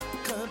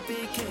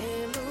कभी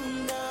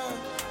खेलूंगा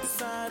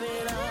सारे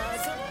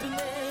राज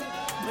अपने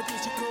मैं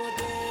तुझको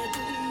दे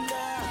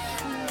दूंगा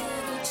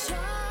Never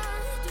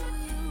try, do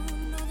you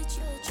know that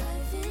you're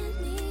driving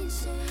me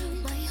insane?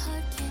 My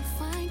heart can't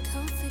find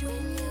comfort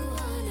when you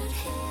are not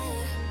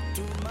here.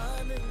 तू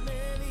मान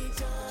मेरी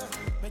जान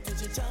मैं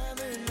तुझे जान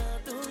ना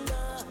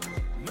दूंगा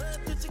मैं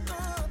तुझको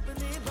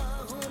अपनी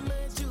बाहों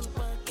में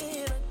छुपा के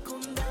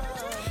रखूंगा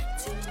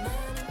तू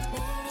मान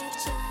मेरी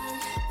जान,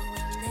 oh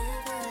I'll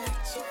never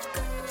let you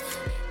go.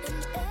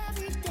 And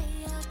every day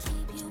I'll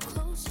keep you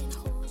close and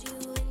hold you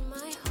in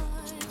my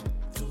heart.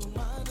 तू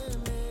मान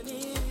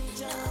मेरी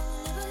जान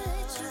I'll never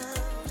let you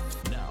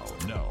go,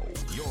 Now,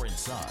 you're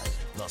inside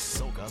the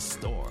Soca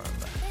Storm.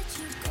 let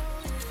you go.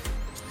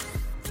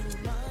 तू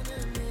मान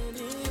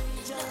मेरी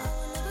जान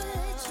Never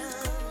let you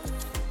go.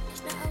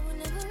 No, I will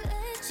never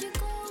let you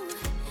go.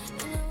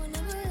 And I will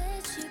never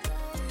let you go.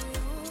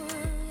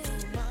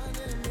 मान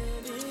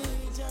मेरी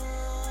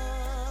जान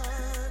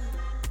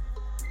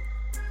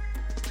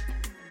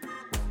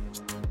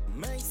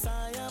मैं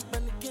साया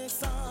बन के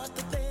साथ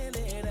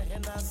तेरे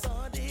रहना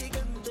 100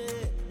 घंटे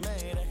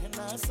मैं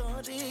रहना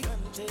 100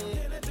 घंटे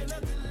तेरे बिना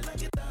दिल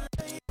लगता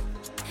नहीं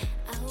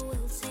I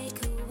will take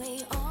away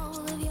all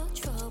of your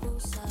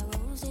troubles,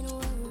 sorrows and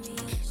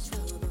worries.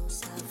 Troubles,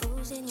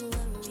 sorrows and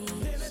worries.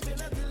 तेरे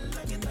बिना दिल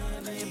लगता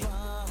नहीं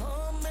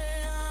बाहों में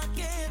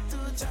आके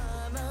तू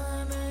जाना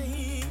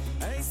नहीं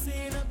ऐसे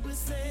रब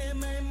से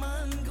मैं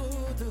मांगू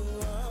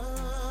दुआ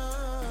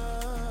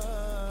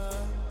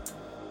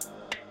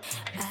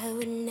I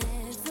would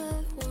never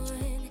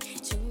want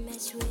to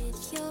mess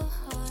with your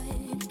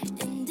heart.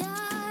 And I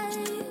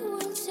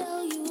will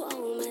tell you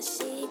all my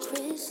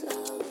secrets,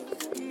 love.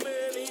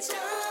 मेरी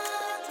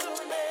जान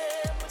तूने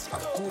A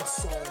मुझको good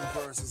song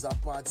versus a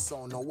bad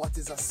song. Now, what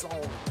is a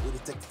song? We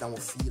detect it and we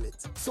feel it.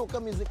 Soca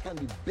music can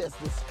be best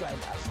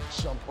described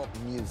as jump up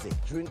music.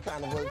 During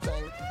carnival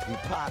time, we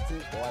party,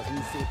 or as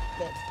we say,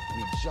 pet,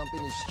 we jump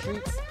in the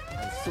streets,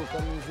 and soca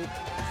music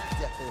is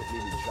definitely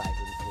the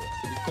driving force.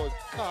 Because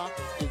ka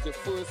is the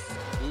first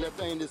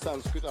letter in the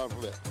Sanskrit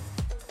alphabet.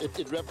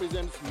 It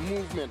represents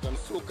movement, and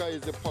soca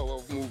is the power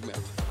of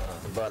movement.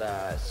 But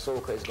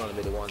soca is going to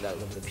be the one that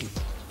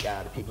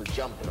the people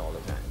jumping all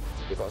the time.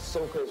 Because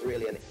soca is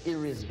really an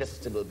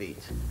irresistible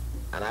beat.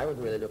 And I would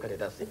really look at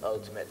it as the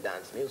ultimate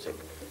dance music.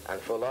 And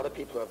for a lot of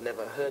people who have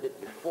never heard it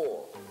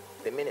before,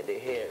 the minute they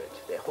hear it,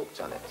 they're hooked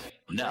on it.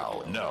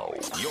 Now,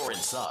 you're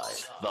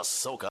inside the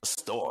Soca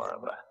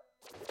Storm.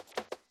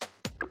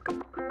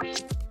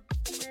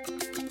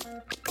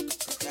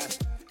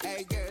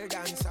 Hey girl,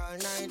 dance all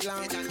night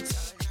long.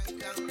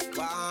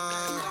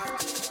 Wow.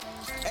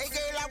 Hey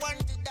girl, I want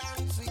to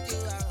dance with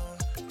you.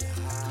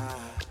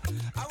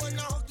 I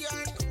wanna hug you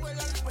and pull and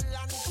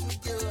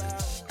with you.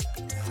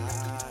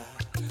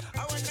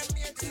 I wanna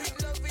make sweet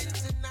loving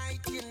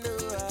tonight, you know.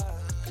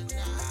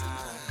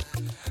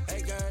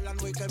 Hey girl, and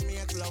we can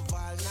make love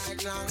all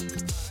night long.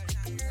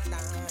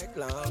 Night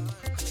long.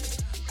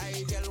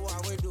 Hey girl, what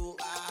we do?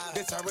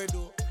 This how we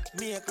do.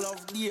 Make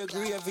love, dear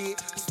gravy.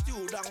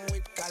 Stew down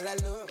with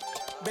callaloo.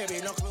 Baby,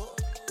 no clue.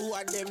 Who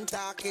are them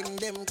talking?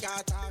 Them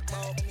can't talk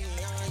about me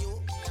and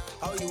you.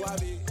 How you a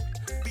be?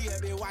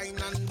 Baby, wine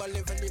and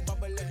bully for the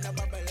bubble and the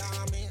bubble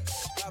on me.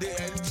 The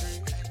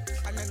entry.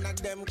 And none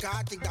of them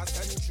can't take that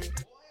century.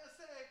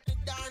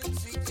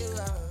 Dance with you.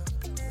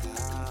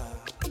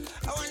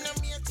 I wanna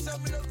make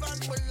some love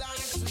and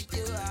balance with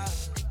you.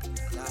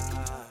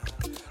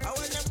 I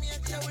wanna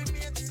make sure we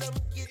make some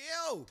kids.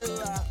 Yo!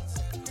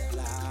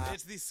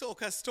 It's the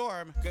Soca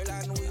Storm.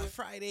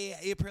 Friday,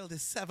 April the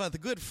 7th.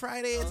 Good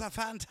Friday. It's a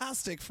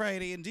fantastic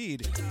Friday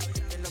indeed.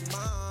 In the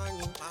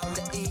morning, in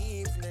the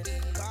evening,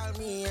 call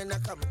me and I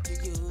come to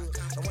you.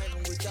 And when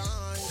we're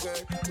done,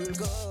 girl, we'll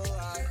go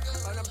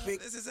on a big.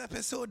 This is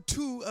episode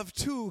 2 of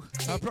 2.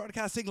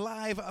 Broadcasting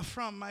live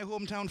from my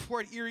hometown,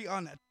 Fort Erie,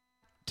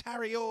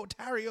 Ontario,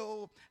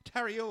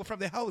 from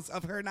the house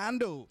of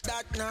Hernando.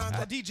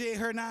 DJ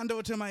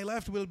Hernando to my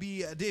left will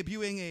be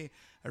debuting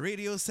a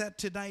radio set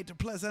tonight.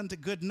 Pleasant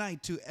good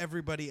night to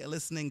everybody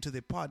listening to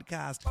the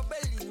podcast.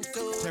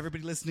 To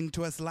everybody listening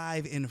to us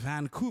live in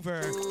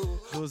Vancouver.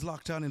 Those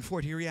locked on in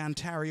Fort Erie,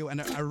 Ontario,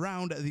 and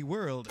around the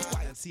world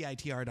at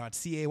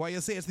CITR.ca. Why you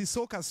say it's the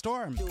Soca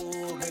Storm?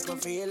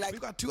 We've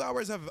got 2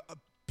 hours of...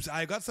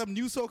 I got some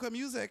new soca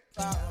music.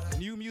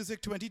 New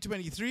music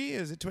 2023.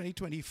 Is it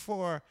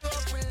 2024?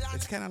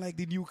 It's kind of like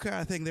the new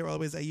car thing. They're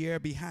always a year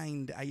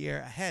behind, a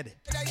year ahead.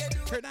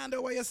 Fernando,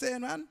 what you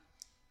saying, man?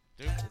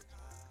 Dude,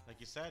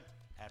 like you said,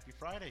 happy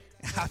Friday.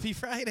 Happy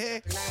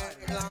Friday.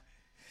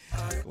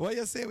 What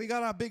you say? We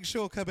got a big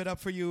show coming up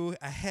for you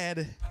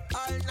ahead.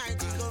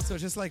 So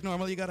just like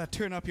normal, you got to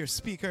turn up your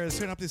speakers,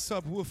 turn up the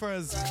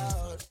subwoofers,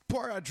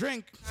 pour a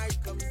drink.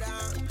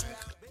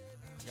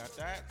 Got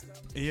that?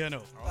 You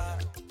know. A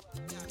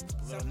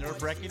little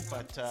nerve-wracking,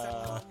 but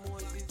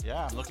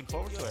yeah, I'm looking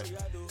forward to it.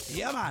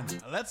 Yeah, man.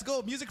 Let's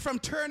go. Music from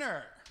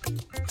Turner.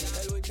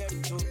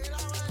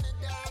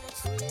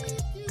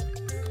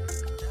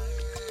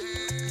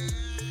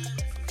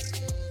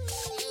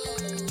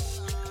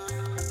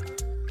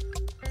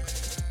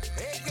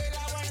 Hey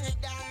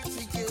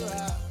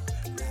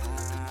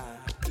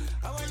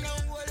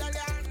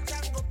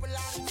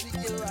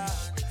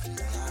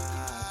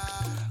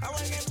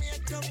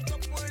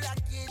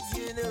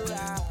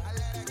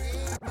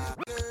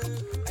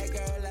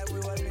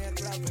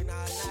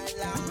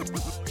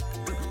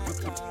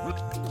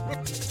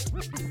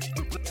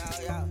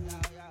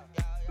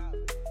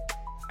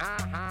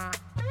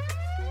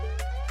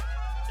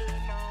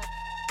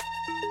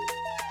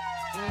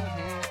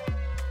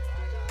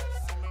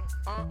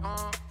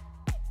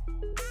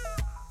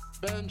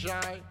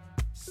Benjai,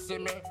 see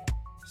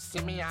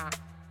me,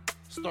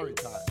 story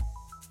time.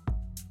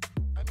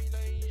 I mean, an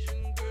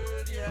Asian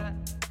girl, yeah,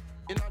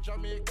 in a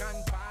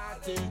Jamaican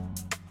party.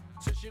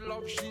 Say she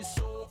love she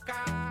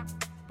soca,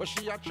 but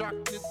she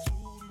attracted to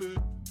me.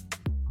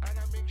 And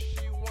I make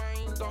she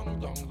whine dong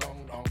dong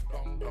dong dong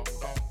dong dong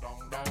dong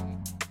dong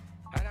dong.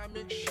 And I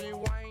make she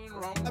whine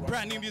wrong. A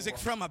brand new music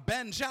from a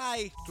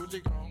Benjai. To the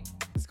ground.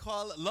 It's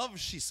called Love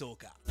She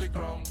Soca. To the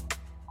ground,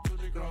 to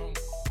the ground.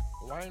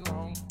 Whine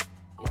wrong,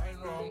 whine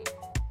wrong,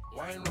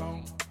 whine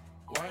wrong,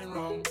 whine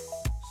wrong.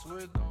 Slow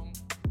it down,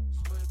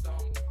 slow it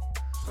down,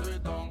 slow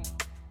it down,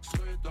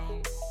 slow it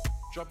down.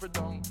 Drop it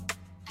down,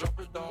 drop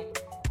it down.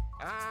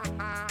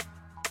 Ah,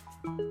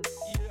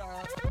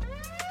 yeah.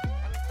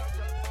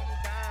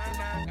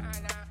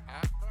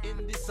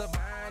 In the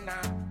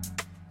savannah,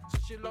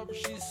 she love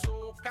she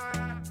soca,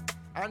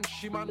 and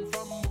she man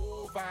from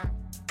over.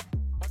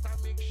 But I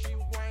make she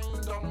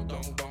whine dong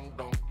dong dong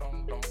dong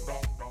dong dong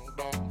dong dong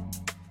dong,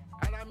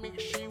 and I make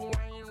she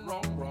whine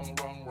wrong wrong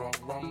wrong wrong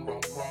wrong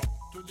wrong wrong.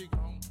 To the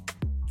ground,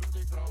 to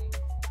the ground,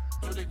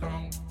 to the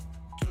ground,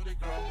 to the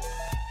ground.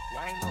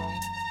 Whine wrong,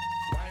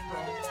 whine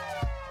wrong,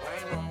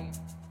 whine wrong,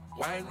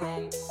 whine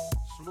wrong.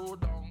 Slow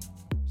down,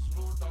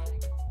 slow down,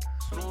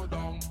 slow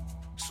down,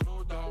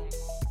 slow down.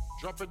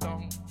 Drop it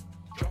down,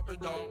 drop it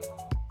down,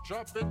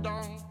 drop it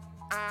down.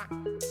 Ah,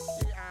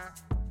 yeah.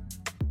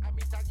 I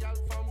meet a girl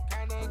from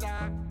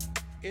Canada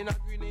in a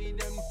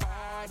Grenadian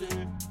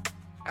party,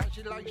 and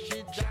she like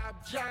she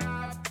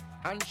jab,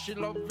 and she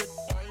love it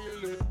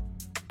oily.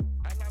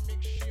 And I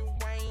make she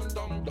whine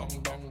dong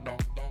dong dong dong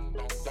dong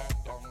dong dong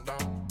dong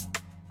dong.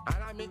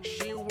 And I make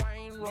she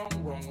whine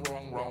wrong wrong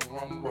wrong wrong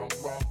wrong wrong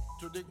wrong.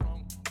 To the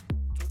ground,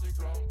 to the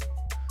ground,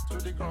 to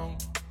the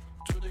ground,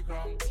 to the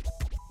ground.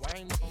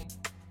 Whine wrong.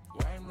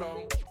 Wine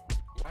wrong,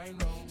 wine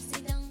wrong,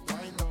 Sit down,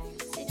 wine wrong,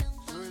 sit down,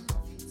 slow it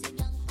down, sit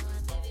down,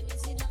 baby, me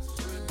sit down,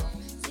 slow it down.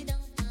 sit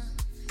down,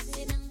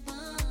 sit down,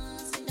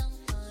 sit down,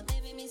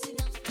 baby, me sit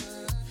down,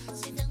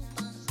 sit down,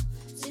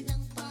 sit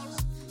down,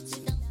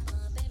 sit down,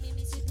 baby,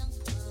 me sit down,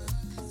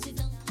 sit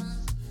down,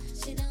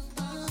 sit down,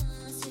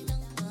 sit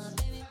down,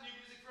 baby.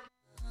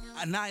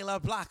 Nyla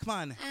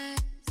Blackman.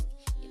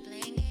 You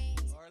playing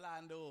games,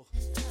 Orlando. I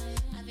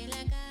feel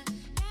like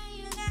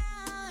you know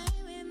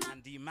with my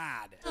And D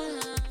Mad.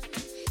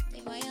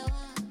 Take what you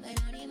want, but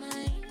not in mine.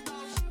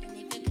 And if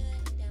you're good,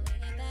 then we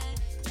get back.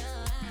 No,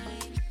 I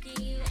give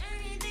you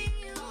anything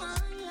you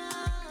want,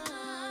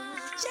 love.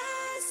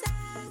 Just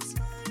ask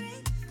for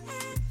it.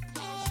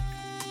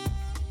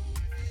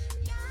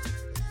 You're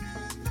good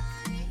for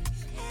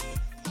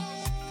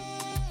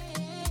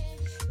it.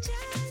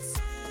 Just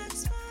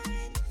ask for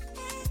it.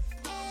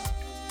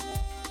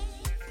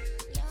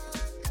 You're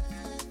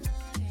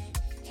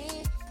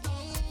good for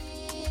it.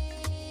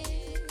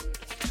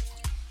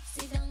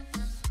 Sit down,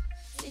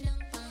 sit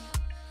down,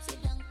 sit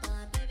down,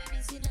 baby, me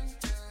sit down,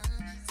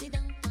 sit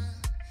down,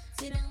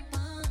 sit down,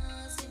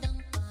 sit down,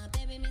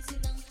 baby, me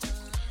sit down,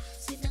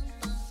 sit down,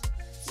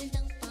 sit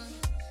down,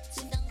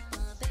 sit down,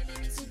 baby,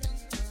 me sit down,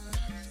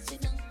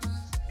 sit down,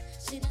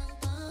 sit down,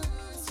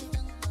 sit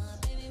down,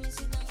 baby, me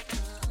sit down.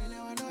 Me no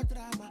want no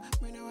drama,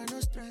 me no want no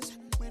stress,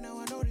 me no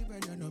want no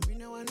revenge, no, me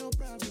no want no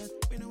problem,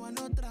 me no want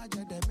no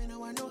tragedy, me no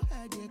want no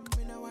headache,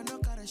 me no want no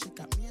cara shake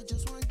up, me I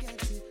just want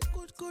get it.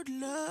 Good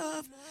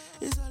love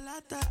is a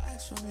lot to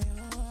ask from me.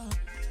 Oh.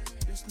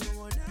 There's no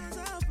one else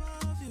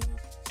above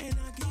you, and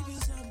I give you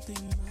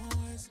something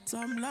more,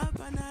 some love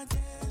and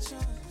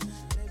attention,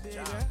 baby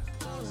girl.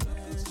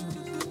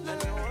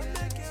 And I want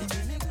to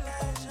give me good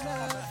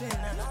loving,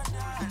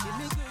 give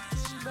me good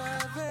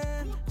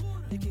loving,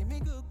 you give me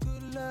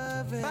good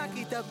loving. Back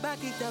it up,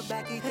 back it up,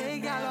 back it up. Hey,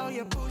 girl, how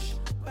you push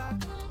back,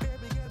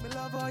 baby girl, me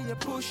love how you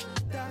push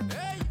that.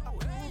 Hey,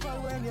 move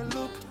on when you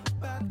look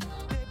back,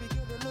 baby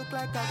girl, you look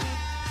like a good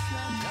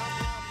slam.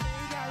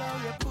 Hey, girl, how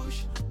you push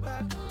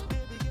back,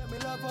 baby girl, me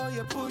love how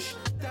you push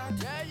that.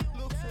 Yeah, you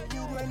look so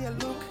good when you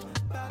look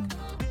back,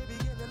 baby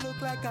girl, you look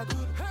like a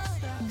good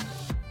slam.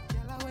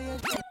 Girl, how you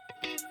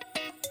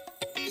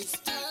it's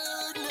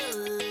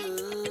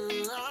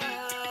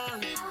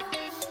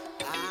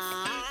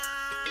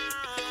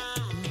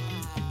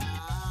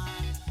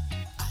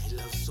I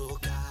love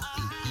soca.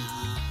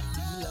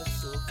 We love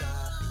soca.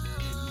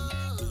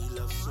 We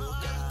love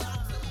soca.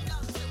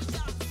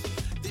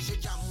 This is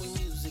jam with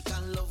music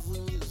and love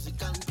with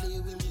music and play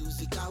with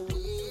music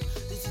away.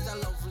 This is a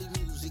lovely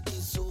music,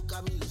 it's soca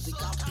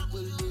music. Our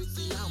people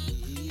working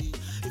away.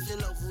 If you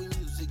love with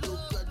music,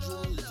 don't grudge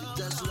with music.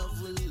 Just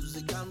love with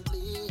music and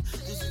play.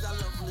 This is a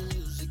lovely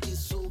music,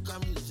 it's soca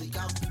music.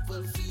 Our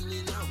people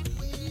feeling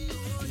away.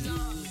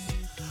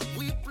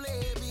 We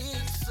play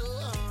big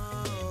song.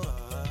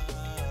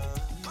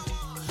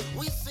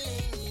 We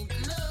sing it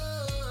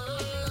low.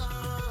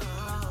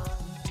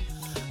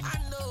 I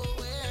know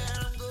where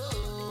I'm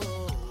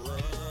going.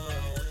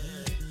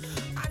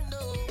 I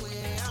know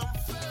where I'm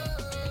from.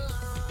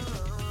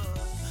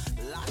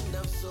 Land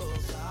of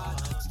soca,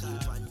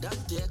 skip and then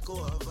take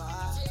over.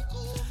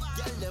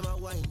 Girl, them a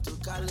wine to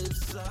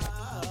calypso.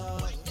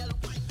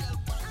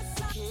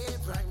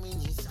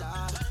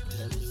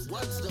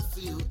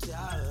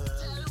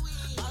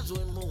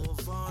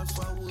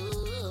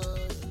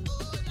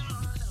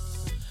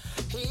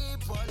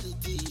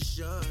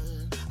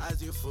 confusion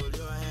as you fold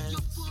your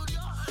hands.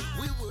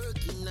 We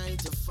working 9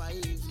 to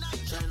 5,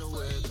 trying to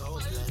work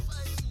out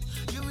plans.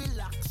 You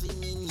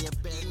relaxing in your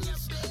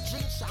Benz,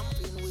 drink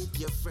champagne with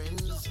your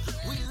friends.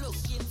 We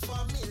looking for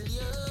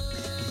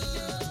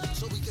millions,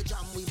 so we can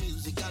jam with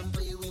music and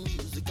play with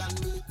music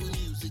and make with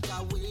music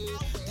away.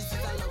 This is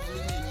a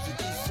lovely music,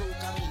 it's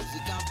soca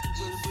music, and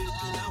people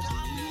breaking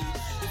away.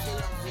 If you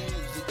love the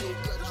music, you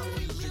get your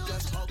music,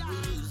 just hug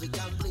with music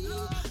and play.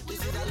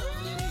 This is a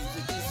lovely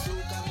music, it's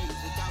soca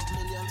music, and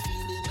millions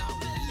feeling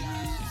away.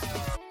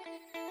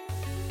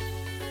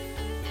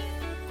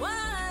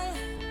 Why?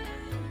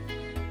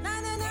 Na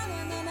na na na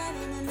na na na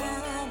na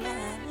na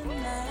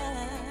na.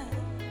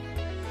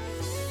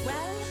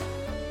 Well,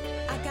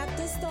 I got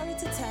this story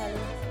to tell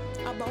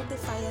about the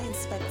fire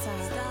inspector.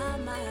 Star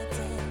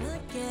Martin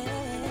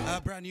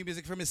again. Brand new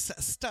music from Miss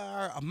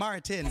Star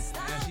Martin.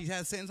 She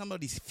has saying something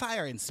about the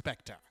fire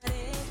inspector.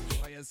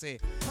 What you say?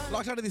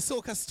 Locked out of the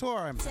Soca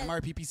Storm.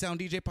 MRPP Sound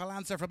DJ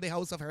Palancer from the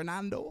house of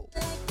Hernando.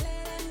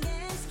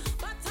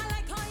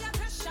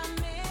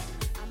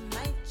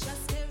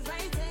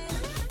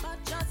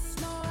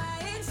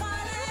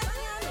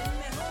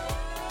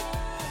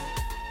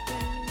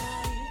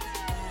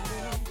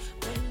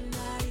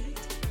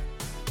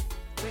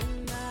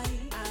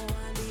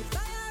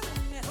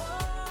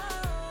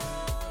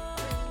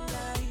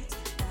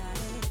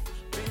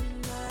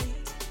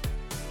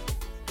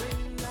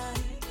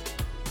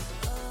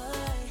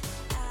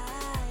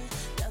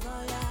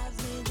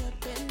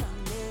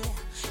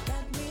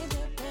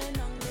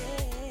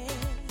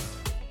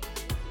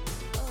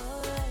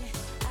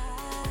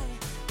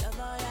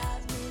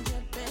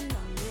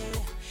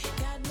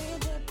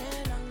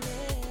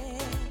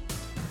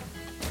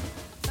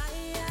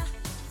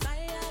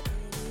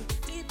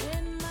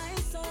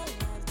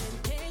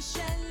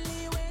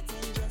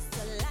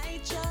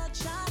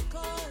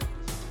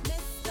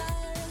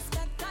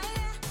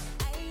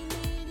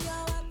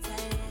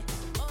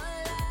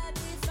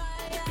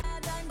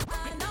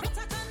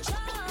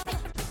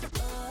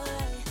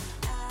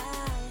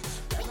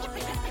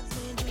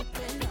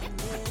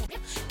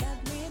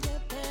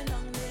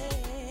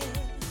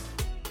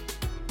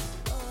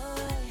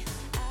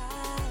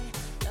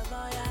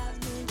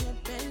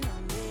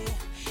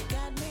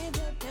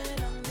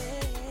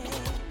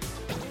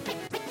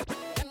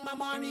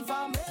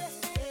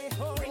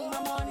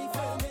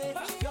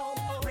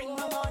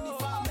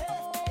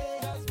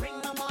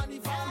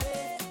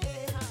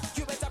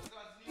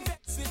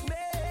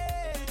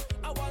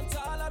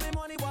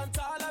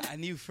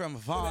 From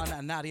Vaughn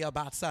and Nadia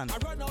Batson.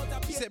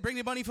 She said, bring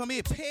the money for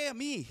me, pay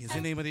me is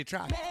the name of the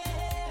track.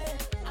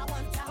 I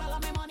want all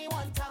of my money,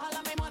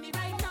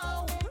 right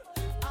now.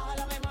 All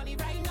of my money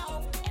right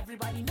now.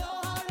 Everybody know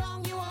how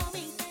long you owe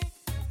me.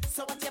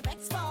 So what you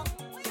vex for?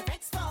 You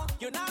vex for?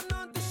 You're not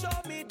known to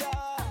show me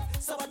that.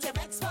 So what you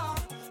vex for?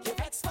 You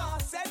vex for?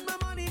 Send my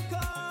money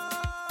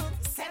come.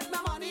 Send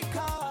my money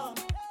come.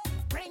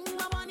 Bring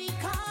my money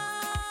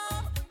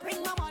come.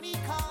 Bring my money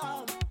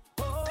come.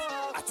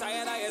 I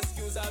tired of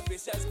excuse and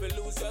vicious for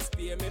lose, just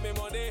pay me my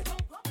money.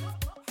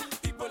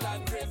 People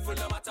ungrateful,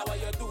 no matter what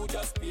you do,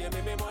 just pay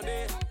me my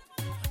money.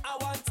 I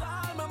want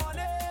all my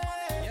money.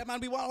 Yeah, man,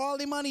 we want all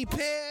the money,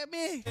 pay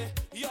me.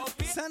 Yo,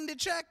 pay. Send the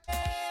check.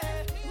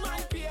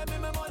 Man, pay me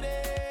my money.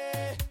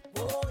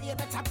 Oh, you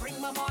better bring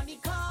my money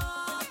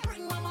come.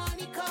 Bring my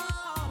money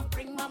come.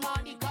 Bring my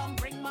money come.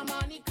 Bring my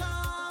money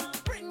come.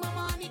 Bring my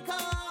money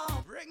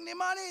come. Bring the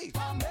money.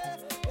 For me.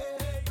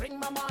 Bring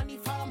my money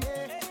for me.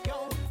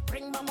 Yo,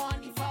 bring my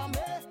money for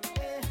me.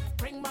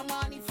 Bring my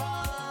money for.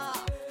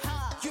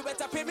 You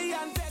better pay me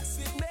and vex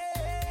with me.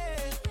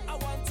 I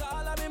want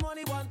all of me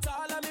money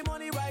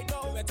right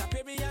now. You better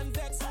pay me and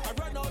vex. I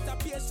run out of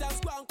patience,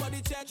 go and cut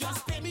the check.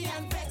 Just pay me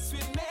and vex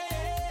with me.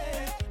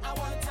 I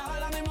want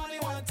all of me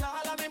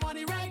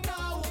money right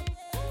now.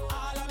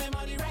 All of me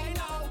money right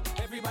now.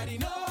 Everybody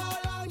know how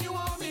long you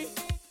owe me.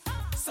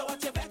 So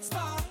what you vex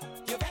for?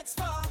 You vex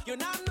for? You're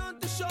not known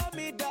to show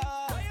me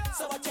that.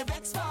 So what you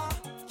vex for?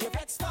 You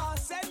vex for?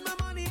 Send my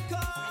money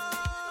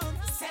come.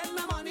 Send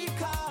my money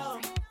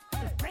come.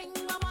 Bring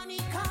my money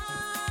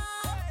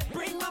come.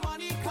 Bring my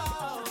money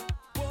come.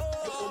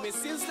 You owe me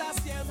since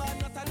last year, man,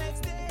 not the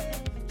next day.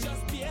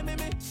 Just pay me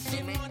money.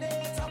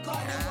 So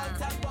call me one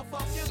time, puff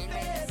off your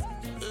face.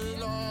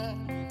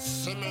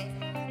 See me,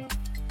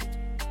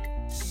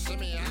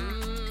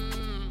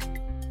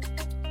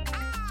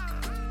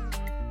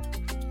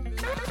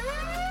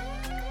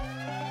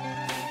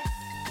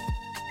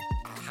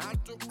 I had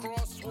to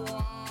cross waters.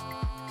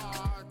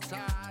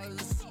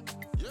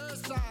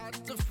 Yes, I had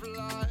to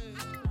fly.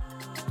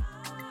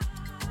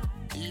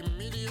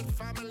 Immediate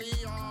family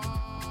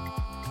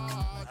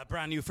A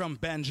brand new from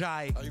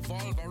Benjai.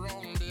 evolve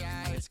around the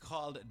eye. It's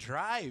called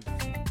Drive.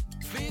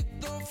 Feet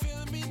don't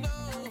feel me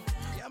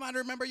now. Yeah, man,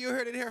 remember you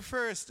heard it here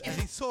first. The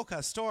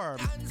SOCA Storm,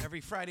 every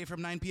Friday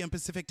from 9 p.m.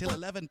 Pacific till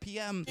 11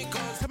 p.m.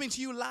 Coming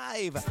to you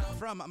live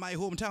from my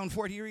hometown,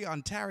 Fort Erie,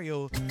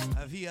 Ontario,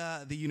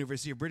 via the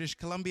University of British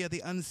Columbia,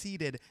 the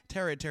unceded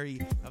territory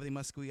of the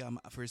Musqueam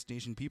First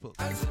Nation people.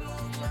 As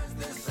long as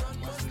the sun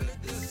must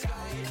lit the sky,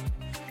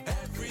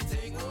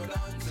 everything hold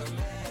on to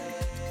me.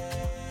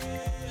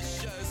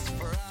 Just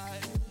for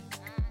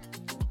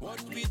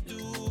what we doing,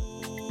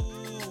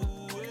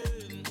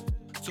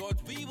 thought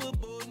we were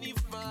bona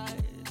fide.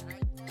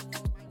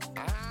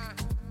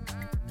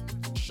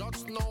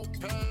 Shots no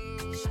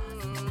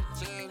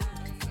pelting,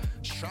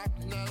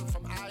 shrapnel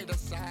from either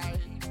side.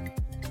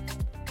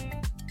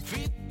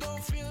 Feet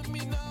don't feel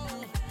me now,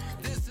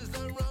 this is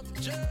a rough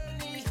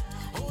journey.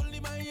 Only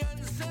my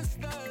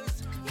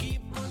ancestors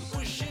keep on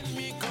pushing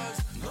me,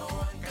 cause no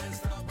one can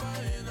stop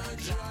her in a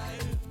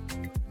drive.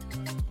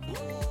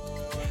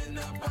 Whoa, in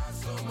the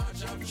past so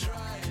much I've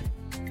tried.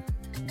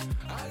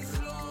 As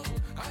long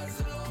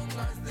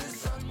as the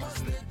sun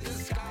must lit the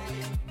sky,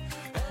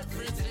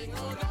 everything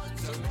hold on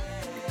to me.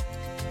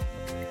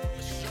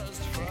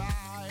 Just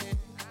fry,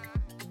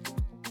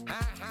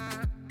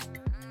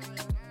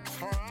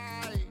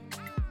 fry,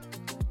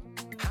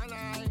 and I.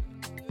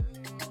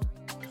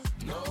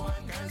 No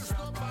one can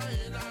stop her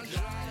in a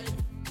drive.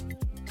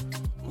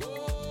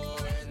 Whoa,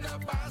 in the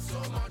past so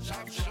much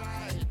I've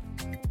tried.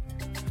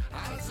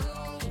 As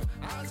long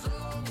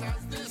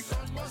as the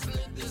sun must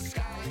lit the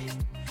sky,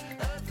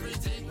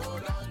 everything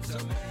hold on to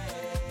me.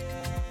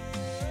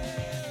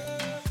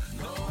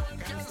 No one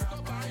can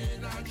stop her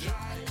in a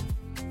drive.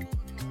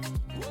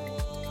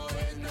 Whoa,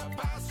 in the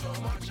past so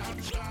much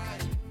I've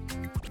tried.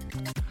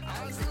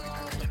 As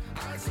long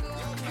as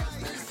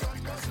the sun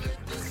must lit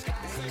the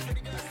sky,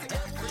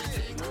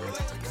 everything hold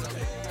on to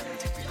me.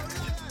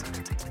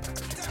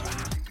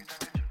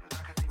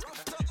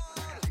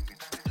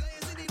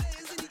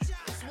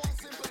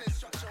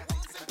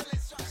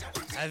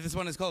 This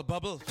one is called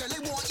Bubble.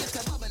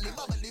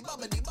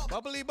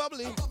 Bubbly,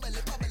 bubbly.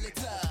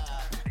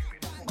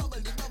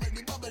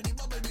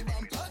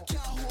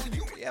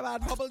 Yeah, man,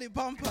 Bubbly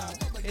Bumper.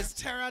 It's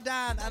Terra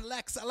Dan and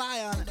Lex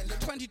Lion.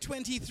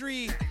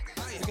 2023. You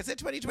can say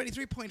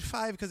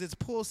 2023.5 because it's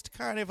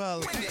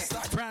post-carnival.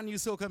 Brand new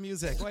soca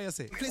music. What you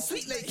say? Play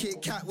sweet like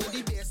Kit Kat with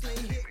the bass line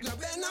hit. Now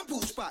then I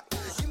push back.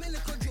 Give me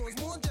little Jones,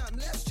 more jam,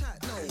 let's chat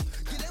now.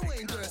 Get that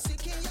Wayne girl,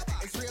 sick in your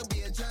back. It's real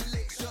beer, John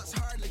Lick, shots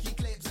hard like he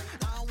clips.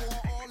 I don't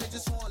want all, I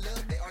just want a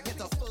little bit. Or get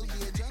a full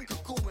beer, John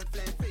Cocoa and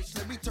flame fish.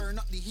 Let me turn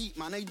up the heat,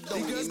 man. I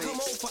don't. The girls come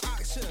out for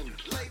action.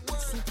 Like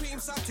supreme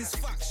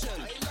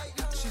satisfaction.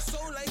 She's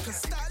so like a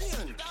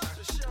stallion.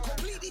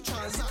 Completely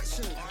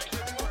transaction.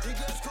 The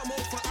girls come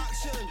out for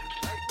action.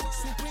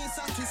 Supreme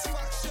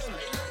satisfaction.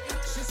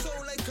 She's so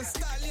like a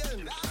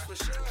stallion.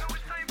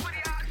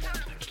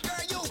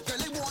 Girl, you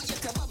girl, I want you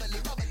to bubbly,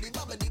 bubbly,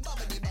 bubbly,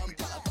 bubbly,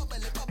 bumper,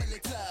 bubbly, bubbly,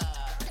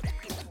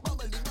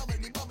 bubbly,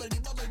 bubbly, bubbly,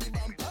 bubbly,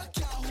 bumper.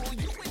 Can't hold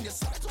you when you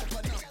start to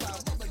open up.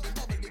 Bubbly,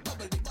 bubbly,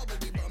 bubbly,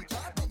 bubbly,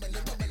 bumper, bubbly,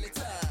 bubbly,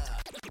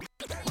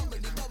 bubbly,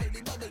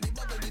 bubbly, bubbly,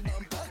 bubbly,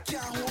 bumper.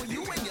 Can't hold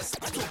you when you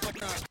start to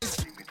open up.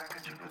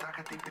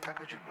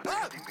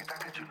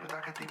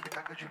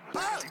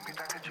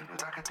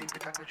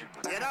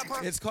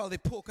 It's called the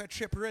Polka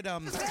Trip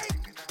Rhythm.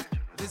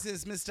 This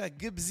is Mr.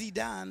 Gibbsy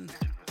Dan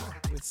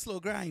with Slow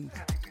Grind.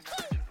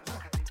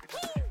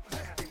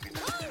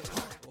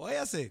 What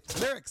you say?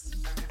 Lyrics.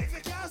 If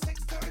you can't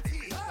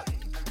 6:30,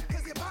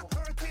 cause your back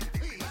hurting,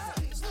 please.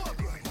 Slow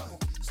grind,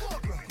 slow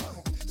grind,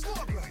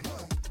 slow grind.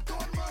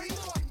 Don't mind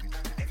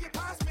if you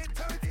pass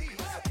mid-30s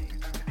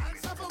and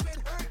suffer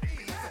with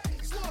herpes.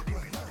 Slow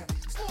grind,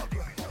 slow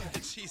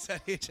grind. She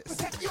said H's.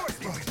 Protect yours,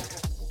 grind.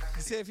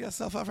 Save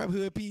yourself from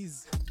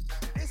herpes.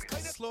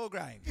 Slow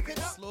grind,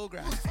 slow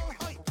grind.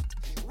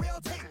 Real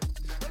thing,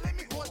 but let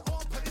me hold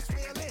on for this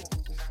real in.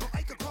 But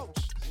I could coach,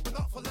 but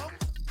not for long.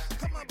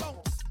 Come on,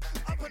 bounce,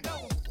 up and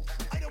down.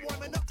 I don't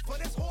warming up for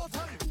this whole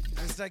time.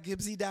 Mr.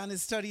 Gibbsy Dan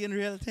is studying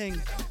real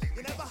thing.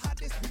 You never had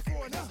this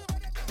before, no.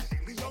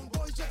 The young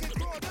boys just get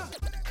grown up.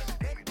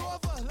 Bend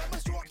over, let me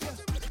stroke you.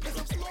 Get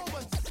some slow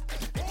ones.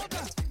 Hold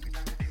up.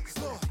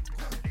 Slow,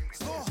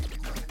 slow,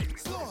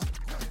 slow,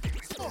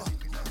 slow,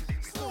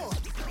 slow,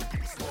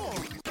 slow,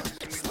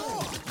 slow.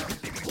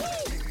 Woo!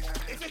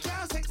 If you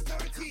can't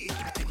 6:30,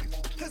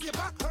 cause your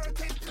back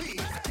hurting,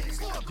 please.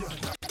 Slow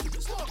grind,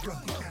 slow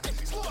grind,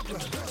 slow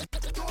grind.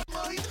 Don't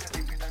mind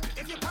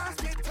if you pass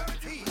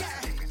mid-30,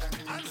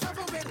 yeah, and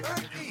suffer with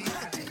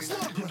herpes.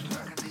 Slow grind,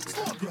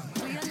 slow grind.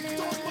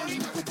 Don't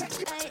mind, protect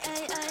you. Ay,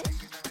 ay, ay.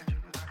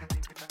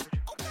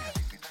 Okay.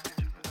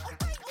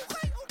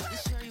 You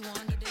sure you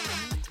want to do it?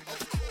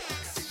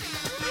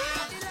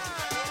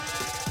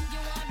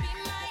 You want to be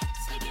my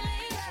sticky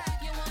link?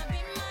 You want to be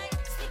my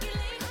sticky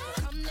link?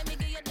 Come, let me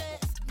give you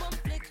this bump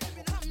flick.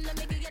 Come, let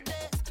me give you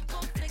this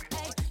bump flick.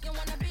 Hey, you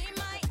want to be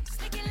my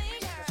sticky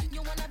link?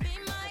 You want to be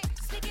my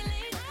sticky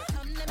link?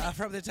 Come, let me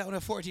From the town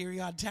of Fort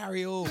Erie,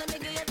 Ontario,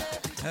 give you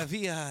this.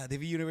 via the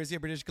University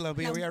of British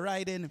Columbia, we are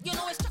riding You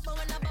know it's trouble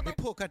when I the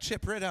Polka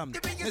Chip Rhythm.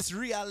 Miss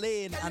Rhea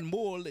Lane and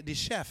Mole the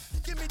chef.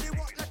 Give me the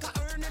walk like a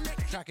earn earning it.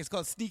 Track is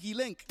called Sneaky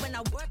Link. When I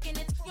work in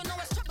it, you know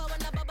I struggle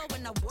when I bubble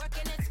when I work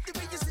in it. The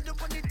way you sit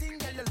up on the thing,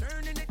 girl, you're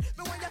learning it.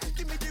 But when you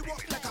give me the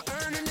work like I'm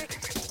earning it.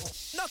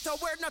 Not a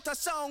word, not a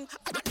song.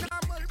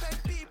 Normal when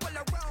people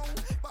are wrong.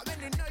 But when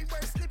the night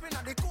we're sleeping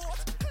on the court,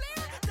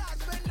 clear.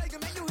 That's when like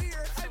make you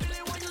hear. I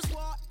really want you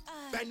swat.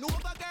 Bend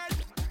over, girl.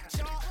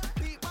 Short.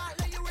 Beat back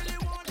like you really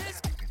want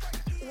this.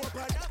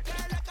 Open up,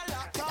 girl, like a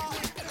laptop.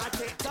 I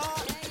take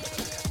talk.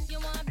 You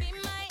wanna be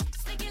my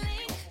sticky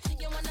link?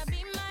 You wanna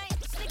be my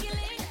sticky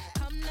link?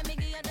 Come let me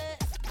give you the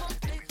boom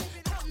flick.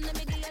 Come let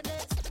me give you the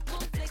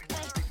boom flick.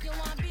 Hey, you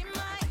wanna be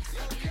my?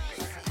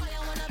 Oh,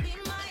 you wanna be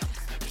my?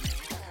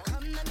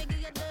 Come let me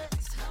give you the.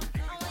 Oh,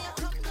 you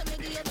come let me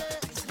give you the.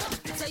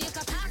 So you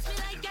can pass me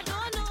like you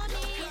don't know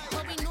me.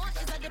 What we know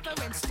is a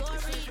different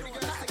story. You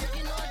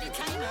know the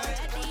time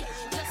already.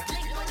 Just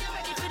blink when you're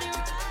ready for the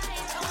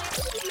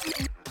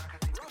ride.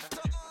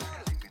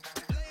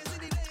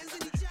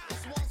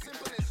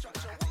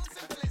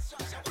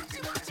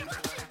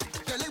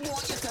 Girl, they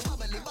want you to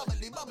bubbly,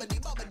 bubbly, bubbly,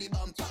 bubbly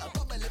bumper,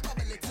 bubbly,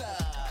 bubbly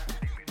top.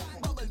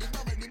 Bubbly,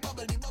 bubbly,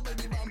 bubbly,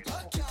 bubbly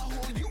bumper. Can't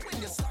hold you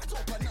when you start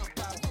open up.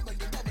 Bubbly,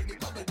 bubbly,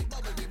 bubbly,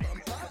 bubbly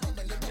bumper.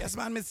 Bubbly, Yes,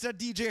 man, Mr.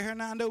 DJ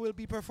Hernando will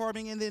be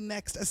performing in the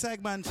next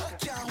segment.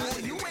 can't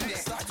hold you when you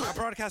start We're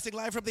broadcasting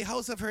live from the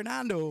House of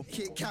Hernando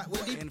Kit Kat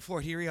with the in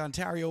Fort Erie,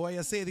 Ontario, where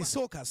you say the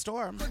SOCA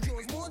storm.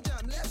 Joe's more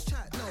jam, let's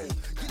chat now.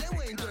 Get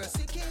away, girl,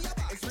 sick in your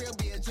box. Real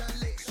beer, John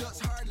Lick, shots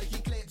hard like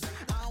he clips.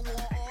 I don't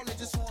want all, I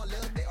just want a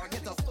little bit. Or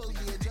get a full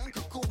beer, John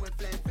Cocoa and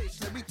flame fish.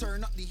 Let me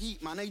turn up the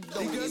heat, man. I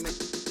don't need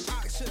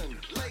action.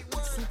 Like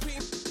word,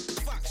 supreme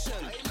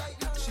faction.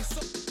 She's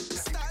so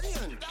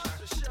stallion.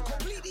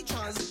 Completely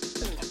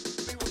transition.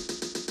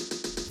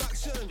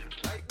 Faction.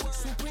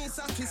 Supreme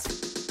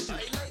satisfaction.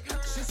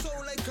 She's so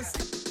like a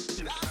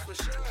that's for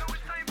sure.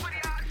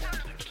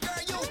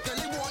 Girl, you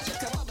really want you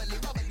to bubbly,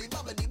 bubbly,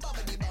 bubbly,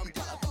 bubbly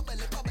bumper,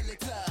 bubbly, bubbly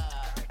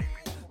top.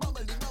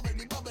 Bubbly,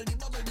 bubbly, bubbly,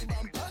 bubbly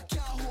bumper.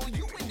 Can't hold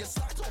you when you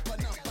start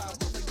open up.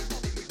 Bubbly,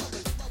 bubbly,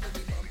 bubbly,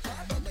 bubbly bumper,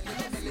 bubbly,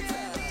 bubbly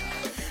top.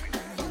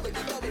 Bubbly,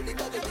 bubbly,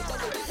 bubbly,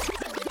 bubbly.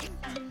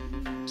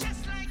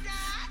 Just like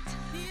that.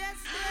 Yes,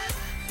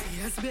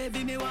 baby. Yes,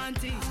 baby, me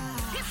want it.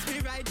 Kiss me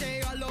right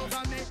there all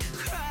over me.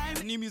 Cry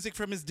me New music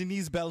from Miss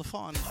Denise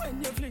Belfon. when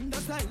you fling the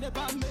style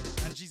upon me.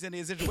 And she said,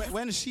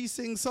 when she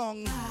sings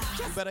song,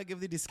 you better give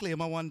the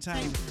disclaimer one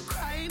time.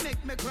 Cry,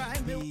 make me cry.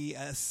 Give me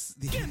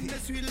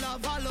sweet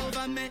love all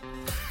over me.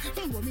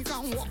 When me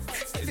can walk.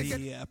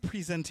 The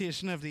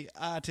presentation of the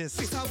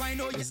artist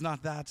is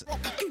not that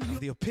of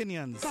the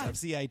opinions of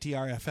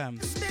CITR-FM.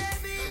 Baby,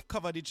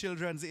 Cover the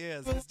children's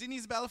ears. It's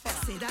Denise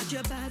Belfon. say that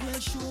you're bad, well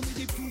show me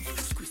the proof.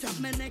 Squeeze up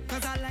my neck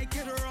cause I like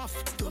it rough.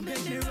 Don't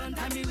make me run,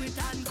 tie me with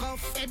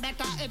handcuff. It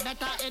better, it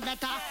better, it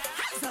better.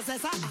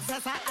 Assasa. I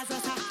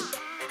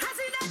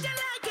see that you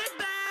like it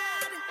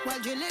bad. Well,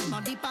 drill it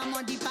more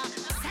deeper.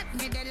 Set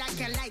me there like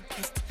you like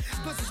it.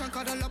 Position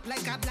cuddle up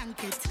like a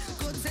blanket.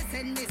 Good to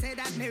send me, say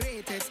that me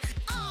rate it.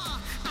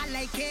 I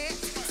like it.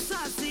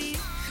 Saucy.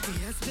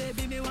 Yes,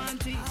 baby, me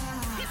want it.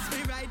 Kiss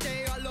me right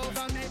there all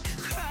over me.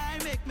 Cry,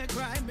 make me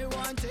cry, me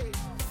want it.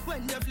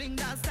 When you fling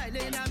that style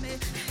in on me.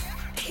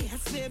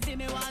 Yes, baby,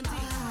 me want it.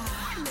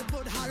 When you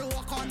put hard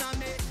work on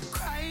me.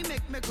 Cry,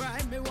 make me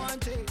cry, me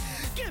want it.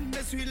 Give me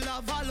sweet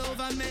love all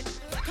over me.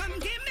 Come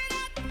give me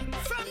that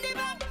from the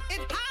back.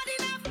 It's hard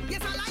enough.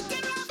 Yes, I like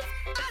it rough.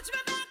 Arch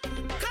me back,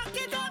 cock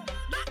it up.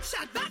 Back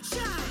shot.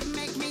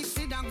 Make me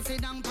sit down,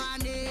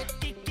 pan it.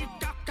 Tick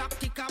tock,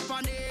 tick up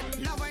on it.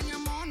 Love when you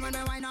moan, when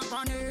I wind up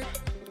on it.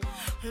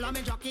 Love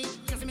me jockey,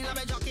 yes me love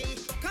me jockey.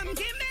 Come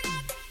give me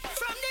that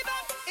from the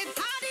back. It's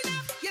hard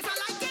enough. Yes, I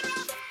like it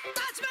rough.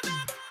 Touch me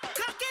back,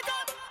 cock it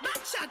up.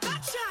 Back shot.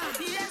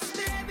 Yes,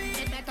 baby.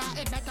 It better.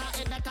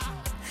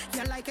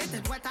 You like it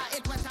wetter. I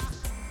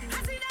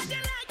see that you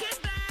like it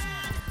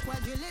bad. Well,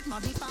 drill it more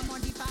deeper.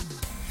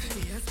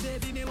 Yes,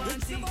 baby, me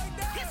want it.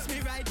 Kiss me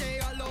right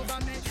there all over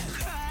me.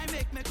 Cry,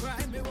 make me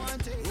cry, me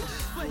want it.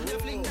 When you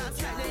fling that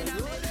style in on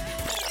me.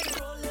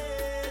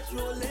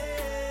 Roll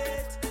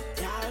it,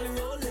 gal,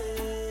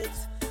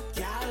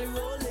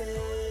 roll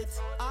it.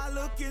 I'm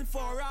looking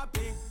for a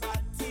big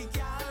body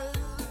gal.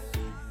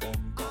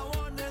 I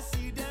wanna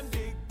see them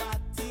big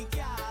body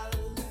gal.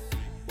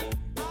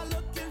 I'm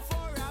looking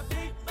for a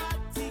big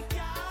body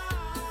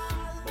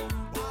gal.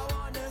 I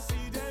wanna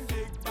see them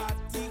big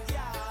body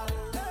gal.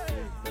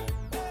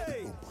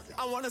 Hey,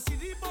 I wanna see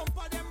the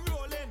bumper them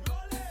rolling.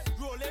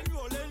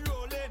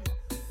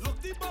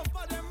 Look the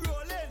bumper them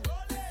rolling.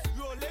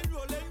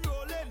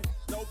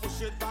 Now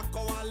push it back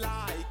how I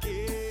like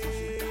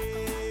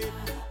it.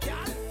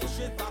 Girl, push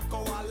it back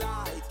how I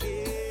like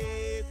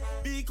it.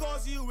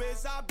 Because you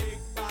is a big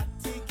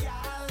body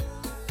girl.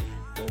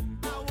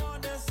 I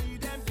wanna see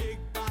them big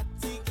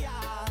body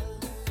girl.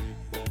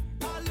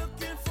 I'm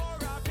looking for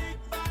a big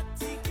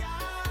body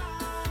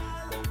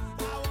girl.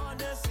 I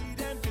wanna see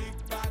them big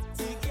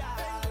body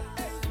girl.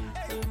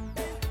 Hey.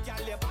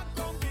 Girl, your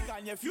background big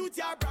and your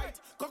future bright.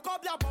 Cock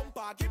up your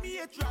bumper, give me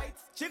it right.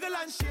 Jiggle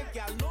and shake,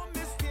 girl, no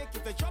mistake.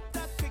 If you drop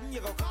that thing, you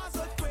go cause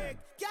earthquake.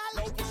 Girl,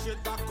 Now push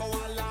it back how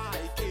I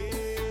like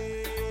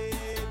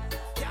it.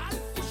 Girl,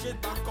 push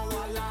it back how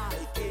I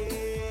like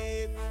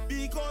it.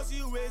 Because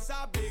you is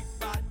a big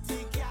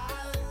body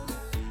girl.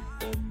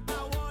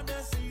 I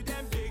wanna see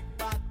them big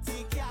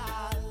body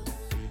girl.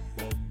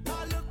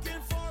 I'm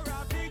looking for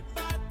a big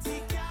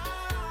body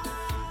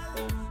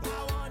girl.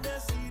 I wanna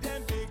see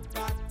them big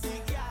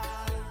body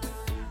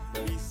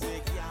girl. We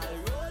say, girl,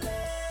 roll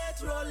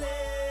it, roll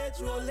it,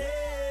 roll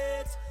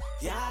it.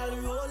 Girl,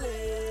 roll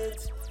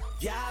it.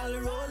 Girl,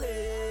 roll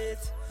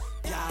it.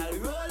 Girl,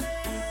 roll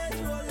it,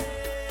 roll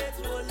it,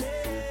 roll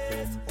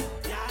it.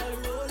 Girl,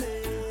 roll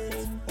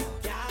it.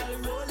 Girl,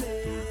 roll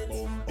it.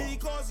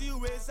 Because you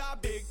is a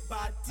big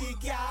body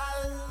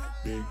girl.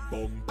 Big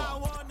bumper. I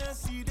wanna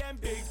see them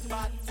big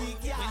body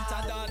girl.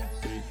 Winter done.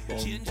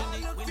 Changing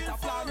it, winter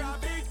for a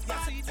big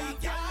body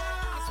girl.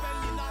 I'm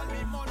spending all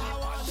my money. I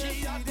wanna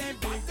see them big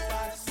body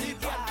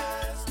girl.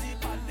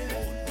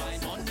 My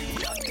money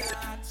on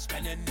that.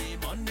 Spending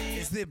the money.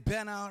 It's the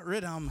Benna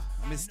Rhythm,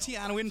 Miss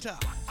Tian Winter.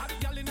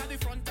 A girl in the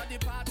front of the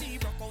party,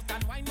 rock out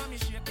and wine, mommy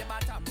shake the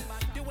bottom.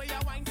 The way you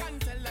wine can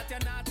tell that you're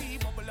naughty.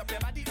 Bubble up your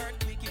body,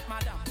 earthquake it,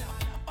 madam.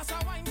 What's a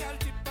wine girl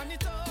tip on the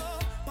toe?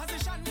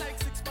 Position like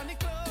 6 on the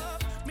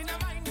club. Me no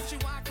mind if she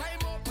want climb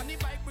up on the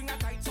bike, bring a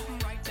tight something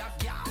right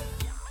up, yeah.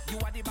 You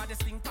are the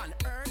baddest thing on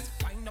earth.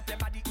 Wind up your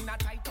body in a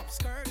tight up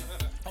skirt.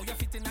 How you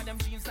fit in a them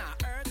jeans now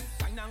earth?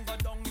 Wine and go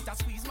down with a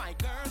squeeze, my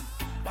girl.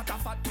 What a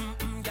fat,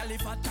 galley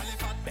fat.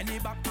 Benny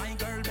back, my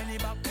girl, benny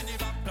back.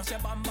 Plus your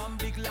bam bam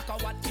big like a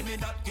what? Give me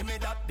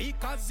that.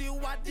 Because you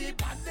are the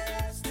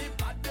baddest. Put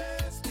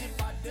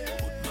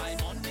my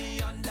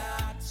money on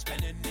that,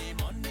 spending the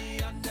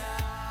money on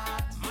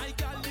that. My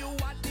girl, you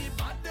are the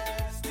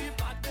baddest. Put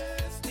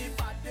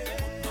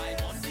my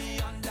money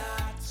on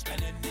that,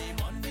 spending the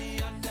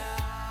money on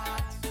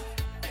that.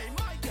 Hey,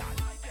 my girl,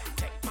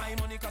 take my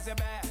money 'cause you're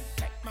bad.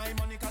 Take my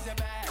money 'cause you're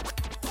bad.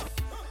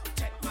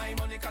 Take my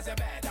money 'cause you're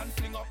bad and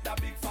fling up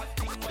that big fat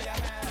thing where you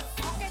have.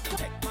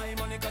 Take my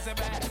money 'cause you're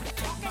bad.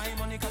 Take my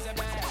money 'cause you're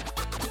bad.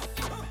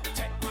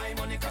 Take my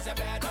money 'cause you're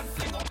bad and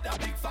fling up that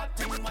big fat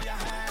thing where you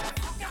have.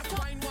 That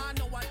wine one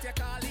know what you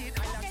call it.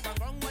 I like the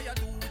wrong what you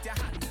do with your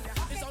hand.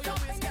 It's how you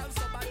waist girl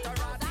so bad to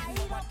rot. You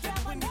know what you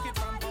doing, make it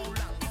from how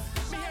long.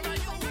 Me and you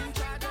in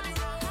charge of the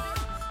road.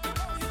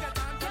 Before you get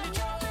on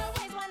control.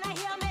 Always wanna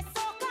hear me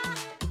soca.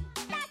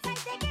 That's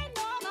like taking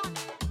over.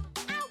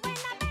 And when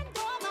I bend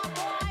over,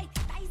 boy,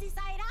 that's the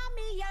side of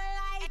me you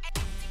like.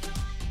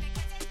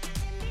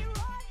 In the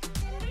road,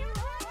 in the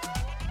road.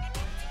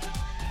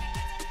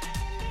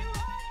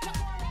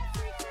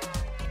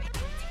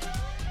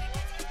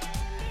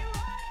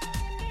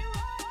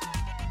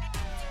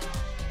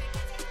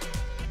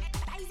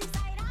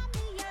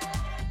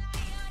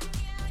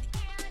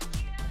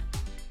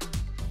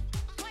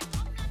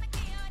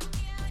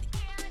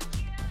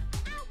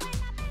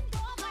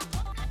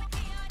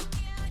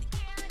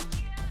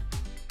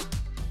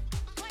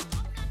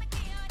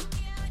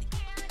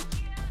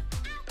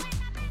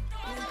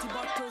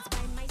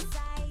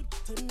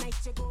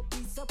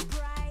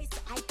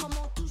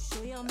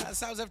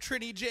 Sounds of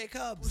Trini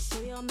Jacobs.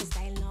 Show you my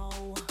style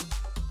now.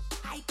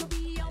 I could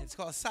be your It's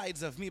called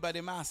Sides of Me by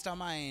the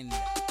Mastermind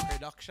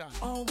Production.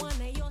 oh, one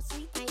of your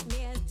sweet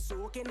nightmares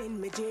soaking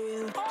in my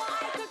jail. Oh,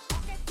 I could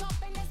fuck it up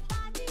in this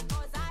party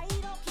 'cause I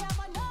don't care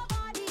for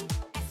nobody,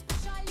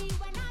 especially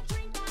when I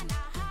drink and I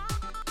high.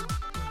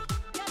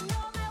 You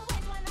know me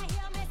always wanna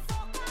hear me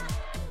soca.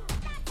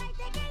 That's like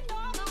taking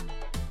over.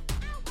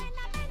 And when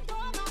I bend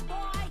over,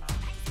 boy,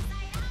 that's the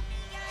side of me,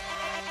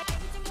 yeah.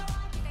 Everything you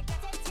want, you can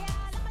get it,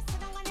 yeah. Let me sit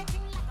down on the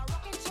thing like a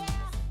rocking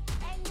chair.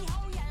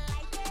 Anyhow you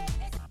like it,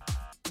 it's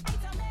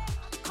right to me.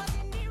 'Cause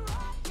in the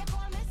road, you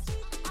call me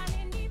sweet, and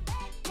in the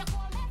bed, you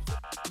call me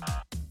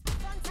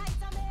front side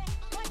to me.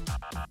 What?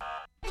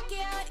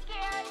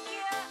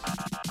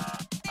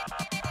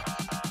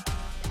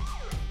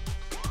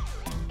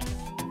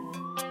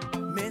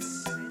 Miss,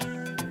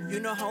 you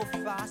know how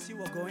fast you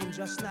were going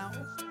just now?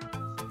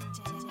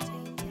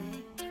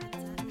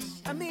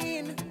 I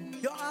mean,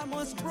 you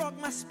almost broke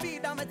my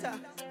speedometer.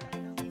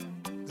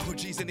 Oh,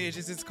 geez, and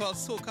ages. It's called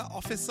Soca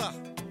Officer.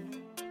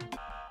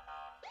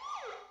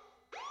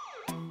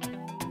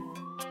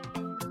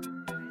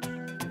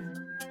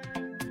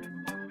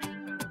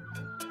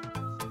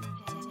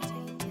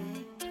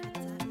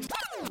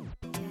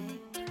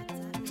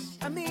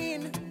 I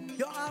mean,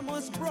 you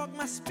almost broke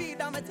my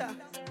speedometer.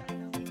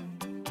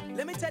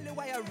 Let me tell you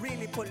why I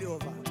really pull you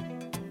over.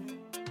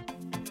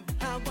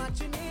 I'm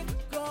watching it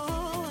go.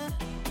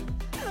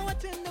 I'm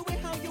watching the way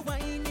how you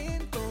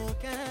whining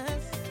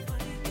focus.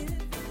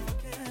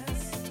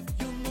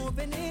 You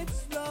moving it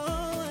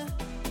slow.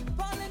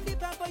 Falling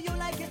deeper for you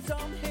like it's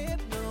on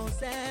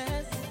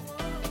hypnosis.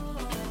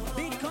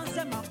 Because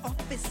I'm an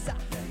officer,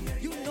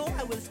 you know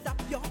I will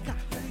stop your car.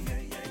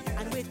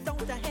 And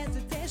without a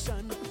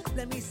hesitation,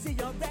 let me see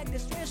your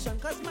registration.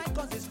 Cause my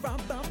cause is from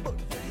bamboo.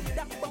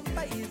 That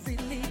bumper is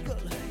illegal.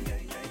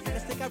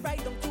 Let's take a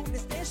ride down to the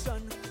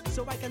station,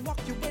 so I can walk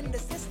you in the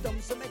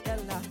system. So me tell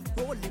her,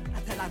 roll it,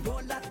 I tell her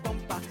roll that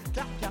bumper.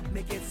 Clap, clap,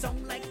 make it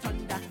sound like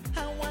thunder.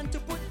 I want to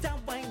put a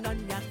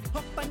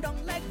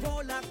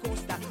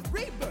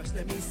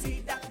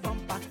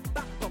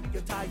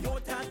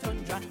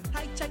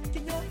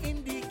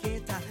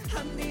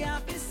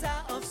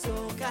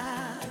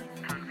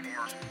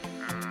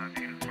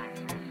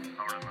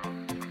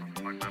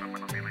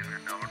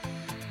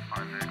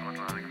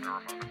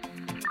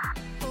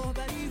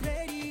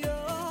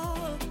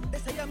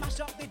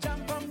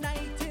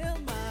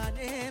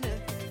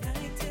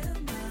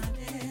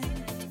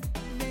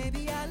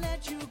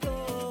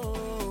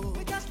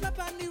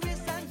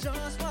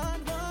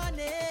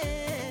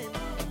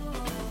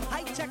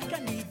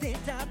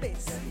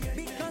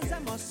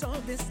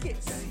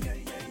case.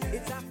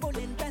 It's a full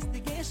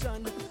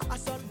investigation.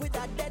 Assault with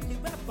a deadly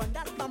weapon.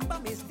 That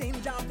bam is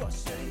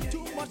dangerous.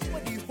 Too much for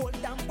the whole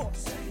damn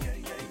boss.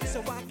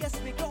 So I guess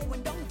we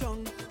going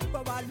downtown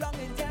for a long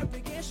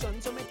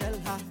interrogation. So me tell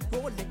her,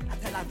 roll it. I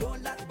tell her, roll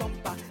that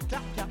bumper.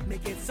 Clap, clap,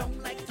 make it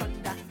sound like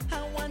thunder.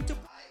 I want to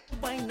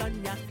wine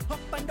on ya, up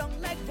and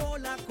down like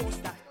roller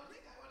coaster.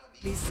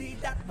 Me see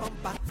that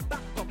bumper,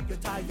 back up your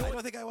tire. I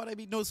don't think I want to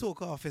be no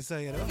soca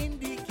officer, you know.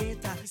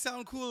 Indicator. He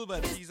sound cool,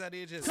 but he's at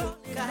ages.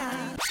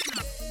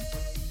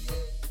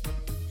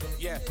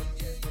 Yeah.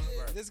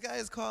 This guy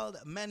is called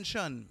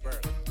Mention.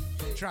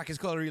 The track is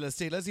called Real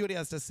Estate. Let's see what he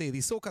has to say. The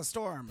Soca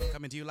Storm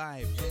coming to you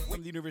live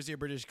from the University of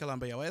British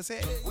Columbia. What you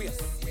say?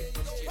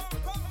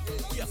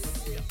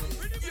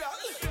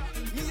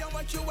 Me, I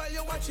want you while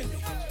you're watching me.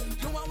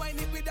 You want wine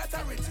it with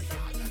authority.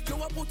 You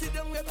want put it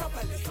down way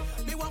properly.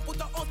 Me want put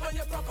a house on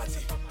your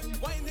property.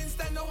 Wine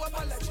instant, no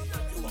apology.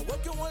 You want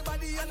work your whole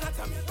body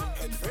anatomy.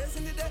 Head first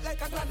in the dead like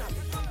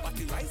agronomy.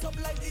 Body rise up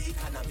like the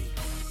economy.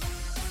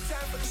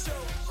 Time for the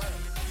show.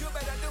 You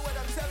better do what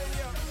I'm telling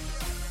you.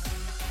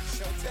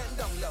 Show 10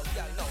 down low,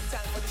 y'all know.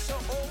 Time for the show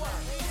over.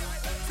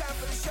 Time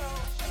for the show.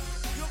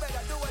 You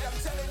better do what I'm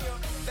telling you.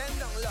 Bend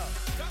down low.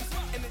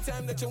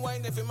 Anytime that you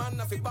whine, if you man,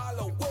 if you ball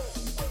out, whoa.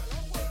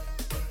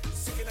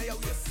 Sick in your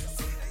waist.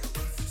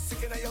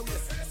 Sick in your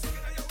waist.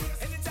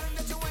 Anytime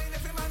that you whine,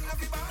 if you man,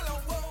 if you ball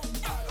out, whoa.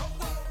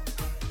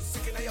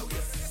 Sick in your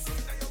waist.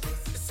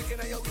 Sick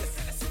in your waist.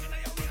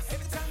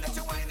 Anytime that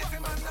you whine, if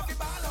you man, if you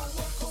ball out,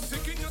 whoa.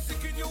 Sick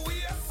in your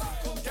waist.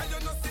 Girl,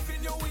 you're not sick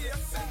in your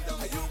waist.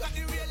 You got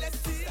the real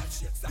estate.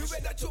 You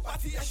better chop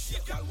at your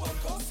shit, girl,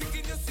 walk out. Sick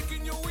in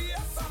your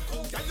waist.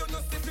 Girl, you're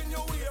not sick in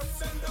your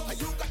waist.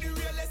 You got the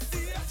real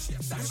estate.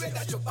 You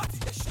better chop at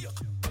your shit.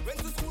 Went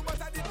to school,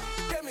 but I did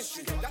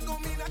chemistry. That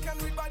don't mean I can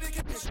read body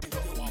chemistry.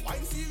 You are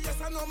wine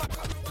serious, I know my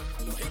curry.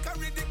 No, he can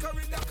read the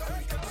curry, that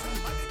curry.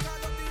 Somebody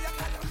call up the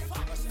academy.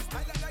 I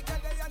like a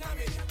day and I'm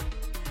in.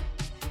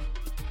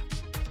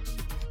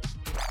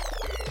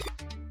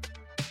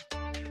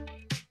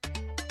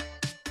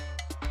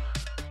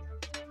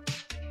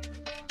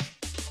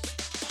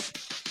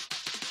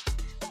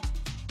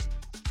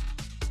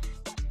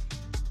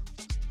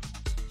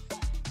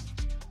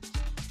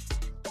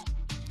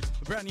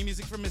 Brand new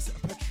music from Miss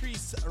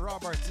Patrice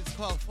Roberts. It's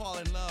called Fall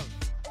in Love.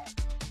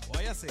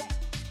 What you say?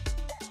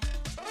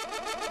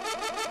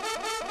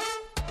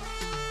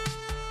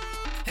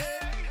 Hey,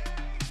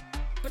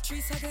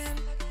 Patrice again.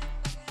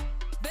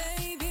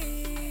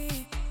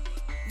 Baby,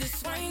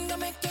 this wine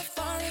gonna make you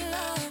fall in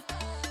love.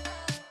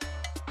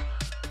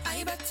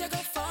 I bet you go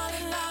fall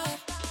in love.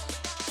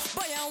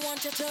 Boy, I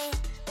want you to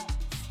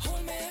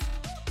hold me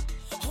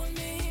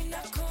in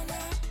a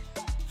corner.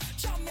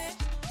 Jump me,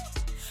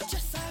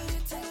 just a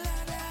little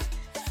ladder.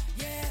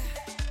 Yeah,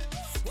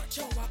 watch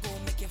how I go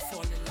make you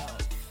fall in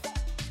love.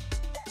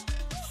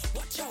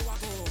 Watch how I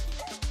go.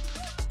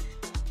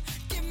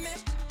 Give me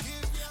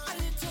a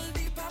little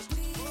deeper,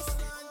 please.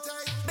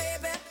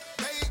 Baby,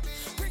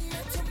 bring me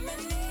to my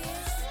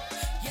knees.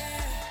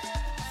 Yeah,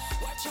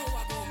 watch how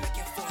I go make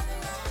you fall in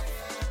love.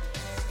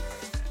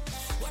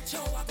 Watch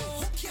how I go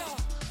hook you.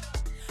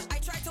 I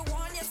try to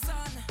warn you,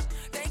 son.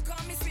 They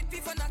call me sweet pea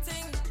for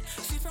nothing.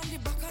 Sweet from the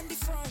back and the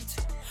front.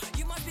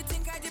 You must be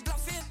think I did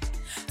bluffing.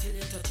 Till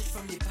you touch it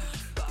from the back.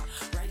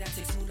 Ride that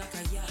takes smooth like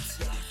a yacht.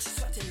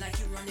 Sweating like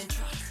you running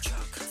track.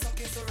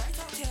 Fucking so right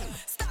out here.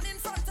 Stand in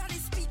front of the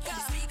speaker.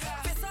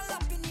 Face all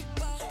up in the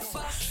back.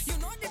 You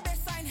know the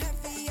best sign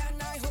heavy,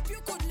 and I hope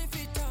you could lift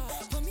it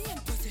up. Put me in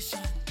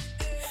position.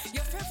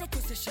 Your favorite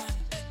position.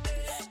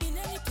 In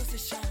any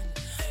position.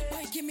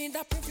 Boy, give me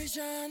that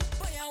provision.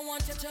 Boy, I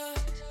want you to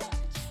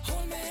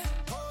hold me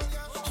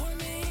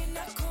in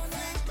a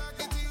corner.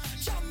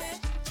 Jump me,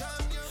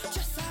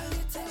 just a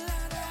little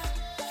ladder.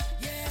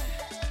 Yeah,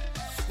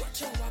 watch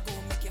how I go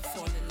make you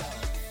fall in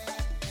love.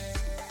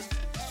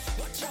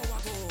 Watch how I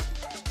go.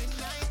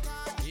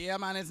 Yeah,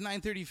 man, it's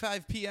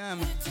 9:35 p.m.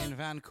 in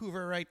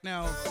Vancouver right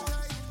now.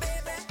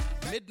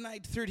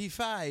 Midnight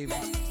 35,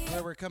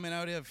 where we're coming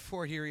out of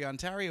Fort Erie,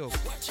 Ontario.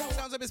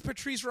 Sounds like Miss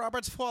Patrice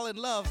Roberts, Fall in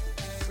Love.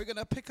 We're going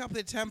to pick up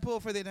the tempo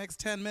for the next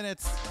 10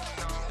 minutes.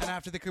 And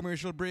after the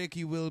commercial break,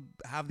 you will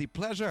have the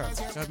pleasure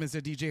of Mr.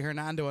 DJ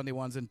Hernando on the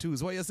ones and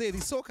twos. What you say? The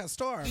Soca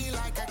Storm.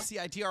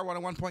 CITR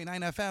 101.9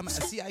 FM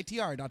at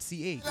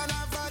CITR.ca.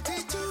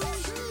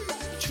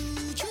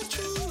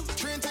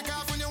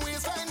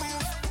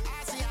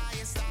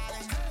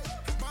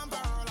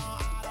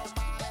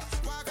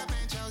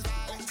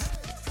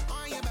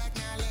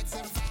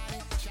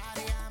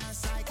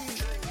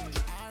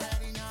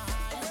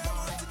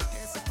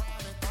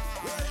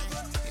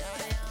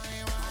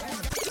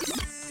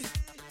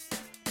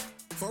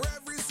 For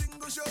every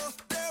single show,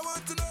 they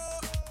want to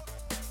know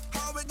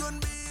how it gonna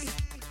be.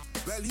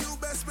 Well, you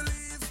best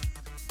believe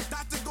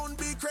that it's gonna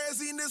be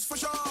crazy in this for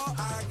sure.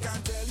 I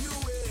can't tell you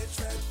which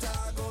fete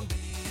I gonna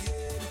be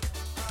in.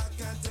 I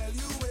can't tell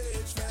you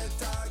which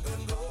fete I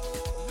gonna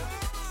go.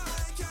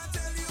 I can't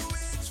tell you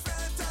which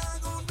fete I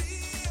gonna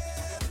be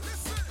in.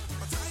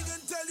 But I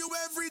can tell you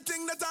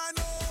everything that I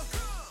know.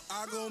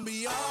 I gonna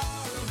be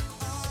all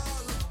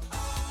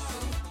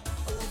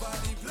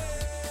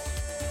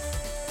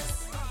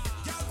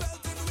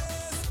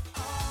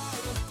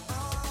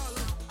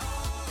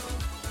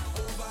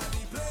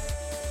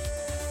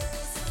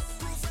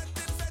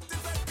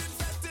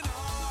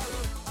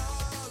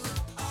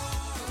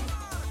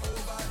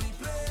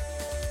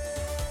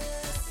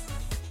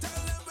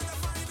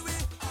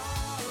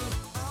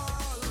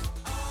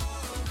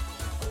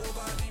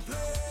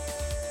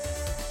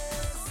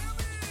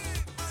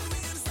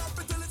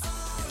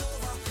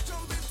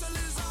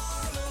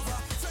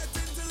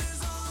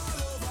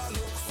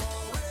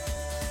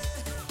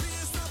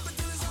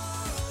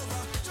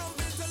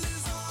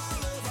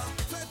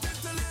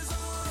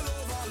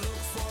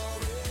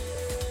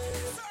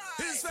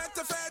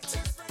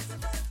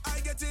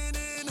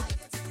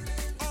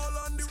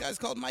guy's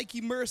called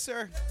Mikey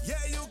Mercer. Yeah,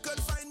 you can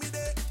find me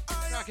there. The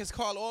track is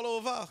called All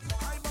Over.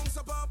 I bounce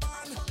up a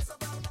band.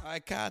 I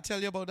can't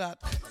tell you about that.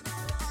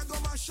 I go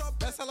mash up.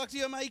 Best of luck to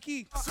you,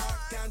 Mikey. I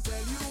can't tell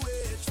you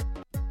which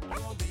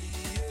won't be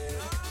here.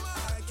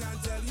 I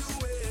can't tell you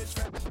which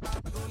I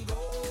gon'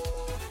 go.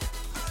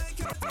 I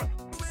can't tell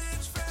you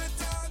which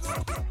fete I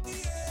gon' be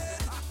here.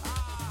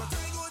 But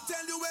I gon'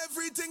 tell you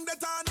everything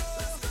that I know.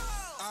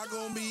 I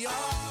gon' be all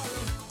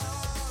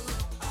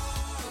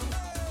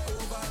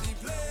over the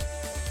place.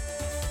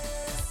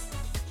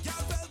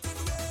 Y'all belting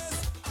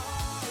waist,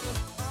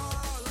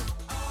 all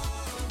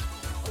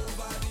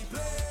over the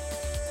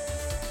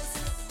place.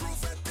 Crew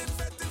fettin'.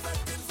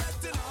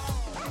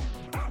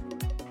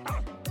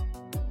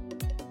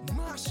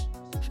 Mash.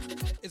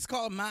 It's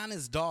called Man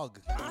is Dog.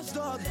 Mash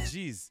dog.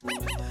 Jeez.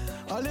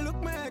 All you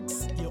look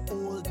Max, you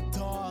old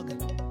dog.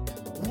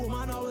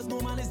 Woman always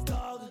know man is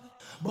dog,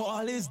 but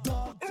all is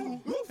dog too.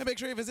 And make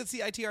sure you visit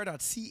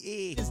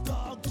CITR.ca It's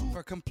dog too.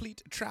 for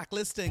complete track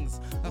listings.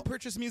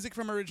 Purchase music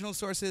from original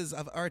sources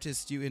of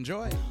artists you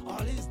enjoy.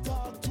 All is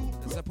dog too.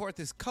 Support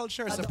this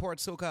culture. Support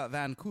Soca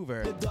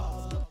Vancouver. The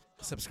dog.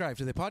 Subscribe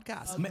to the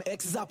podcast. My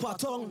ex is a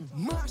patong.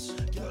 Mash.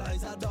 Girl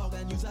is a dog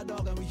and use a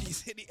dog and we He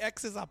said the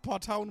X is a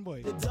pot town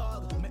boy. the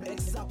dog. My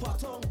ex is a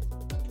patong.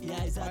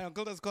 Yeah, it's My a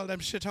uncle does call them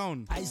shit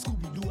town. I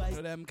Scooby Doo.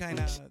 So them kind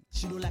of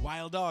She don't like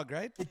wild dog,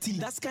 right? the tea.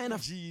 That's kind of.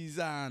 Jeez,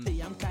 and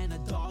Hey, I'm kind of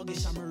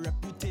doggish. I'm a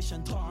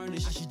reputation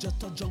tarnish. And she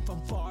just a junk from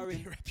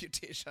foreign.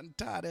 reputation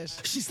tarnish.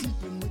 She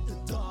sleeping with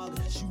the dog.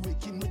 She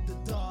waking with the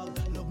dog.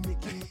 Love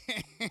making.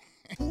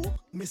 Who?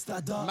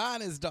 Mr. Dog.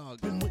 Man is dog.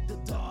 Sleeping with the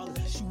dog.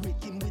 She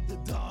waking with the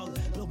dog.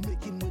 Love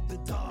making with the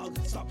dog.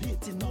 Stop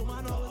hating. No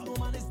man always no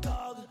man is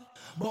dog.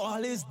 But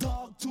all is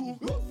dog too.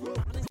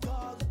 Man is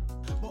dog.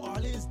 But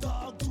all is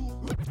dog too.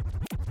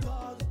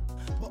 Dog.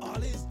 But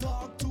all is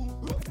dog too.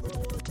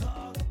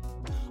 Dog.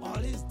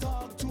 All is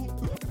dog too.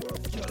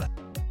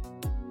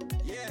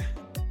 Yeah.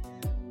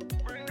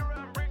 Bring the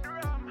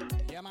rum.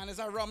 Yeah, man, it's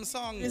a rum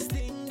song. This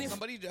thing.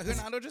 Somebody,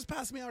 Hernando, just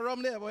pass me a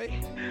rum there, boy.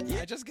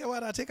 I just get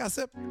what I take a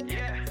sip.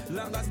 Yeah.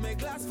 Long as my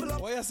glass full up.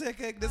 Boy, I say,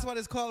 cake, this one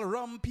is called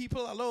Rum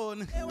People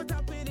Alone. Hey, what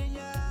happening,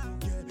 yeah?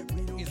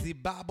 It's the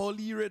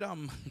Baboli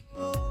rhythm.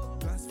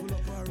 Glass full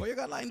up. What you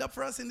got lined up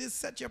for us in this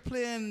set you're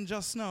playing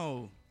just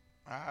now?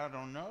 I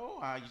don't know.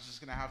 You're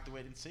just gonna have to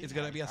wait and see. It's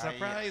gonna be a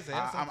surprise,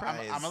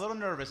 surprise. I'm a little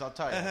nervous, I'll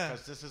tell you,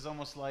 because this is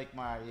almost like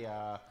my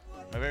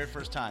very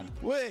first time.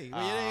 Wait,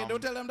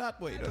 don't tell them that,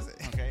 boy. Don't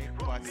say. Okay,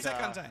 but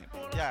Second time.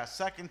 Yeah,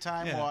 second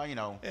time. Yeah. Well, you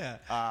know. Yeah.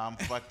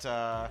 But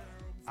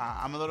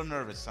I'm a little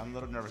nervous. I'll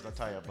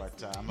tell you.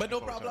 But I'm But no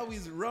looking forward to problem,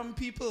 it. we rum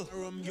people.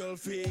 Rum your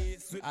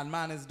face. And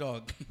man is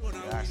dog.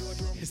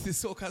 Yes. It's the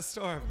Soca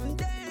Storm.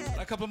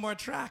 A couple more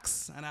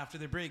tracks, and after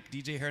the break,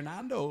 DJ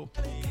Hernando.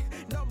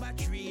 Number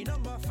 3,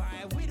 number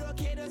 5, we don't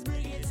care, just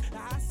bring it.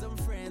 I have some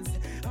friends,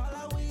 all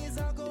our ways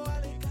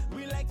alcoholic.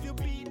 We like to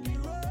beat the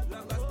road.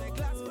 Long as the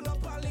glass full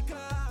up all liquor.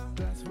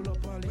 Glass full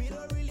up all liquor. We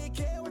don't really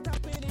care what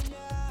happening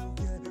now.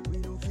 Yeah, we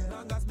don't care.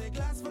 Long as the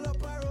glass full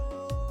up our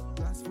road.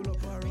 Glass full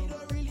up our road. We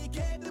don't really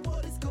care if the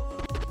body's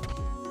cold.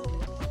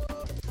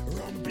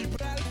 Rum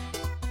people.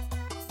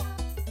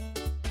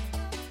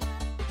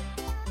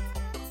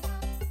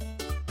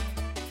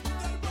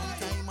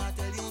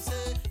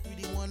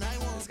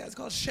 This guy's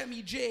called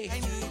Shemmy J.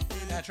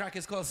 That track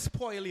is called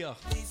Spoil Ya.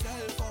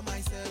 For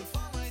myself.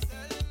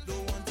 Don't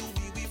want to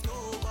be with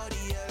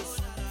nobody else.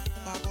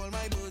 Pack all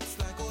my boots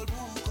like old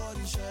book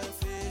on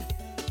shelf.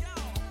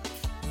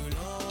 Girl,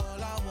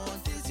 all I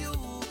want is you.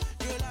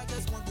 Girl, I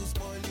just want to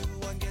spoil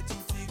you and get you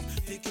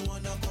thick. Take you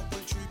on a couple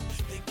trip.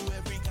 Take you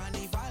every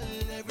carnival,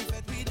 every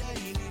fete we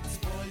day in it.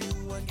 Spoil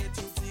you and get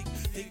you thick.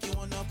 Take you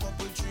on a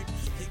couple trip.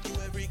 Take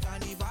you every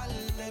carnival,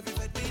 every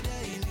fete we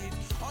day in it.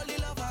 All the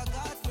love I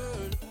got,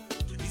 girl,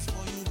 is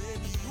for you,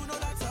 baby. You know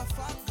that's a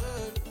fact,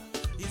 girl.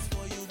 It's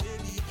for you,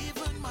 baby.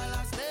 Even my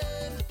last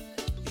name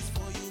is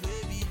for you,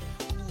 baby.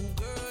 Ooh,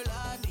 girl,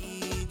 I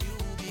need you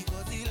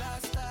because the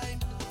last time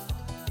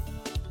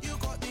you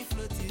got me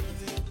flirting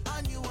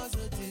and you was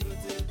hurting.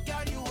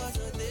 Girl, you was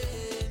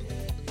hurting.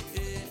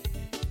 Yeah.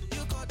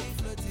 You got me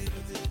flirting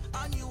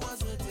and you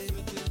was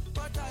hurting.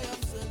 But I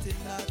am certain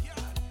that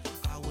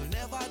I will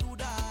never do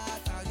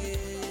that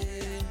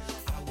again.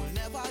 I will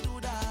never do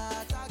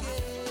that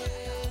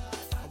again.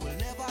 I will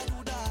never do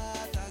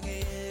that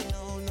again.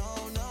 No, no,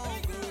 no,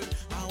 girl.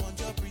 I want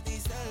your pretty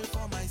self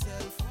for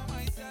myself.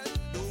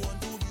 Don't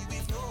want to be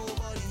with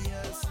nobody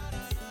else.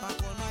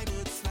 Pack all my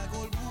boots like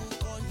old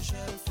book on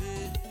shelf.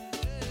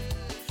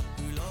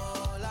 Girl,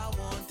 all I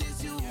want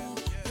is you.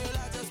 Girl,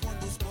 I just want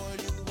to spoil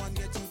you and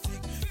get you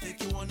thick.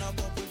 Take you on a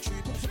couple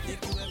trip.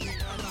 Take you every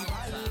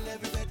carnival,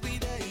 every fete we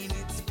day in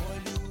it.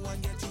 Spoil you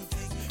and get you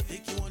thick.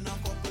 Take you on a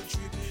couple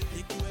trip.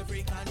 Take you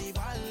every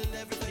carnival,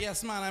 every fete.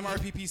 Yes, man, I'm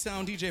RPP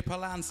Sound DJ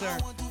Palancer.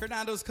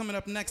 Hernando's coming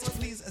up next.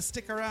 Please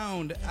stick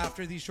around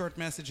after these short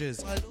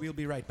messages. We'll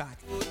be right back.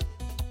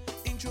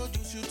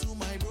 Introduce you to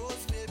my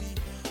bros, baby.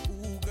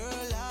 Ooh,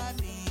 girl, I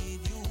need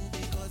you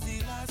because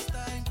the last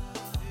time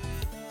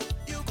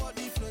you got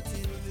me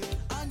flirting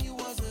and you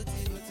was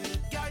hurting.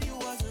 Girl, you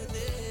was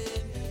hurting.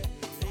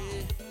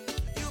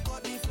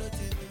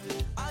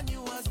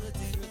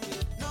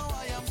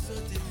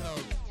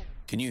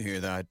 Can you hear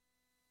that?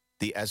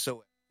 The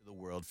SOS to the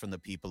world from the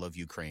people of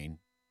Ukraine.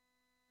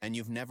 And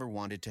you've never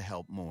wanted to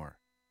help more,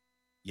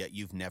 yet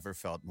you've never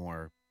felt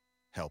more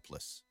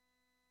helpless.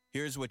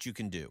 Here's what you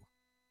can do.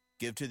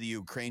 Give to the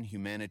Ukraine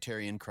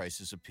Humanitarian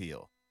Crisis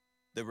Appeal.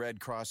 The Red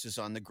Cross is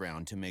on the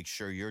ground to make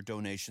sure your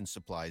donation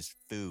supplies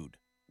food,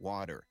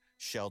 water,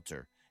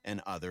 shelter,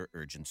 and other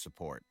urgent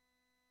support.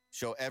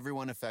 Show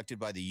everyone affected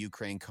by the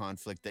Ukraine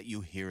conflict that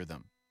you hear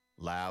them,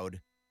 loud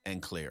and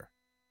clear.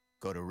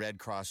 Go to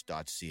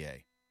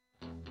redcross.ca.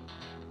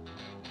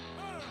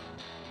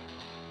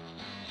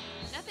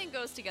 Nothing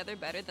goes together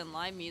better than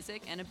live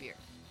music and a beer.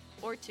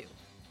 Or two.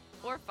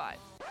 Or five.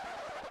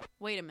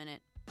 Wait a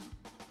minute.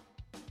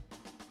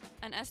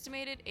 An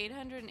estimated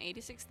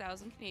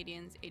 886,000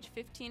 Canadians aged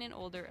 15 and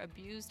older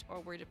abused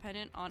or were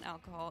dependent on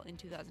alcohol in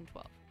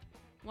 2012.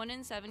 1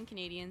 in 7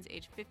 Canadians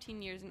aged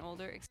 15 years and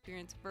older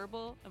experience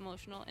verbal,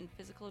 emotional, and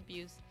physical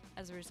abuse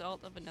as a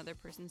result of another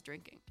person's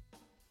drinking.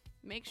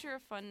 Make sure a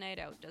fun night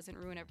out doesn't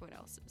ruin everyone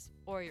else's,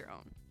 or your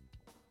own.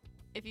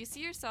 If you see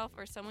yourself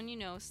or someone you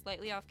know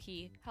slightly off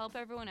key, help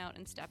everyone out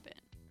and step in.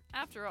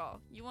 After all,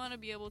 you want to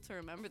be able to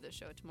remember the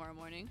show tomorrow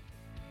morning.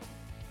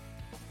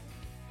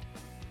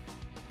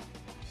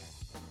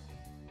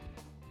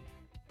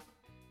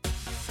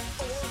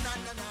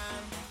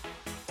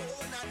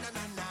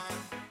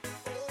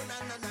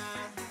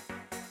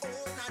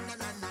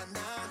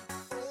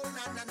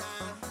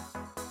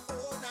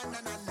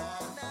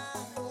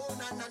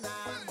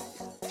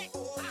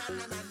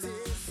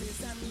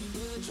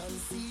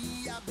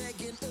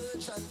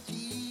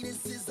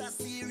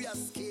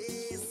 Serious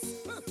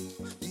case.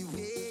 The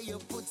way you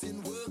put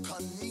in work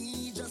on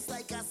me, just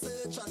like a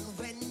surgeon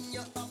when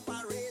you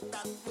operate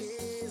that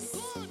ways.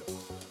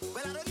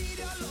 Well, I don't need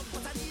your love,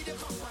 but I need your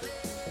company.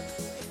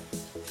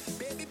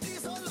 Baby,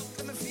 please don't look,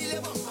 let me feel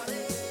your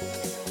company.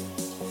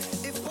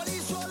 If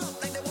police roll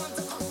up like they want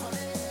to come for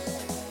me,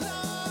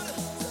 Lord,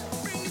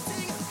 bring the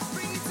thing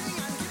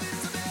and give it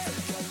to me.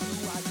 Girl,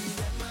 you are the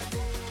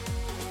remedy.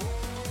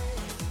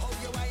 Oh,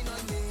 you wine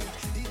on me,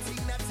 the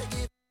thing that you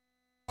give.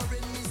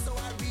 Me, so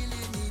I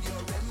really need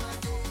your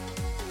remedy.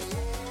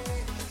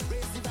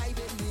 Raise the vibe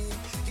in me,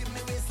 give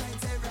me waistline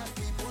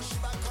therapy, push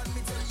back on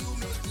me till you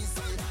make me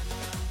say na na.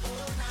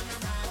 Oh na na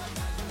na na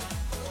na.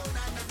 Oh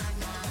na na na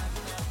na na.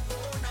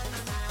 Oh na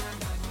na na na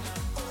na.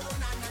 Oh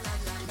na na na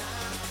na na.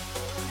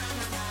 Oh na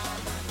na na na na.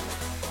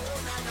 Oh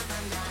na na na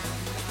na na.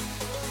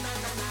 Oh na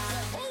na na.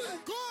 Oh,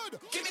 good.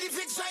 Give me the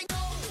fix right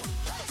now.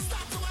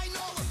 Start to I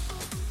know.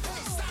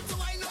 Start to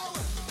I know.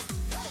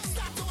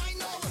 Start to I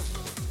know.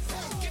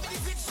 Give me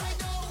the fix right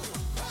now.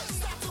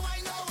 Start to I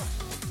know.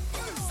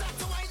 Start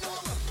to I know.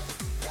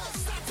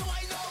 Start to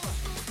I know.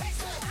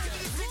 Give me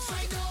the fix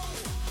right now.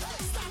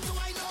 Start to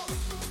I know.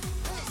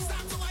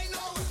 Start to I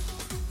know.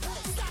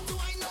 Start to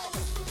I know.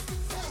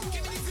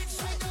 Give me the fix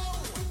right now.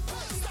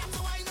 Start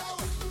to I know.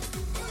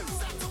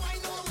 Start to I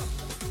know.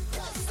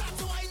 Start to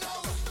I know.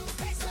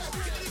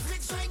 Give me the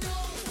fix right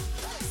now.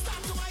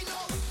 Start to I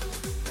know.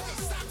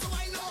 Start to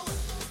I know.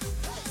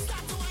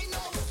 Start to I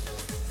know.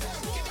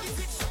 Give me the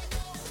fix right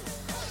now.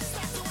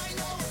 Start to I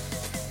know.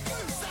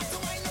 Start to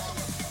I know.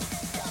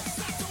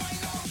 Start to I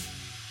know.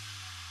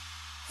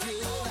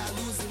 Feel I'm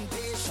losing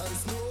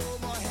patience,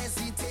 no more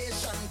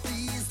hesitation.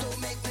 Please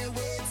don't make me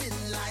wait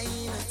in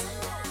line.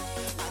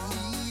 I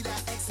need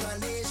an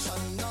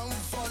explanation. Now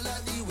follow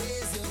the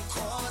ways you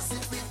cause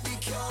it with the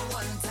cure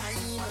one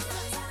time.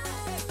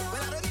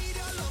 Well, I don't need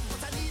your love,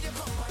 but I need your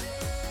company.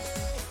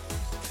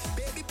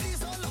 Baby, please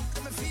don't look,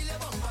 let me feel your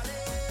company.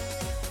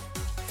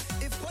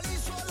 If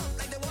police roll up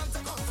like they want to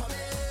come for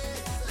me,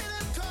 let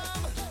them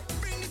come.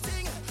 Bring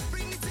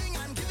the thing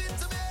and give it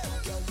to me.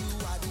 Girl, you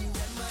are the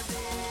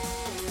remedy.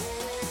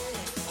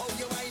 Oh,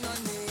 you wine on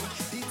me.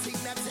 The thing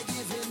that you're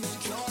giving me,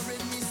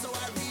 curing me, so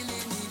I really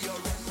need your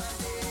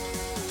remedy.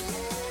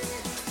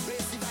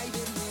 Raise the vibe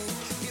in me,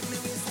 give me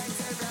waistline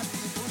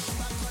therapy, push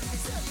back on me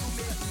till you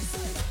make me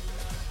say,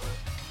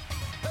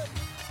 hey,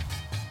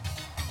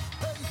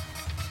 hey,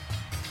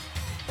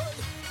 hey,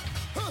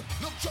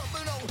 look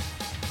trouble now.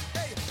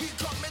 Hey, he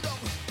cut me down.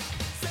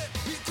 Say,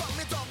 he cut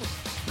me down.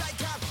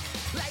 Like a,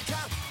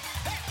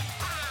 hey,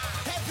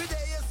 every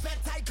day is sweat,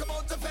 I come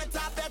out to better,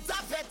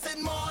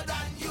 fetting more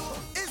than you.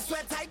 It's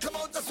sweat, I come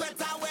out to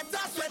sweater,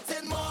 wetter,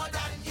 sweating more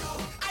than you.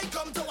 I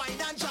come to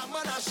wine and jam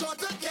and I sure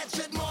to catch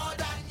it more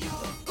than you.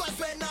 Cause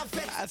when I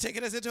fet, I'll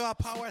take us into a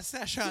power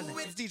session.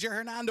 It's DJ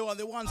Hernando on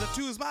the ones and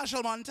twos.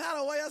 Marshall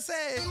Montana, what you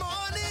say?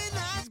 morning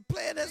He's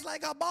playing this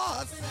like a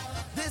boss.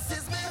 this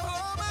is my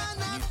home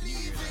and I'm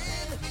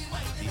leaving.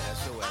 The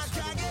SOS I to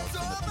the can't get world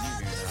from the over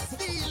people this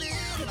here. feeling.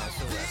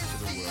 SOS to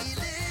the world.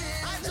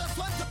 I just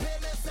want to pay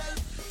myself.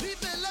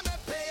 People let me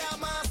pay a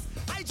mass.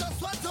 I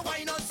just want to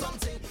wine on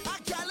something. I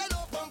can't let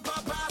no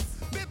bumper pass.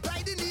 Me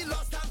pride in the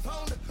lost and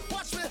found.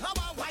 Watch me how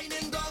I'm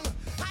whining down.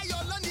 I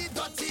only need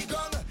dirty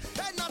gun.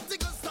 And nothing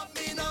can stop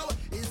me now.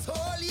 It's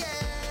whole year.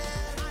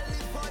 I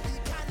live for the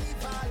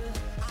carnival.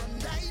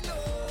 And I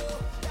know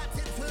that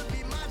it will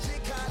be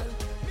magical.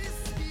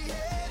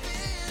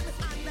 Misbehaving.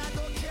 I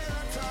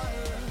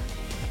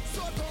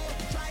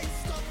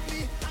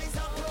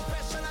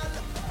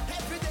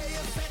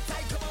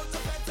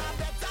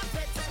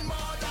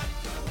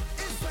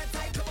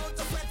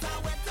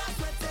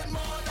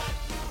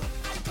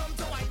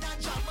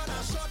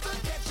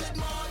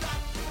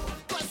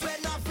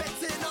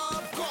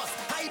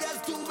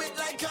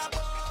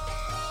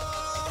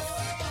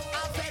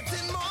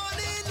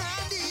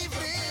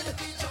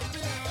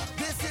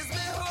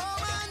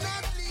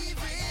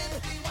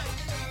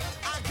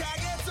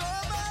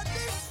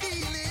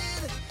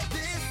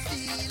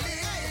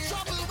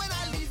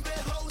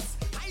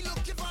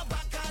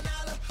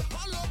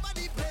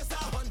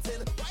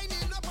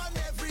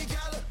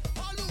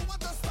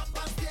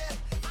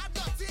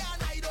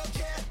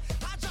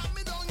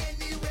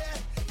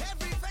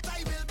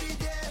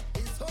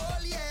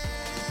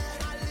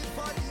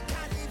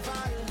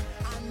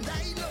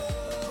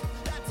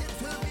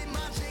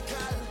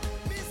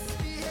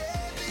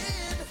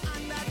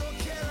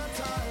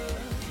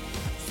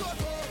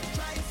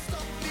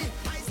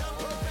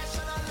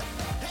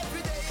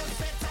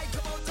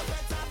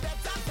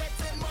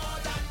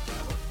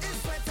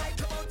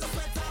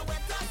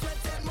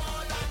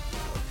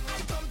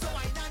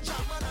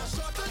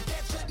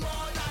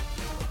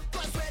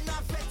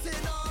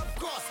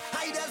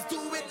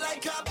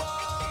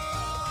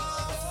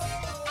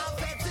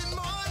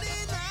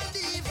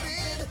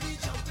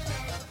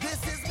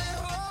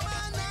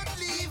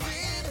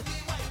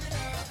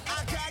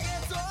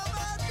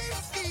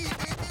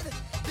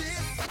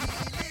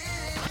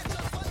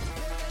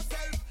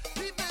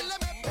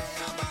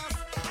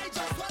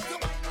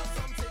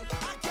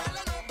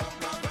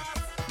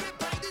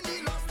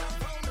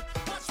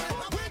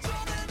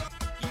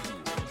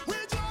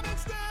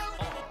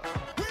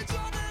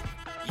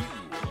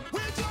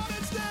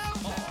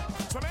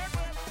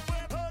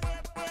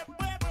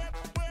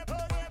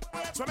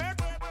So make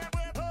way for the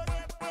youth.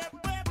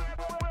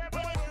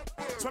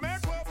 So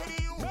make way for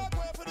the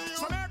youth.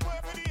 So make way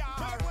for the yard.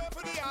 Make way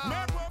for the yard.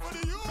 Make way for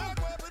the youth. Make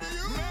way for the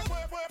youth. Make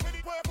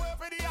way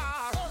for the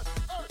yard.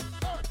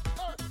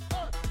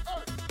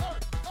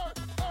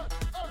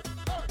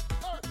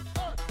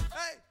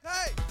 Hey,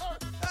 hey, hey,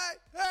 hey,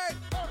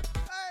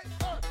 hey,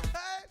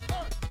 hey,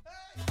 hey.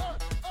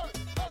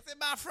 That's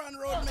my front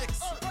road mix.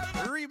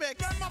 Remix.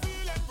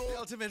 The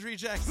ultimate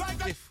rejects.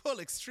 The full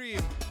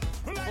extreme.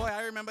 Boy,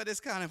 I remember this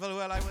carnival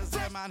while I was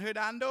there, man.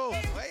 Hernando.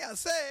 What you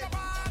say?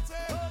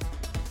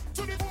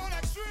 To the full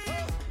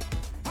extreme.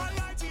 I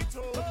light it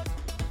up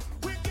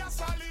with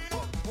gasoline.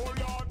 Oh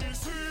Lord, the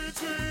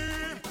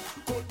city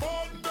could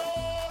burn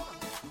down.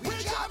 We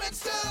jamming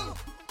still.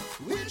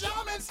 We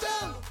jamming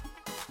still.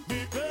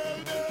 The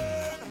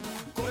building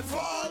could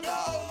fall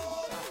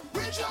down.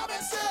 We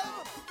jamming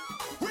still.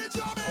 We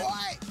jamming.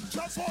 Why?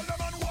 Just hold them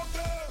and walk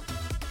there.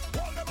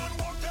 Hold them and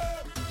walk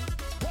there.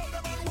 Hold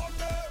them and walk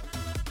there.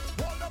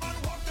 Hold them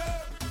and walk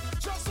there.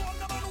 Just hold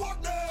them and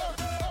walk there.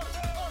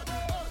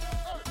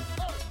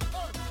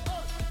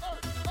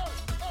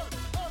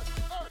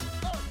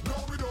 No,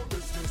 we don't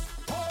business.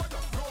 Oh,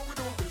 no, we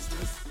don't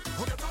business.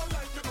 Who get on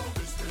like you don't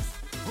business.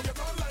 Who get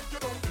on like you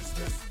don't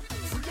business.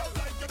 Free up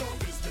like you don't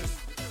business.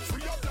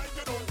 Free up like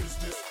you don't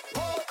business.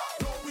 Oh,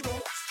 no, we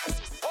don't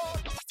business. Oh,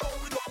 no,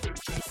 we don't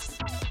business.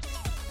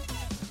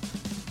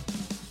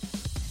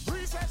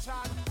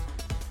 Recession.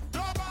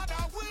 No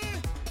matter we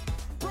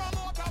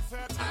promote a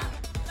fete.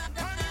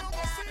 And you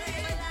go see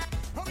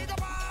how we go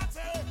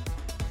party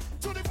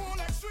to the full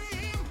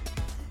extreme.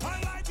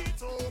 And light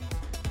it up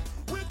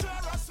with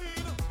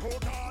kerosene. Oh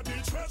God, the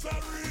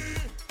treasury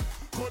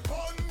could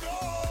burn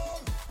down.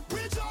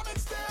 We jamming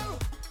still.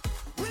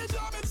 We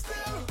jamming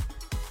still.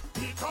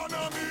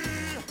 Economy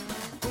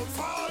could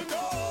fall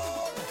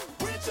down.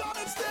 We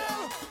jamming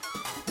still.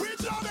 We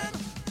jamming.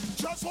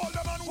 Just hold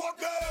them and walk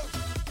there.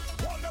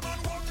 Hold them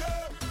and walk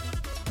there.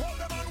 Hold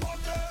them and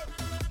walk there.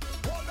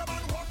 Hold them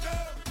and walk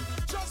there.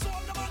 Just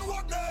hold them and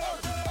walk there.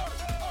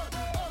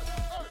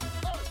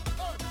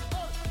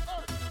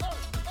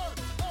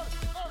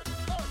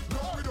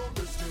 No, we don't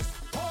business.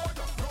 Oh,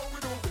 no, we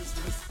don't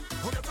business.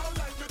 Who get on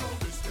like you don't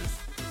business.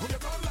 Who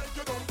get on like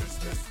you don't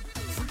business.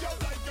 Free up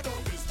like you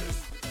don't business.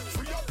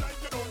 Free up like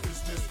you don't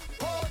business.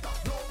 Oh,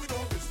 no, we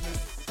don't business.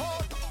 Oh,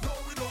 no,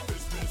 we don't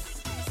business.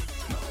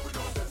 No, we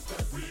don't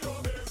business. We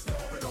don't business. No,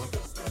 we don't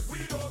business. We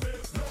don't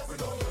business. No, we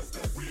don't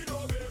business. We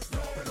don't business.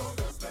 No, we don't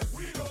business.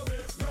 We don't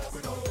business. No,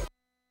 we don't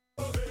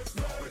business.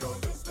 No, we don't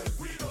business.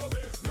 We don't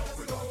business. No,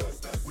 we don't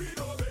business. We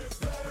don't business.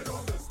 No, we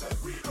don't business.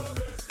 We don't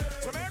business.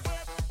 So make way.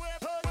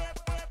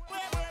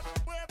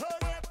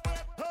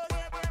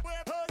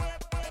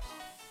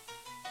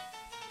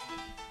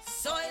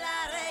 Soy la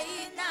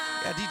reina.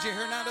 Yeah, DJ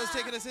Hernando's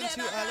taking us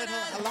into a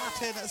little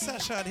Latin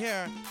session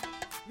here.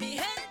 Mi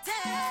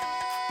gente.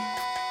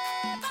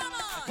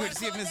 Vamos.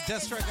 Courtesy of Miss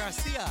Destra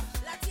Garcia.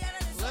 La tierra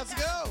de Let's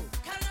soca. go.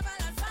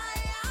 Carnaval on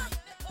fire.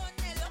 Me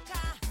pone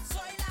loca.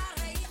 Soy la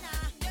reina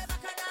de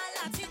Bacanal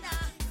Latina.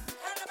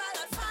 Carnaval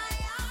on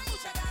fire.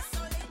 Mucha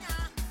gasolina.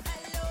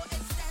 Hello,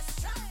 it's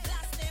Destra.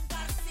 Last name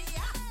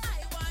Garcia.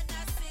 I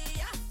wanna see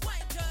ya.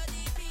 Wine to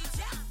the beach,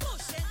 yeah.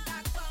 Pushing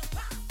that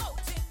bumper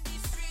out in the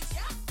street,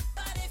 yeah.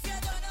 But if you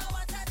don't know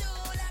what to do,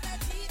 let me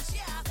teach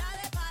ya.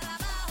 Dale para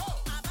abajo,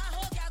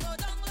 abajo que hago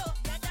down low.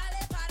 Ya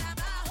dale para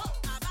abajo,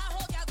 abajo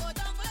que hago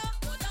down low.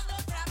 Go down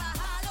low,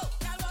 trabajalo.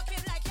 Y'all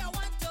walking like you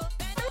want to.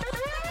 Bend over.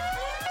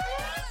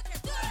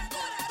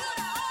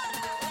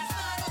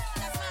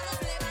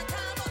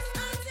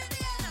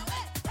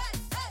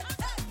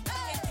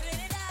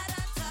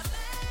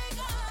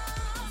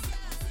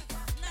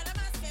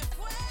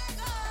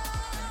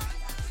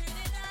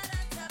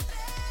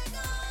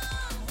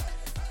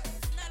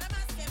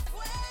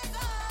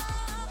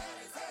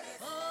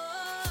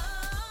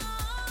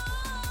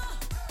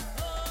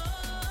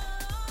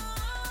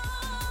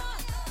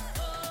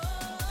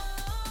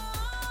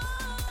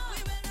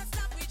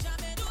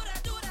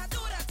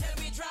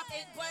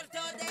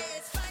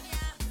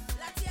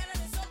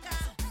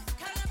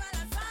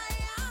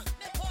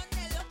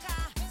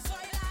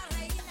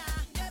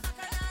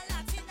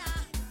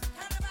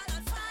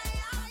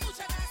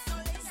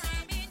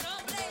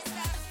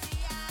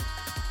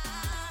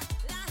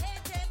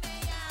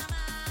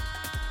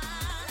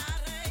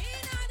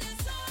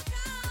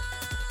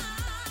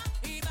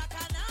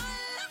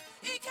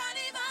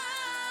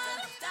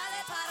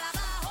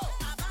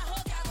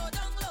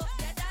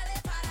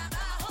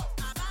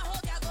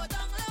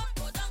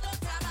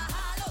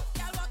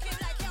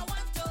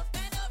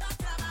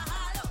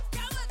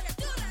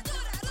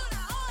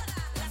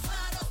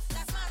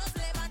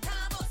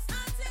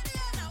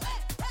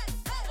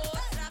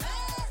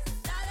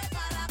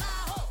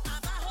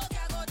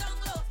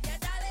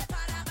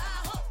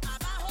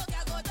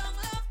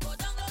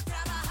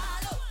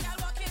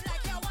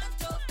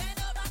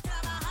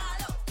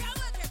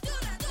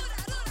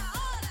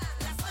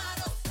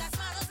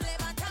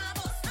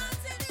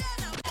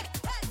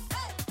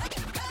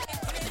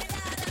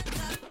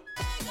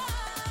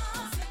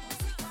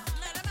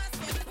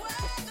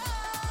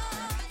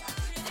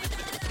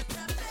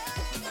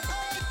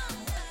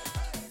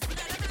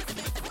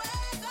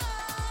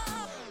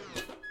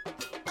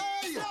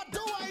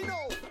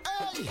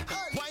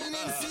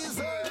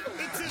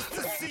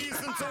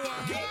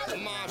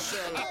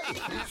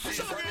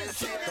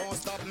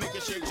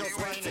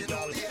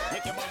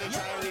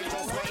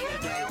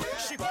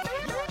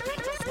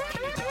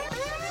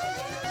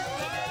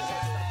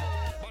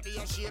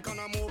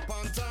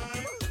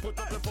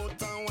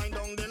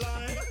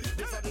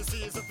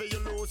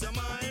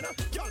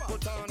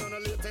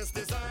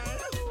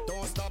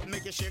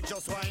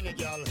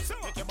 whiny girl.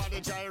 Make your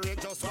body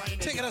gyrate, just whiny.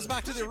 Taking us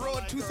back to the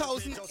road,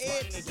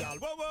 2008.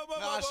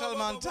 Marshall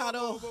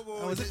Montano.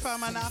 And was it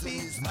Farmer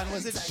Nappy? And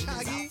was it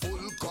Shaggy?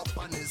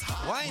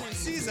 Wine in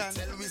season.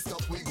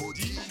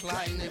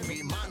 Decline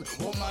every man,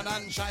 woman,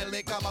 and child.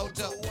 They come out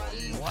to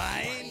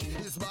wine.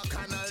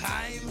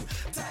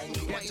 Time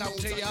to get out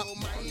to ya.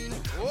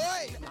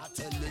 Oi!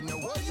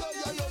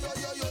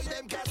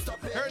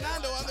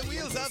 Hernando on the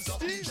wheels of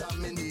steel.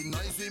 Jamming the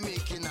noise we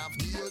making of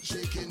the earth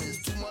shaking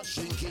is too much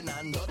shrinking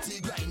and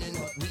dirty grinding,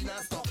 but we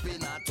not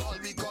stopping at all.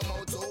 We come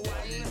out to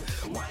wine.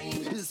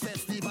 Wine is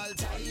festival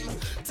time.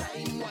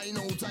 Time wine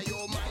out of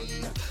your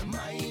mind.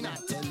 Mine,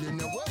 I'm telling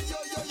you,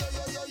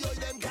 yo,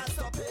 them can't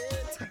stop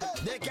it.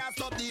 They can't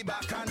stop the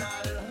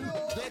bacchanal.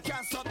 They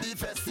can't stop the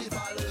festival.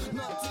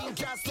 Nothing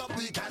can stop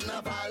the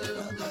carnival.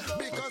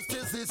 Because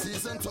this is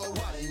season to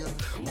wine.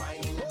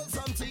 Wine, hold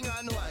something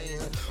and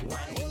wine.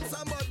 Wine, hold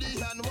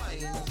somebody and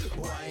wine.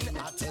 Wine,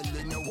 I'm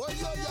telling you,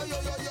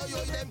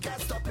 yo, them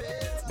can't stop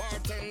it.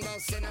 Bartender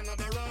send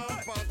another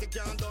round. Party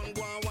can't done,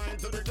 go and wine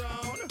to the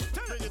ground.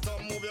 Bring it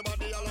up, move your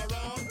body all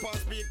around. Pass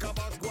speaker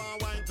box, go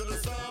and wine to the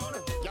sound.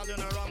 Girl, you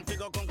know wrong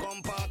figure,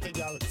 come party,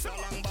 girl. So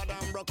long bad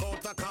and broke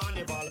out a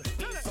carnival.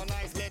 It's so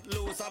nice, let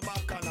loose a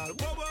bacchanal.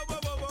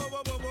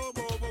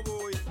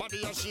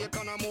 Body a shake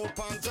and a move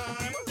on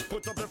time.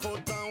 Put up your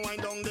foot and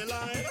wind down the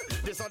line.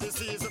 This are the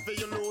season for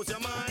you lose your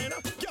mind.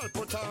 Girl,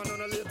 put on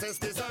the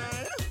latest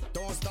design.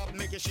 Don't stop,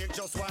 make it shake,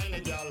 just whine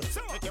it, girl.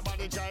 Make your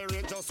body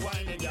gyrate, just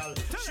whine it, girl.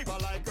 Shiver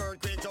like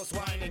earthquake, just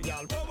whine it,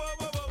 girl.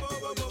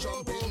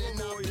 Jumping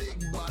in a big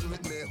band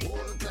with me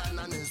whole clan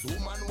and his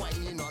woman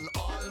whining on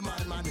all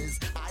man his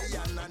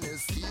iron and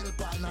his steel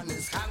pan and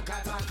his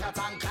tanka.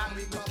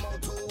 We come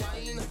out to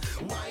wine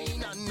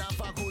and have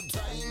a good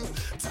time.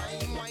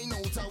 Time wine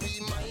out of we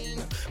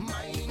mine.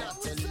 I'm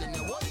telling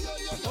you,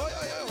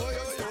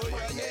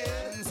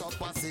 hands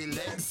up, I say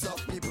legs up,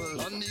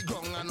 people on the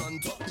ground and on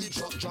top the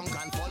truck drunk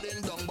and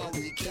falling down, but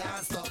we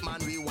can't stop, man.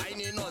 We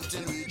whining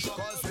until we drop,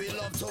 'cause we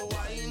love to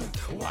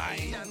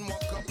wine and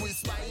walk up with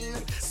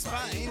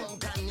spine on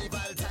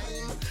carnival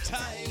time.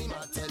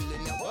 I'm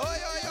telling you,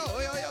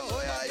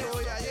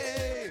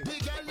 the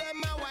girl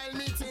them a wild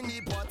meat in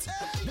the pot.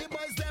 The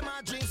boys them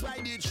a drinks by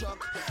the truck.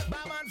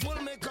 Barman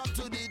full make up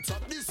to the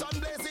top. The sun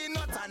blazing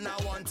hot and I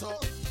want to.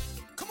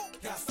 Come on,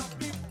 yeah, stop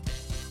me.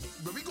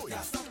 Where we go?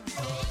 Yeah, stop me.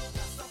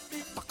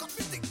 Back up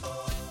the thing.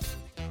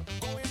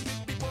 Going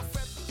with people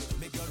fed.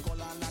 Make girl call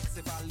her not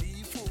if I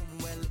leave home.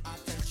 Well, I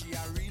tell she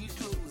a real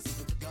close.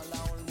 Girl I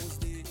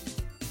almost there.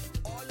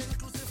 All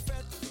inclusive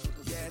fed.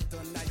 Yeah,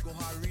 tonight go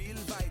her real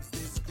vibes.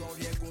 This crowd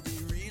here go be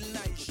real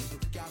nice.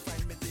 Can't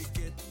find me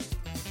ticket.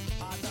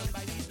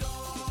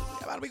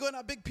 Yeah, man, we going to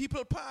a big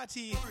people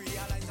party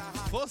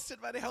hosted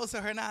by the House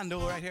of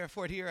Hernando right here at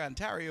Fort Erie,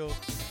 Ontario.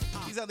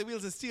 He's on the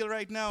wheels of steel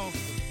right now.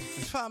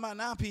 It's Farmer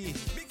Nappy.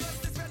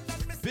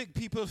 Big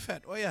people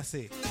fete. What you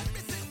say?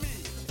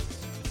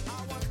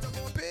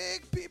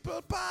 Big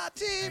people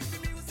party.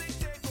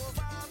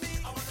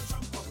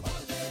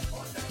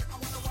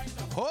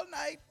 Whole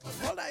night.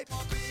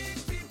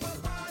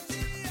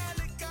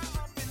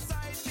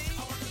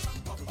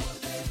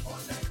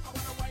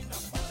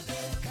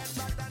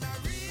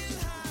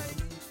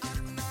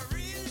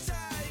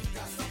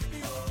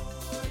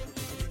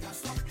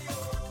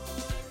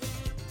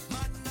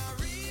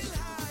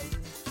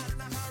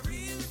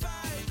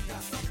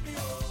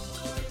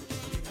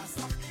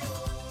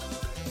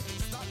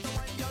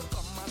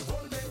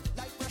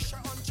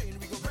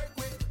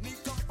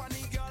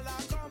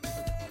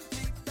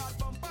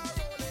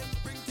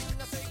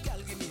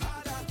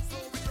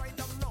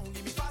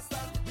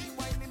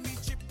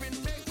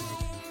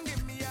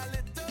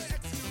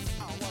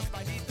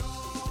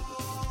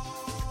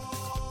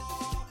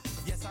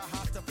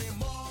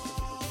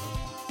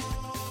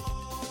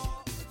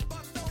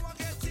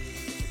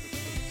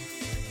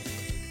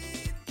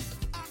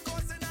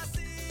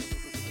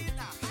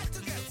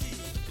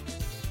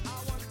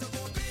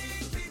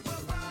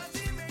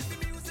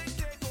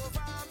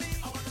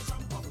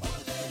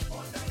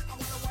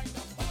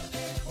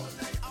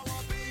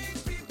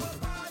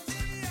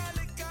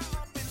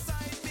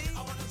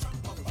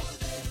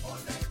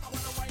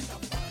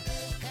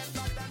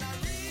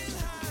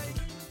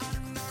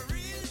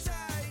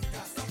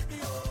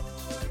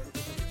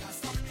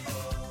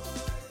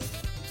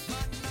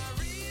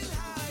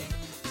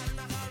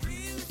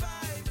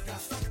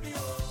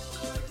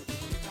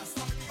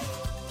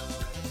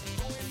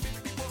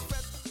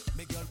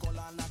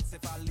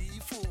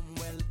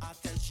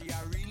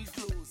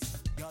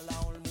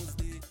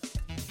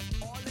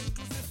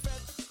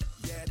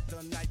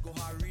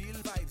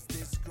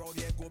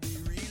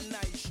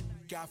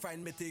 Can't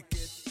find me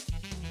ticket.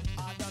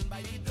 I done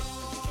by the door.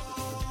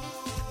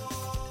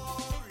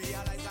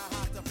 Realize I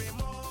have to pay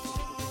more.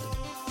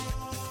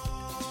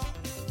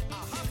 I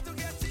have to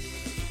get in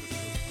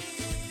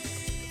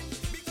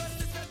because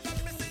this fed not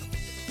missing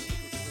me.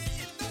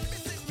 It's not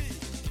missing me.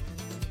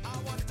 I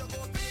want to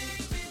go big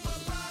people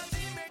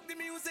party, make the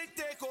music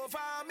take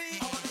over me.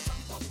 I want to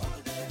jump up all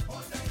day. I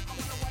want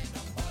to wind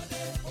up all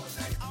day.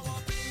 I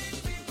want big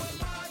people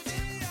party.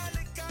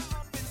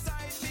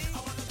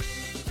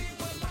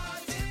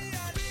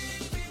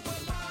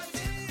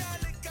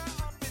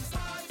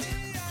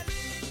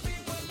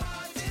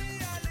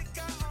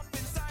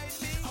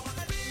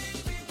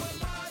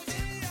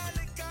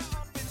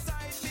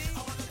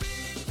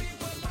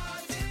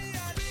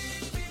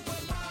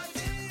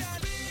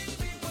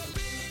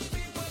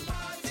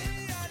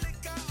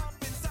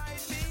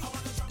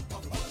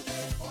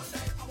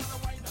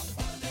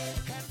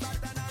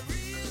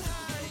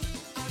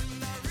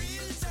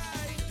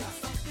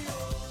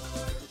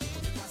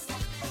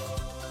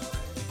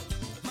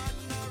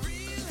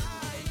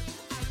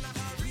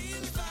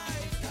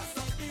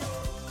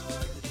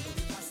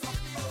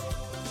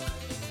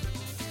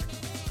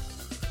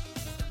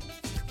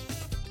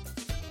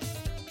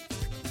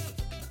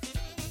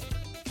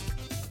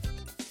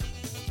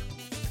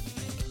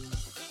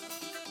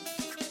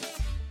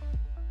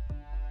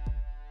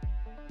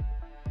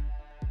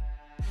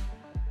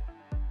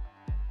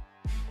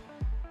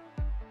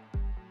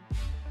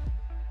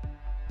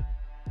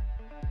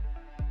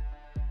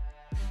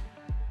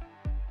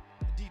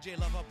 DJ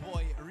Lover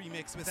Boy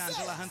remix with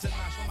Angela Hunt and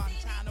Marshall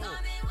Montano.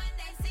 When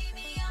they see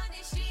me on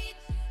the street,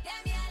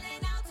 them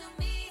yelling out to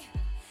me.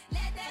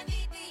 Let them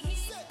eat the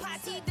heat.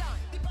 Party done.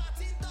 The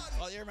party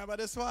done. Oh, you remember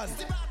this one?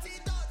 The party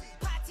done.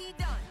 Party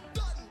done.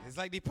 It's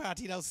like the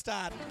party don't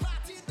start,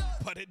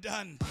 but it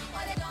done.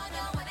 What they don't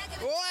know when I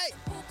give it.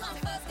 Oi! Who come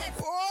first gets.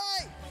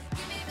 Oi!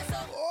 Give me the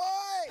soap.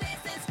 Oi!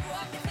 Place and screw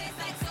up the face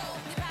like so.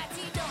 The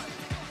party done.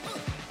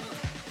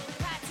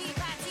 Party,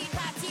 party,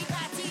 party,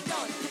 party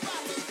done. The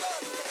party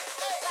done.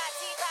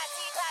 Party,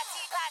 party,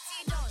 party, party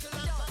done.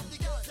 The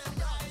girls and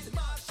guys,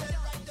 Marshall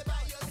right there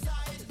by your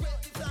side.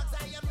 Wave the flags,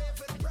 I am here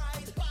for the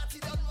pride. Party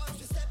done once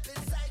we step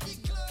inside the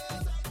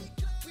club.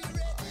 We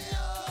ready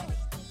up.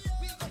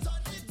 We go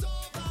turn it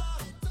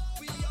over.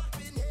 We up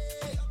in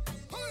here.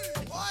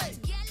 Oi!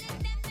 Yelling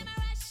them a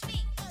rush me.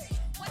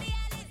 What the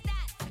hell is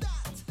that?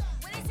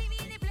 When they see me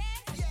in the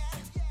place,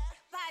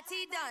 party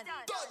done.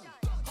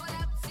 Hold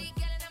up, see,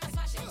 girl, and I'ma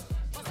smash it.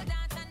 Bust a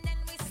dance and then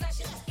we slash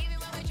it. Even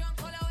when we drunk,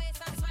 hold our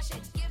waist and smash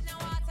it. Give no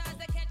water as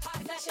they catch hot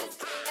flashes.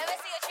 Never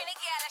see a trinity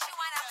girl and she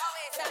wanna her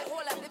waist and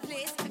hold up the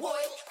place.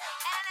 Boy,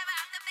 and I never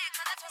have to make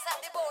 'cause I twist up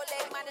the bow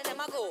leg, man, and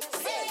them a go.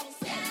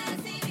 Can't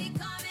see me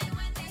coming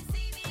when they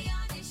see me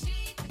on the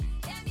street.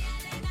 Them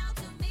yelling out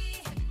to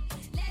me.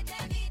 Let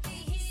them eat the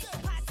heat.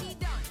 Party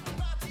done. The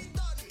party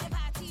done. The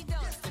party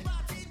done.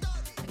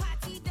 The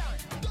party done.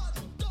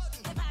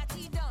 The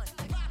party done.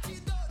 The party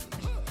done.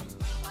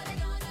 What they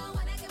don't know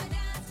when I give a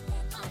dance. Who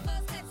come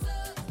first gets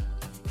served.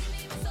 Give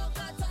me my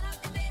soca, turn up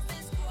the bass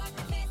and screw up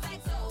the face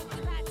like so. The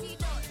party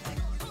done.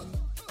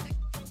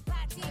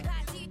 Party,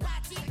 party,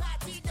 party,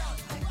 party done.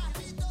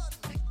 Party done.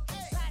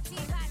 Party,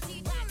 party,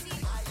 party.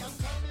 I am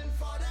coming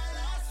for that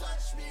ass,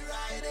 watch me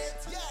ride it.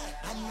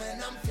 Yeah. And when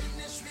I'm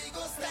finished, we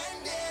go stand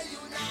there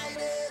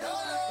united.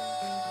 Oh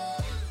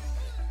Lord.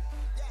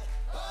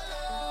 Yeah. Oh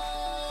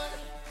Lord.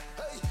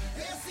 Hey,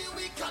 they see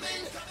we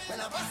coming. When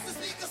I bust the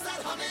speakers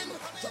start humming.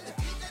 Drop the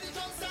beat and the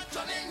drums start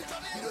drumming.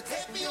 You don't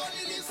take me,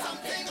 only leave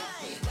something.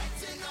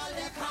 Erecting all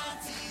the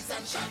parties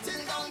and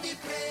shutting down the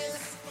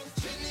place.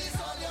 Chili's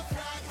all your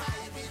flag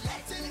high, be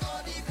letting go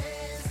the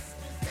bass.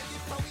 Take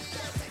it from me,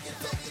 yeah, take it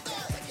from me,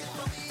 yeah, take it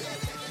from me, yeah,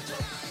 take it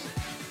from me.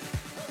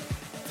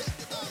 Take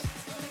it on.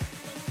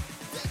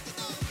 Take it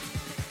on.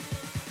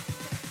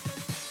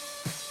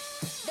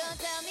 Don't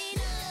tell me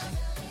no.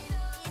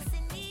 It's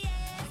in the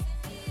air.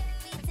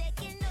 We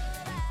taking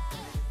over.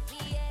 We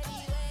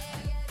everywhere.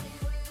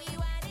 We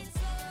winding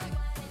slow.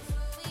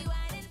 We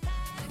winding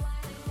fast.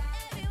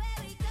 Everywhere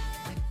we go,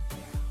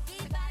 the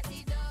party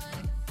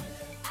done.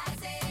 I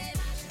say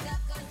mash it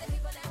up 'cause the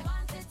people that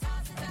want to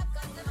toss it up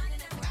 'cause the money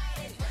them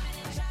ride it. Women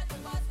in charge, the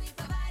boss we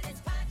provide it.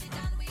 Party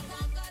done, we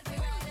conquered, we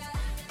ride it.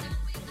 Party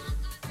done, we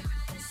conquered, we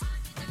ride it.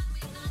 Party done,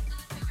 we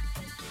conquered, we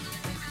ride it.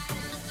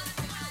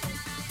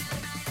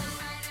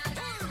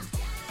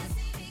 Can't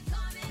see me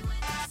coming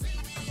when they see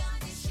me on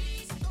the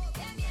street.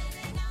 Them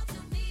yelling out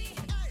to me.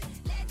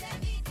 Let them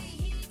eat the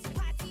heat.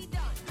 Party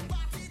done. The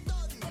party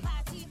done. The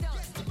party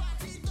done. The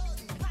party done.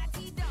 The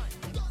party done.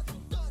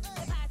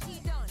 The party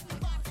done. The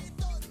party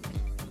done.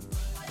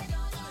 What they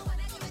don't know when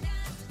I give a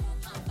dance. Who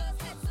come first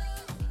gets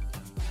served.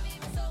 Give me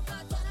my soca,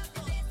 turn up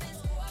the bass and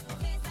screw up the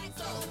face like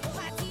so.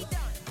 Party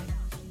done.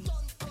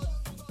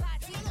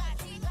 Party,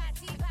 party,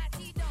 party,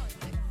 party done.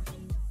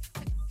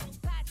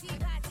 Party,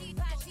 party,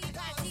 party,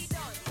 party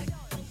done.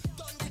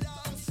 Done the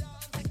dance.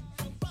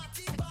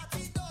 Party,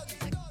 party done.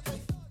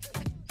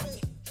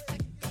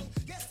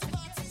 Guess the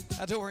party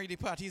done. Don't worry, the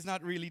party's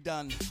not really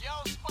done. Yo,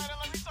 Spider,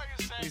 let me tell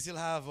you something. We still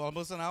have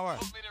almost an hour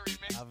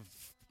of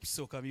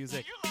soca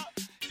music.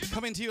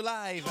 Coming to you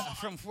live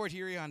from Fort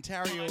Erie,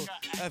 Ontario,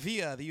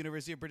 via the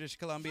University of British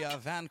Columbia,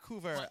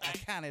 Vancouver,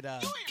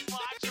 Canada.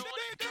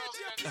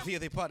 Via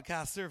the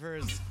podcast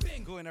servers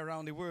going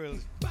around the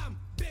world. Bam,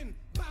 bim,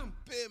 bam,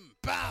 bim,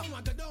 bam.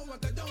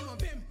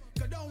 Bim,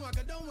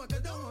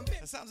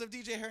 The sounds of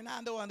DJ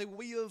Hernando on the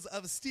wheels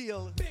of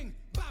steel. bing,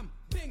 bam,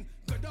 bing,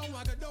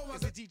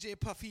 It's a DJ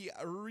Puffy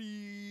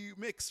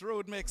remix,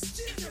 road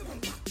mix.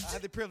 I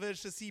had the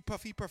privilege to see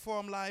Puffy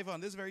perform live on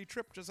this very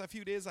trip just a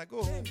few days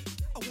ago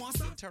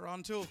in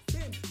Toronto.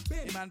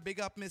 Hey man, big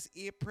up Miss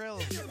April.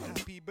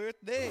 Happy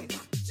birthday.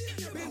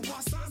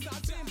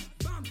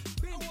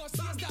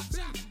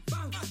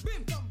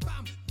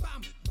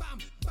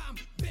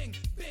 Bing,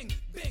 bing,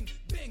 bing,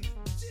 bing.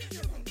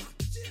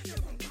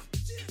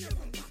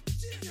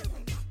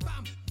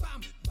 Bam,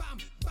 bam, bam,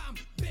 bam,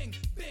 bing,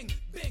 bing,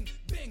 bing,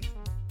 bing.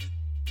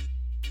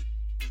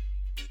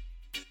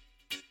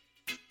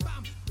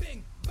 Bam,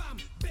 bing, bam,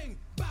 bing,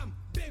 bam,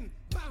 bing,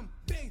 bam,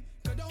 bing.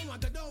 Kadoma,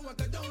 kadoma,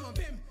 kadoma,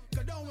 bim.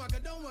 Kadoma,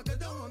 kadoma,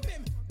 kadoma,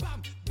 bim.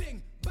 Bam,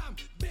 bing, bam,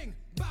 bing,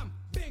 bam,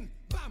 bing,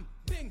 bam,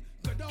 bing.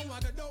 Kadoma,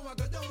 kadoma,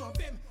 kadoma,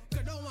 bim.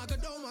 Kadoma,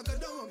 kadoma,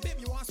 kadoma, bim.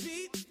 You want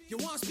speed? You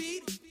want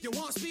speed? You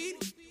want speed?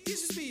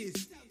 This is speed.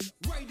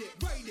 Ride it,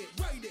 ride it,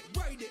 ride it,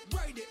 ride it,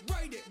 ride it,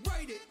 ride it,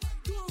 ride it.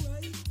 Do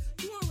alright,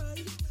 do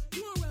alright,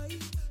 do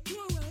alright, do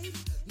alright.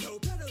 No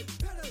pedal,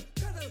 pedal,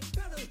 pedal,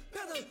 pedal,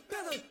 pedal,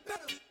 pedal,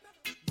 pedal.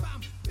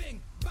 Bam,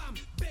 bing, bam,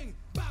 bing,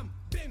 bam,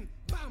 bing,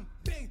 bam,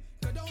 bing.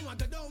 Kadoma,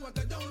 kadoma.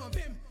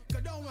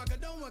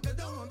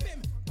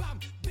 bim, bam,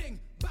 bing,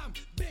 bam,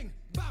 bing,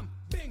 bam,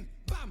 bing,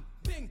 bam,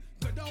 bing.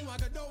 Go down,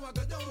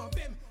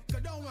 bim.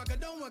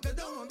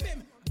 Bim.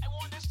 I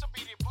want this to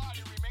be the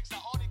party remix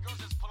that all the girls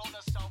just pull on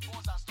their cell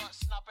phones and start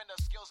snapping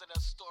the skills in the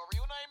story.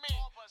 You know what I mean?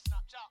 All for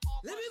Snapchat.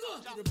 Let me go.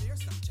 Reveal your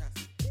Snapchat.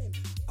 Bim.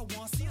 I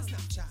want to see a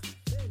Snapchat.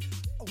 Bim.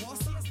 I want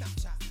to see a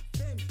Snapchat.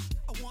 Bim.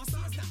 I want to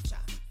see a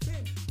Snapchat.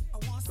 Bim. I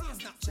want to see a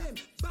Snapchat.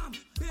 Bam.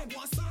 Bim. I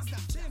want to see a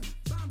Snapchat.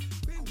 Bam.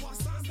 Bim. I want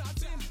to see a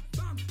Snapchat.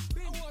 Bam.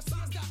 Bim. I want to see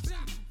a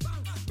Snapchat. Bam.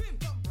 Bim.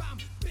 Bam.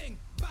 Bing.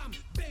 Bam.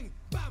 Bing.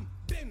 Bam.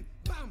 Bing.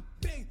 Bam.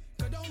 Bing.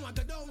 Go down,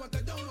 bim. Go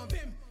down,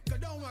 bim.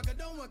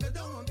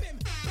 Bim.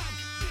 Bam.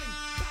 Bing.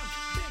 Bam.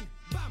 Bing.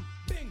 Bam.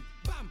 Bing.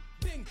 Bam.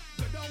 Bing.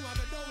 Go down,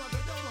 bim.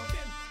 Go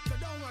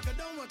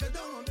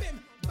down, bim.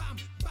 Bam.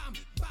 Bam.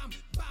 Bam.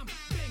 Bam.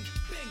 Bing.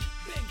 Bing.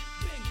 Bing.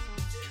 Bing.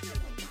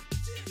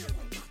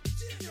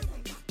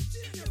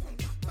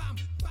 Bam.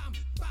 Bam.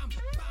 Bam.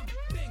 Bam.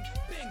 Bing.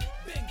 Bing.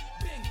 Bing.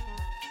 Bing.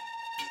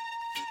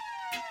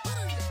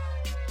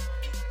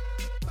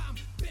 Bam.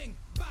 Bing.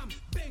 Bam.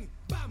 Bing.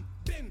 Bam.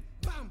 Bing.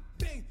 Bam.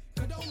 Bing.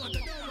 Go down,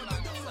 bim.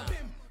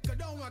 Go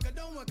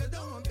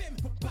down, bim.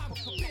 Bam.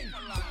 Bing.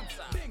 Bam.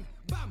 Bing.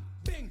 Bam.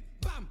 Bing.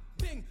 Bam.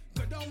 Bing.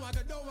 Go down,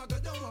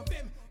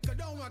 bim. Go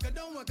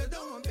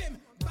down, bim.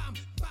 Bam.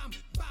 Bam.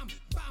 Bam.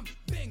 Bam.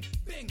 Bing.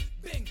 Bing.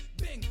 Bing.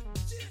 Bing.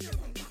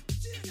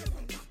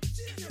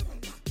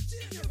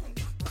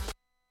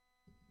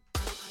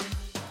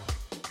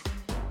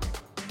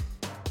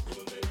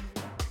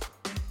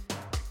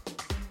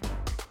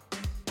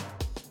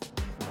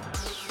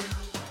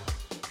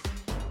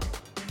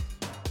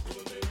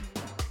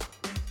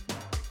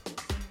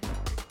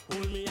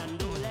 Hold me and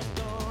don't let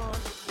go.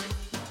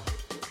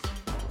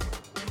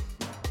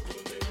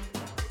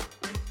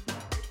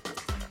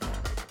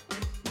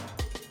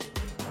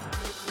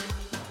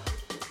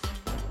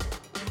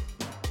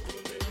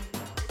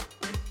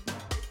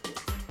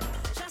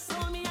 Just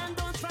hold me and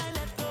don't try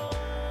let go.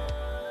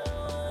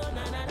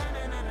 Na na na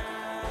na na na.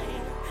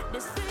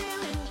 This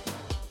feeling,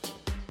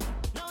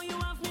 now you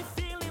have me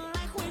feeling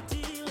like we're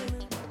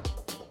dealing.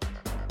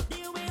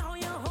 The way how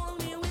you hold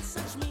me with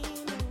such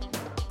meaning.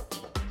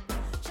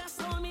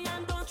 Just hold me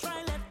and don't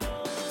try let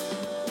go.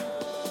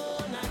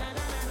 Na na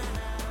na na na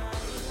na.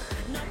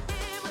 Not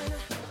even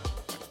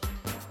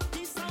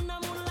the sun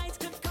and moonlight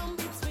could come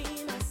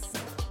between us.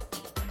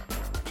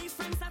 The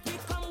friends that we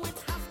come with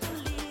have to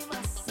leave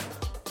us.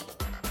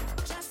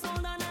 Just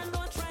hold on and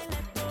don't try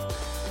let go.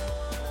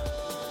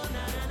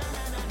 Na na na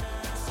na na na.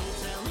 So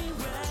tell me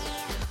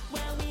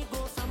where we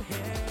go from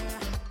here.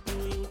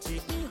 Will you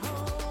take me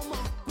home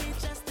or we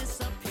just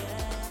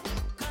disappear?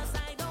 'Cause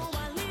I don't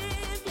wanna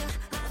leave you,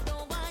 I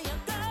don't want you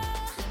go.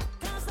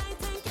 'Cause I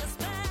think you're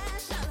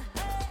special,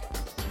 hey.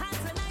 And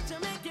tonight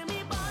you're making me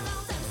ball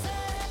out and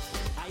say,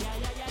 ay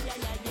ay ay ay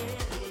ay ay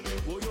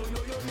yeah. Oh yo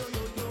yo yo yo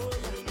yo yo.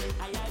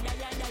 Ay ay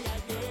ay ay ay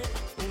ay yeah.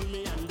 Hold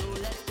me and don't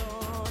let go.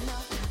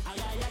 Ay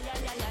ay ay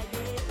ay ay ay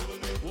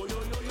yeah. Oh yo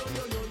yo yo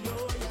yo yo yo.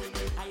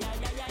 Ay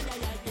ay ay ay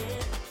ay ay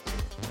yeah.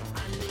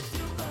 And if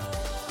you go,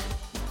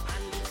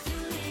 and if you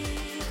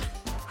leave,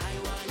 I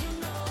want you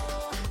know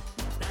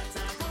that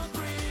I will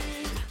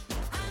grieve.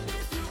 And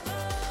if you go,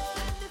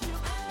 and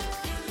if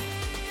you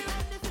leave,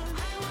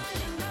 I want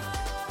you know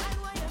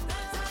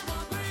that I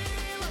will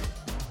grieve.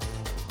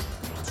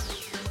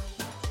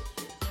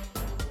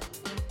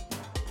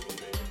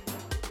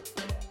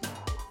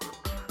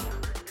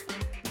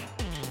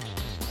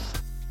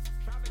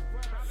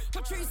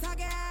 Patrice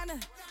again.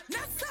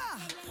 Nessa.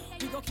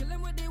 We go kill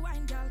him with the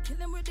wine girl. Kill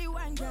him with the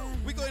wine girl.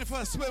 We going for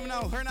a swim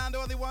now. Hernando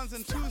on the ones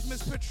and twos.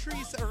 Miss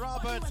Patrice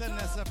Roberts and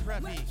Nessa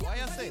Preppy. Why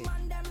you say?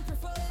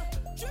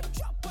 Drip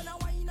drop on a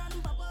wine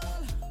and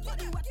bubble.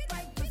 Body wet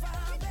like the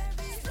fire,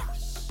 baby.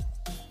 Splash.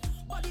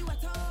 Body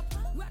wet up.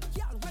 Wet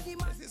girl, ready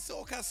man. This is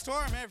Soca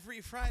Storm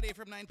every Friday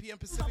from 9 p.m.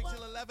 Pacific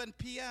till 11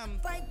 p.m.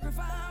 Like the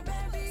fire,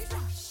 baby.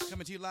 Splash.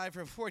 Coming to you live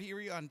from Fort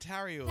Erie,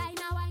 Ontario. Right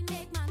now I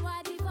make man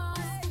what divorce.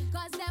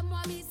 'Cause them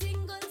want me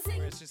single.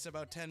 Where it's just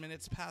about 10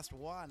 minutes past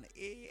 1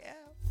 a.m.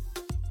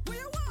 Where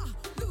you are?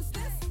 Loose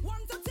this.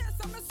 Want to taste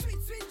some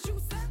sweet, sweet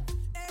juice.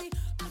 Hey,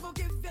 I will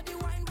give you the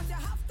wine, but you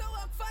have to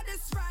work for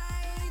this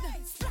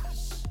ride.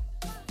 Splash.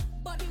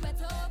 Body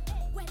wet up.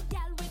 Wet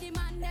gal with the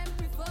man them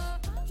prefer.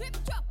 Trip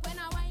drop when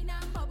I wine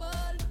and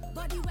bubble.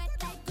 Body wet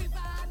like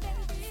river,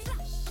 baby.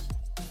 Splash.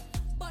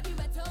 Body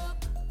wet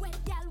up.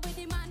 Wet gal with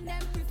the man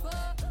them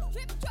prefer.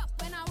 Trip drop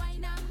when I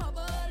wine and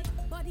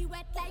bubble. Body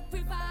wet like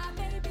river,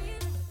 baby.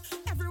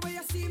 Everywhere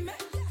you see me,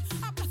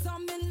 I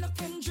blossom in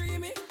looking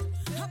dreamy.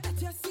 I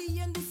bet you see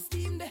in the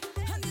steam there,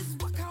 and it's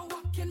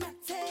walking my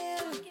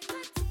tail.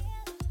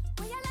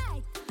 What you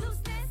like?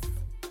 Looseness?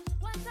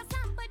 Want a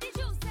somebody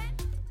juice?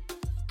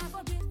 I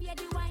go give you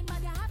the wine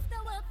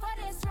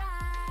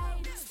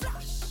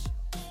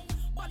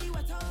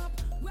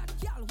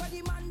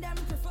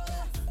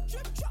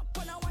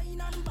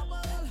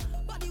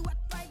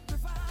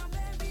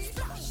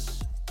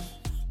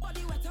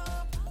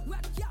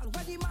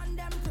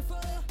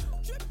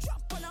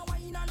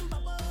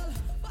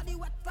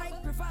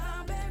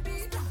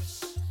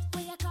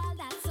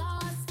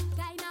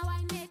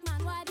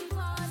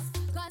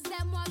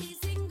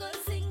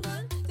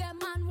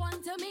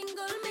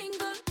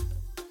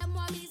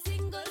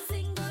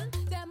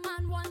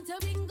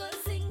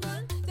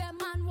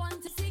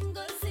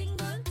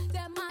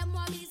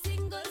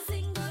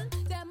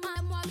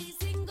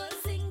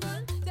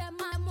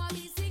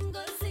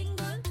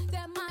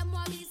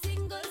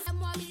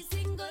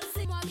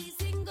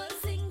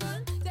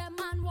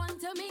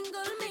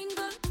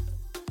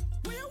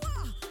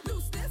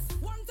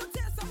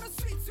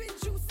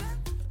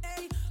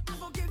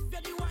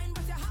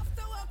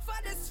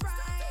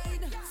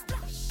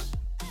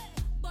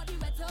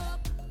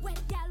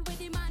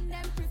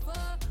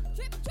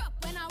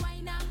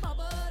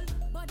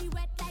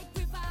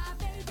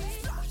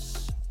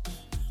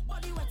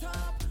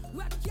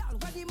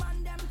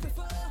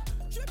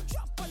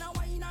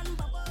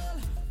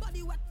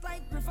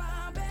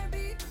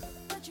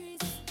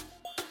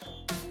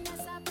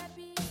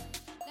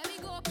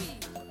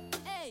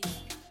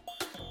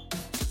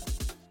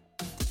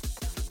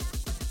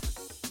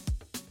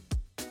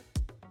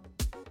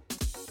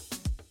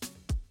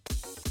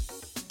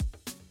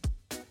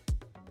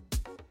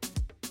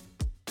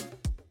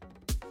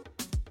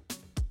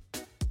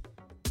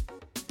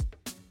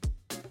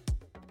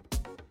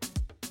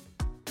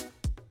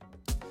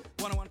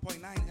 101.9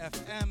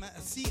 FM,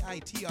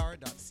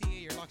 CITR.ca.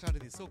 You're locked onto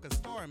the Soca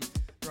Storm,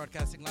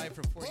 broadcasting live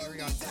from Fort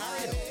Erie,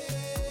 Ontario.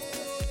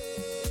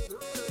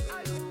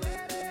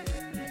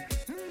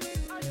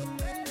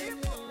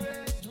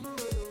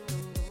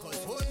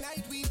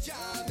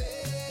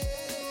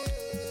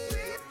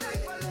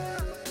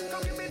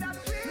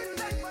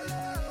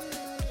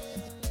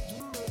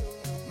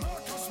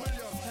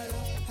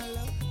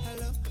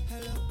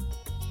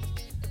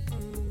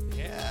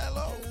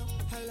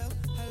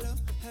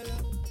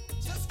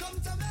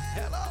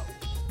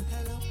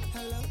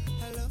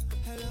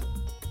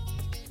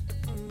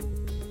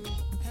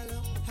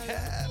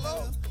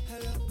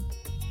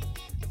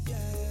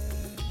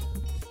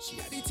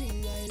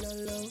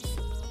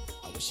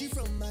 She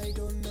from I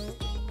don't know.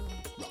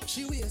 Rock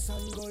she waist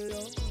and go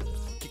low.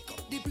 Kick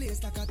up the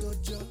place like a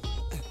dojo.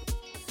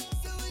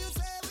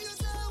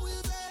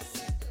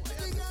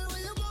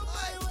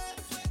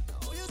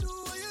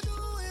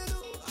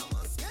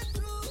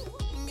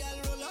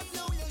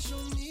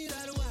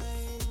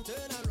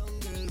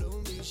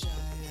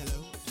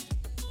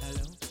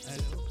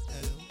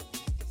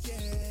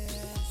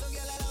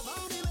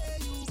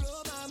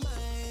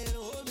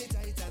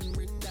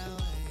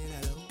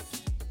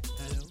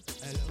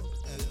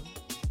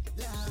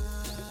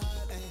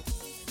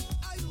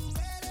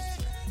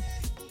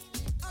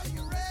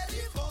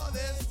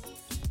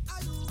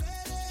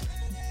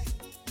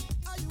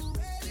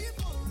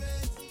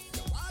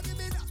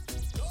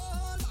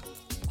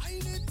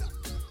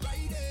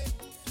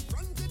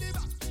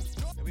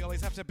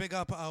 To big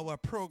up our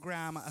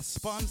program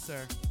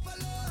sponsor,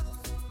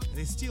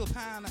 the Steel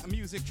Pan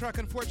Music Truck.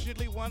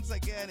 Unfortunately, once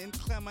again,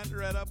 inclement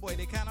weather, boy,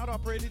 they cannot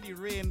operate in the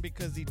rain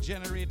because the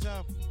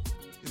generator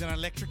is an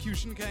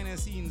electrocution kind of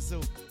scene.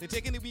 So they're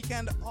taking the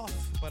weekend off,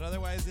 but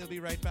otherwise they'll be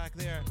right back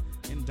there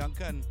in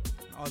Duncan,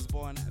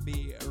 Osborne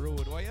Bay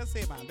Road. What you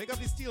say, man? Big up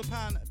the Steel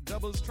Pan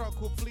doubles truck.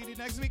 Hopefully the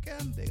next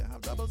weekend they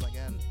have doubles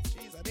again.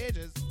 Jeez, at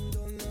ages.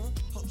 Don't know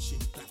how she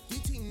clap the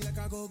thing like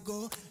a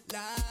go-go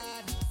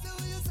lad. So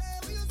what you say?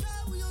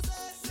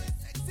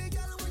 Sexy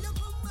girl, when you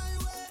come my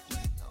way,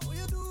 what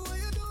you do,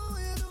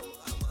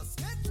 I must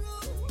get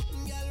through.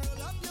 Girl,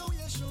 roll up your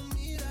way, show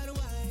me that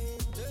wine.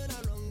 Turn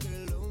around,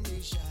 girl, don't be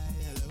shy.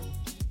 Hello.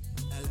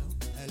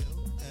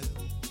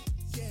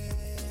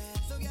 Yeah.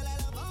 So girl, I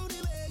love how the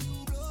way you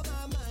blow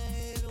my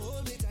mind.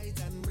 Hold me tight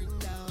and bring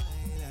down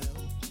wine. Hello.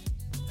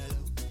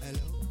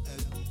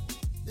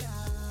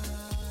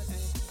 Lord,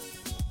 hey.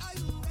 Are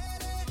you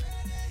ready?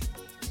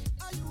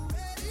 Are you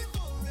ready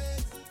for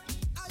it?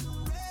 Are you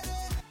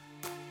ready?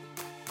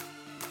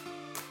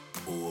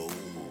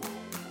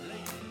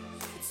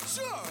 It's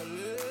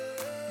Charlie.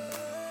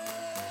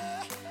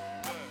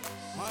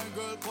 My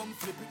girl, come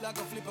flip it like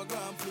a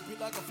flippergram, flip it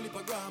like a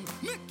flippergram.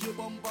 Make your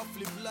bumper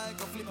flip like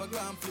a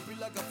flippergram, flip it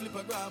like a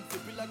flippergram,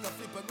 flip it like a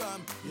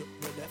flippergram. You're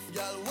deaf,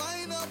 girl.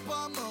 Wind up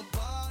on my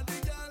body,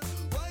 girl.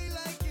 Why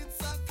like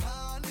it's a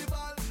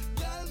carnival?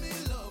 Girl, me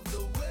love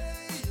the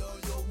way you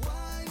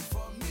wine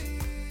for me.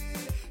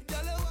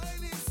 Girl, your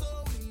wine is so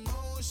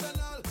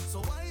emotional. So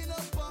wind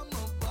up on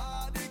my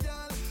body,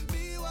 girl.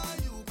 Me while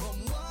you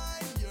come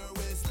wine your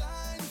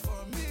waistline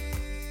for me.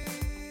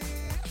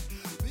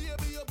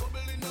 Baby, you're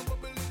bubbling,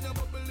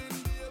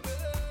 baby.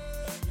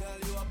 Girl,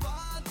 you a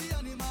party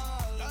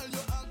animal. Girl,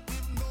 you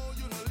active, no,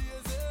 you no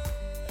lazy.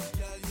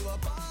 Girl, you a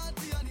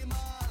party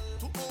animal.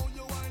 To own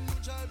your wine, you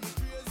drive me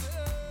crazy.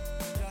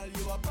 Girl,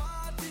 you a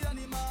party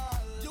animal.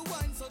 You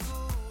wine so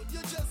good,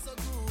 you just so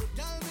good.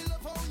 Girl, me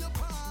love how you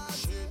party.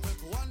 She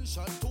take 1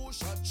 shot, 2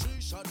 shot,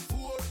 3 shot,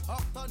 4.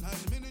 After 9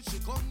 minutes, she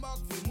come back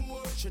for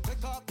more. She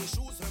take off the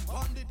shoes and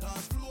pound the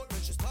dance floor.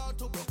 Then she start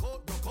to broke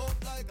out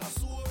like a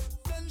sword.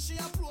 Then she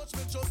approach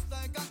me just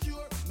like a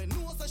cure. Me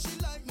know that she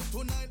like me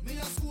tonight, me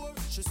a score.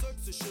 She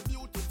sexy, she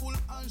beautiful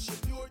and she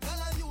pure.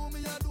 Girl, and you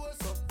me a do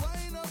so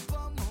wind up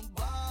on my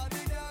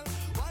body, girl.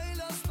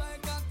 Wind us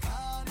like a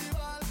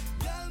carnival.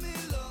 Girl, me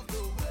love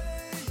the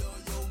way you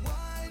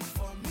wine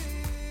for me.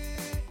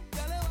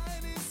 Girl, your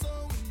wine is so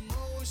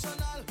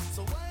emotional.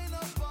 So wind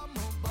up on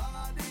my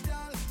body,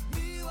 girl.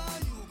 Me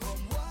while you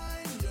come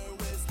wine your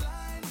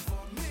waistline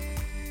for me.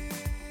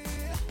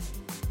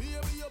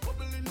 Baby, you're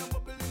bubbling,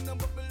 baby.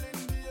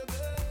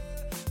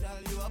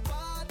 Girl, you a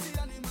party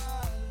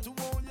animal. To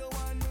own your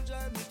wine, you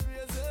drive me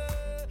crazy.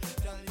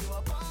 Girl, you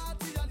a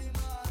party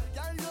animal.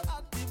 Girl, you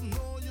active,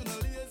 no, you no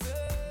lazy.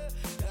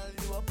 Girl,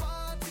 you a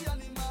party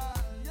animal.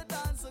 You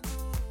dance so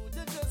good,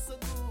 you dress so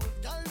good.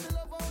 Girl, me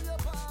love how you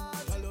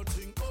party. Girl, you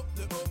think up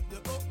there.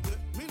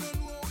 Me no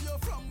know where you're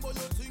from, but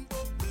you think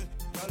up there.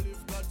 Girl, if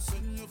God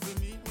send you for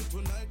meet me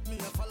tonight, me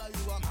a follow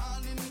you. I'm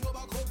handing go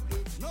back up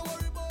there. No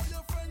worry about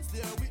your friends,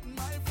 they're with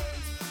my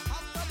friends.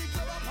 After the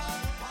club, I'm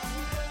on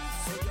the friends.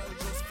 So girl,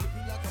 just flip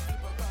it like a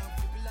flippergram,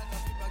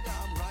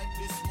 right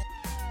this moment.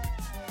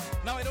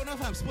 Now, I don't know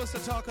if I'm supposed to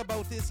talk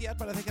about this yet,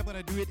 but I think I'm going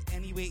to do it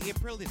anyway.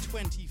 April the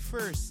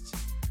 21st,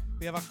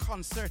 we have a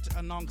concert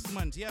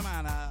announcement. Yeah,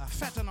 man, a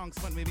fete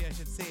announcement, maybe I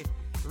should say.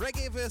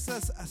 Reggae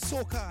versus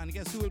Soca, and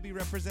guess who will be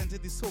representing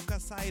the Soca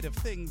side of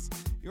things?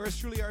 Yours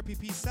truly,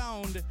 RPP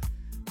Sound,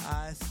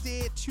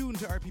 Stay tuned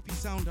to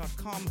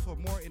rppsound.com for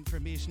more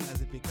information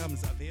as it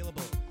becomes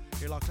available.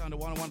 You're locked on to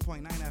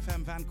 101.9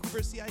 FM Vancouver,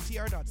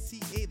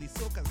 CITR.ca, the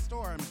Soca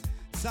Storm.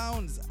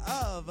 Sounds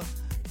of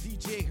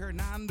DJ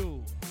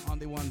Hernando on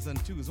the ones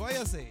and twos. What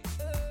you say?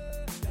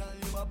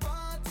 You a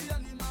party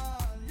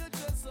animal, you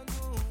dress so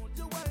good,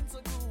 you wine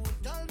so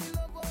good. Tell me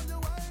love how you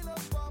wine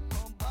up on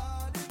my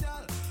body,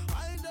 girl.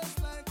 I just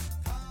like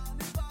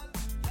carnival.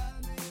 Tell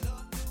me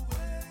love the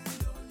way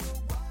you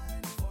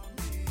wine for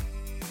me.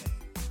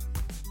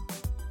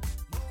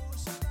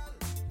 Emotional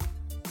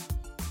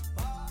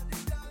body,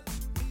 girl.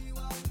 Me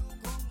while you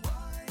come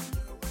wine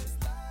your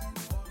waistline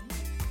for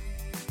me.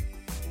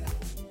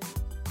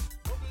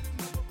 Bubbling,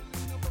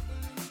 bubbling,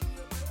 bubbling,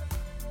 girl,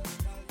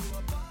 you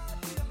a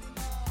party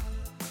animal.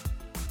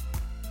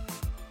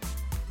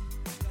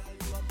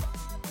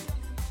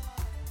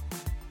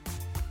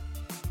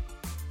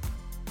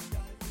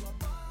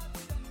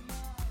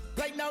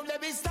 Right now,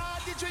 let me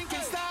start the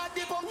drinking, start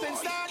the pumping,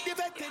 start the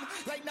betting.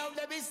 Right now,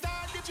 let me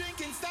start the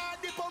drinking,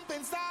 start the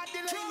pumping, start the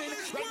liming.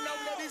 Right now,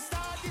 let me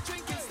start the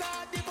drinking,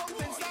 start the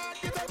pumping,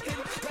 start the betting.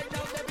 Right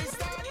now, let me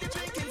start the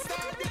drinking,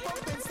 start the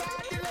pumping,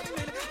 start the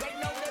liming. Right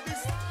now, let me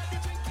start the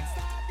drinking,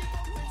 start the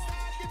pumping,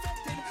 start the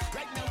betting.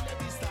 Right now, let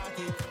me start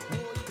it.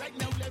 Whoa, right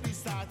now, let me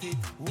start it.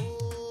 Whoa,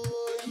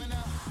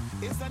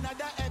 it's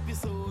another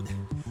episode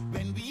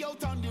when we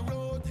out on the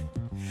road.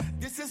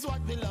 This is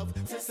what we love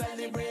to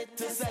celebrate,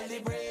 to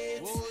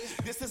celebrate.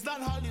 This is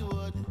not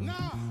Hollywood. No,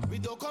 we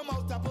don't come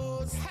out a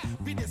pose.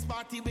 We this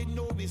party with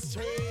no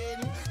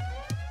restraint.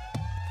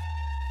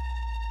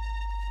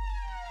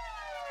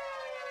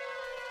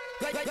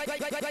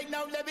 Right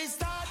now, let me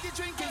start the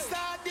drinking,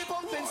 start the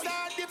pumping,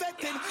 start the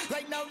betting.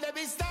 Right now, let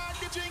me start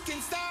the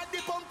drinking, start the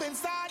pumping,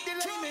 start the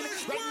liming.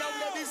 Right now,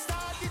 let me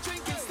start the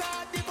drinking,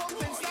 start the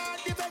pumping, start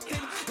the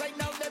betting. Right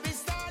now, let me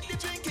start the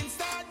drinking,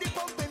 start the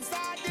pumping,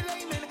 start the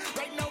liming.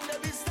 Right now,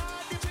 let me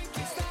start the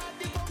drinking, start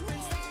the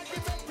pumping, start the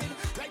betting.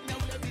 Right now,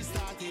 let me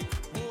start it.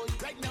 Whoa,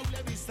 right now,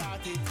 let me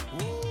start it.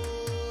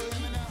 Whoa,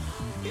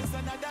 it's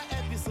another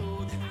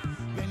episode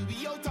when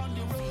we out on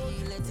the road.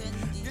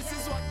 This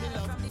is what we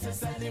love to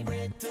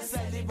celebrate, to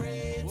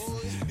celebrate.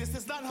 This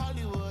is not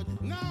Hollywood.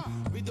 No,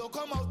 we don't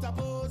come out a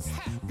pose.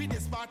 We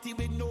this party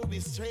with no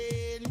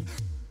restraint.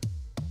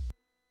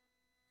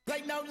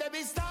 Right now, let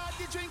me start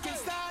the drinking,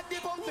 start the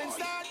pumping,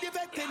 start the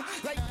betting.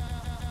 Right,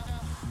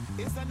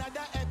 it's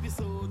another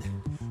episode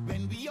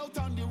when we out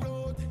on the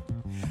road.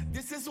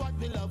 This is what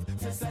we love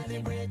to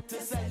celebrate,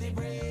 to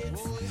celebrate.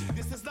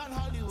 This is not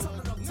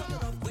Hollywood. No,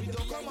 we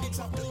don't come out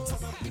a pose.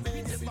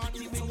 We this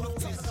party with no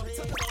restraint.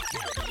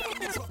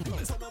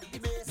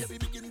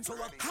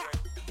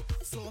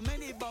 So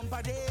many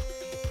bumper day,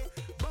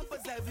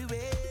 bumpers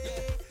everywhere,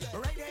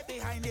 right there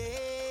behind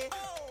it.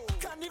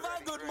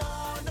 Carnival, good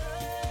morning.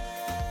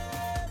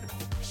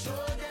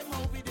 Show them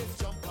how we this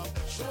jump up.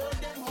 Show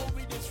them how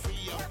we this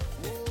free up.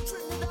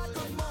 Trinidad,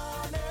 good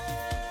morning.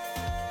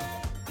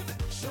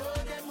 Show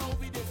them how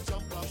we this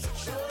jump up.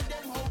 Show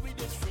them how we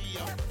this free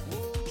up.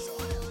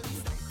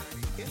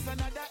 It's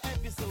another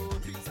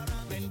episode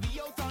when we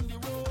out on the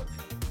road.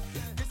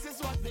 This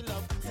is what we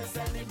love to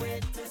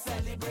celebrate, to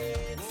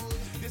celebrate.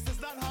 This is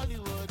not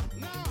Hollywood.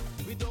 No,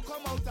 we don't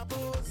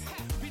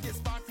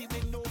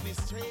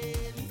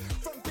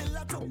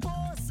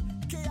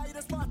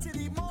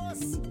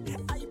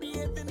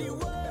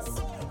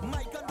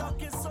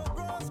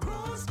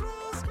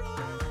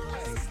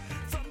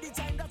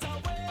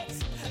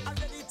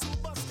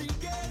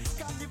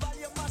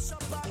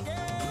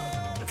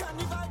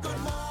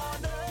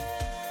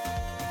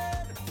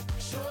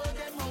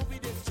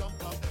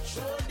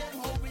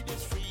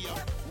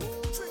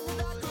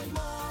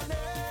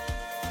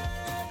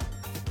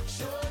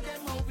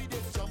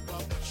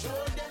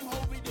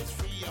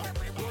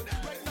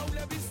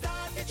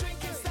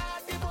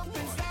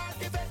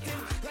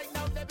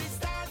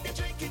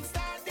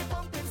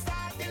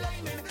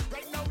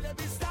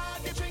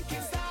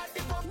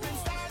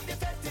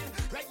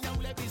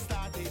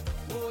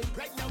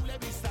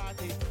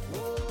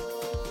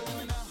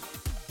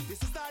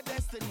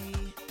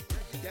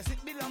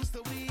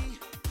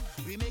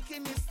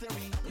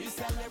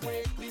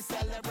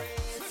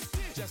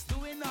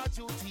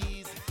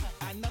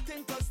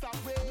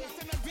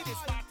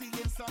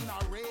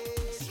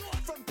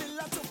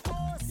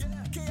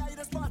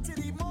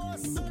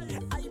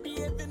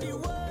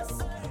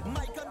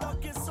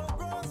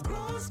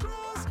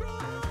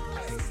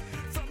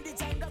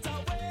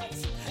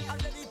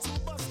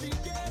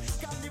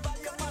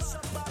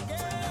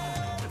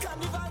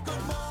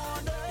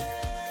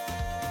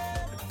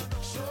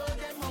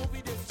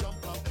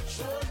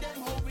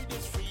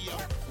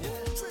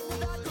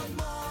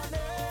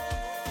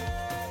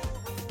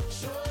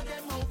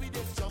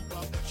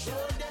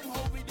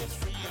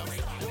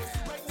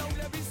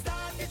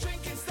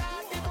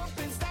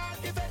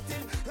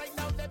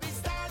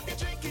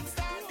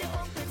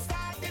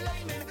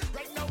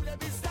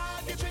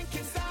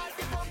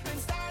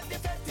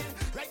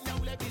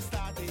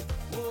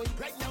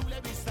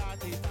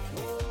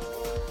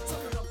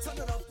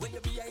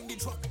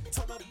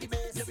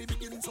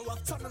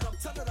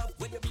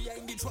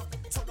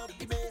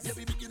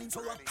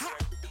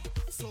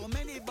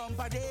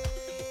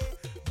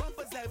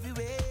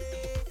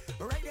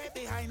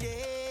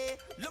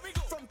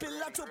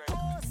want to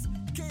post.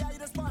 KI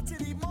the party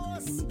the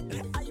most.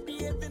 I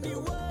behave in the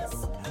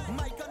worst.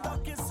 My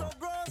conduct is so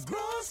gross,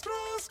 gross,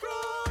 gross,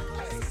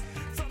 gross.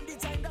 From the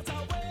time that I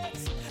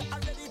wait,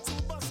 I'm ready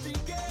to bust the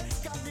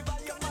gates. Carnival,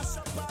 you mash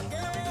up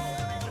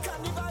again.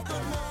 Carnival,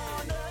 good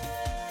morning.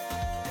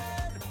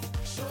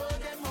 Show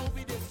them how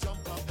we this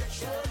jump up.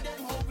 Show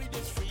them how we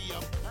this free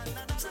up.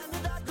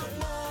 Trinidad, good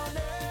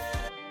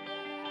morning.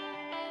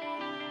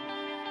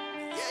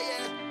 Yeah,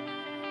 yeah.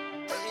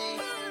 Hey,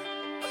 hey.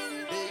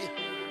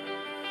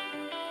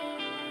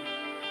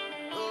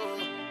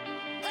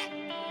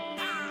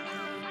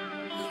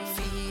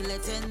 Feel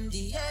it in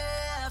the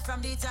air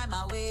from the time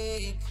I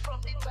wake.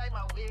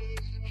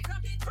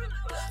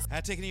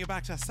 Taking you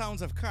back to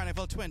sounds of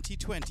Carnival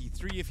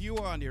 2023. If you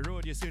are on the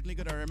road, you're certainly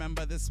going to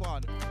remember this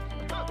one.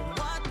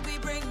 What we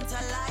bring to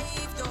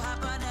life to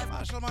happen every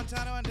Marshall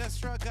Montano and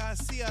Destra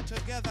Garcia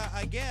together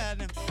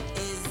again.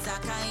 is a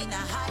kind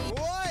of high.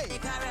 Boy! They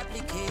can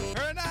replicate.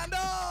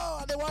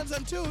 Hernando! The ones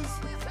and twos.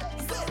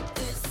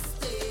 This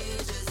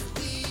stage is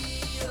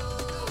we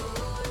own.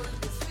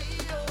 This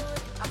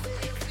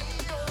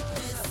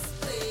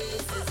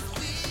place is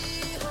we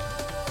own.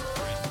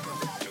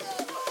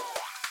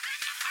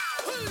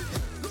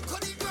 Look how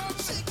the ground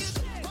shake it,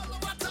 all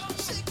over town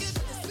shake it.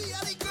 We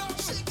are the ground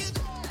shake it.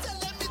 Tell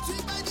them it's we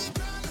by the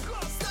ground.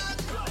 Stand,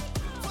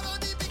 follow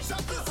the big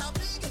shop, it's a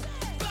big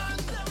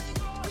band.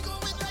 We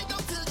going right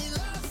down till the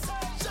last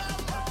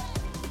jump.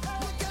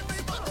 Look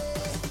everybody,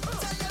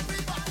 tell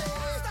everybody.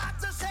 Start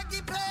to shake the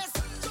place.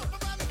 Jump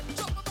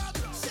about,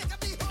 shake up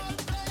the whole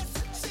place.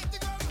 Shake the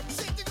ground,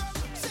 shake the ground,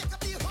 shake up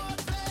the whole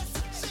place.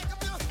 Shake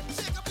up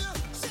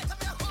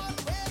your whole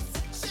waist.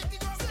 Shake the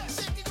ground,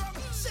 shake the ground,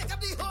 shake up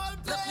the whole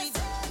place.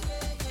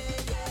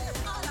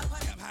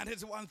 Man,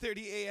 it's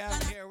 1:30 a.m.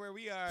 here where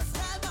we are.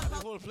 The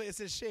whole place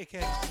is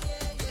shaking. This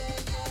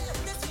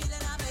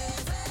feeling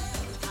amazing.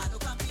 I no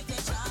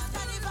competition.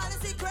 Carnival is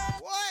the great.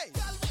 Why?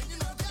 Girl, when you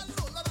know, girl,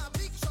 roll on a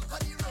big shock on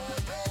the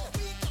road.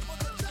 We come on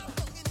the jump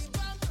down in the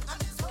van, and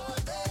this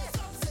whole day.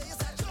 Some say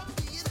it's a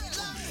jumpy in the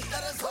land.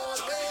 That is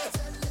whole way.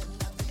 Tell them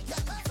that we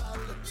can fall.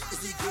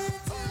 It's the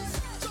greatest.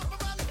 Jump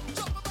about,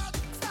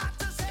 start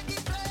to shake the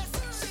place.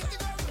 Shake the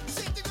ground,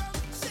 shake the ground,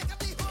 shake up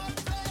the whole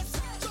place.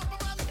 Jump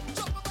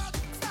about,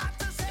 start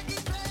to shake the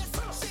place.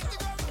 Shake the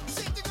ground,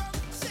 shake the ground,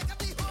 shake up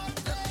the whole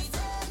place.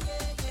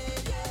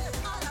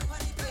 All up on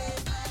the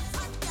pavement.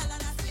 Hot girl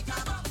and a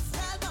sticker box.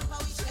 Tell bumper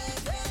we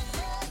shaking.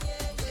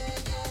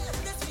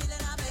 This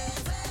feeling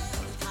amazing.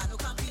 I no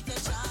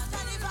competition.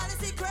 Carnival is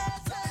the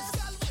greatest.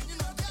 Girl, when you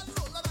know, girl,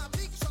 roll on a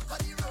big shock on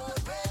the road.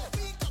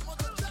 We come on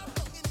the jump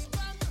down in the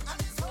van, and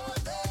this whole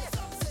day.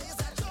 Some say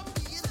it's a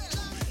jumpy in the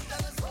land.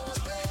 That is whole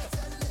way.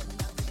 Tell them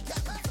that we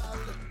can fall.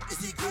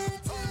 It's the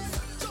greatest.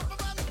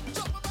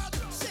 Jump about,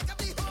 shake up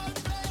the whole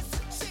place.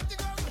 Shake the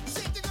ground,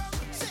 shake the ground,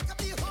 shake up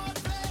the whole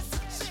place.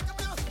 Shake up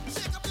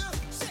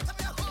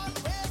your whole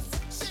waist.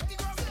 Shake the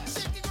ground,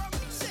 shake the ground,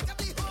 shake up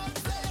the whole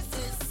place.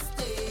 This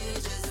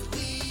stage is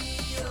we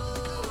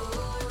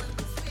own.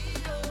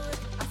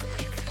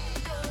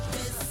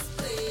 This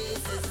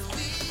place is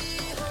we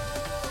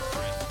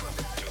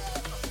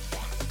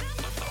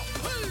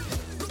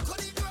Look how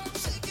the ground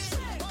shake it,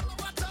 all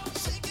over town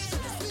shake it.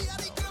 We are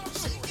the ground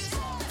shake it.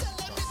 Tell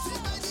them it's we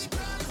by the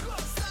ground.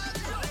 Stand,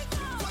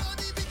 follow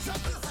the big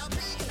shop, it's a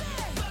big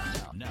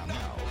band.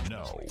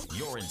 Now,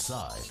 you're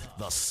inside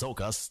the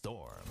Soca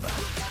Storm. Tell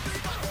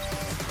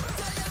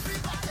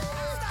everybody,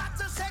 start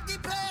to shake the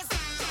place.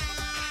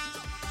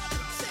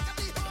 Shake up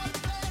the whole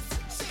place.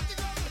 Shake the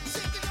ground,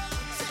 shake the ground,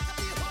 shake up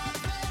the whole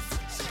place.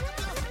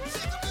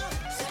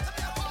 Shake up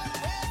your whole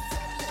waist.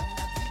 Tell them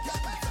that we can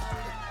fall.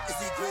 It's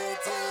the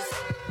greatest.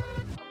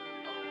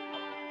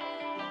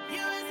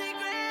 You is the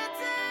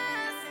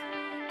greatest.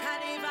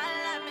 Carnival,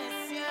 I miss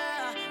you.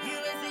 You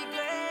is the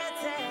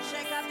greatest.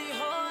 Shake up the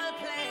whole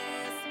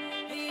place.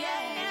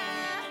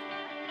 Yeah.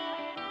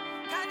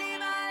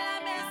 Carnival, I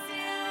miss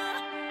you.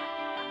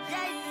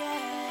 Yeah.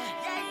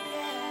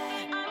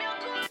 I'm your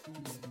cool.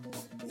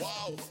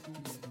 Wow.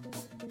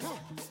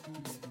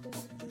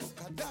 Look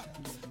at that.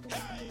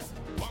 Hey.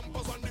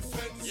 Bumpers on the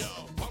fence.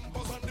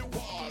 Bumpers on the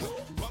wall.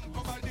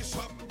 Bumper by the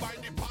shop, by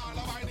the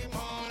parlor, by the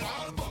mall.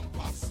 All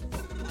bumpers.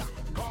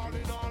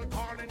 Calling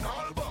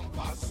all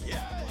bumpers.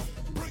 Yeah.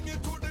 Bring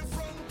it to the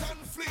front and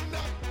fling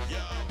that.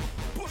 Yeah.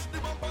 Push the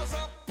bumpers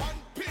up and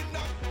pin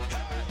that.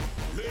 Hey.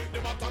 Leave the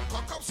bottom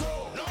cock up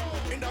so. No.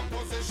 In that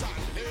position.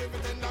 Leave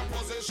it in that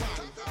position.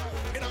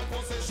 In that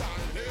position.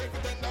 Leave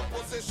it in that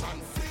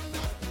position. Fling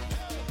that.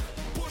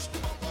 Push the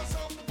bumpers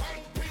up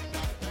and pin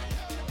that.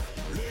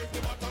 Leave the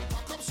bottom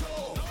cock up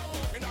slow.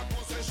 In that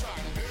position,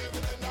 leave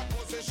it in that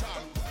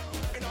position.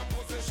 In that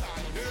position,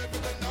 leave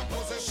it in that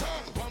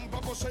position.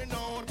 Bumper pushing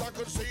out, I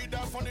could see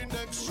that from the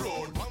next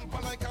road.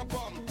 Bumper like a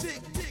bomb,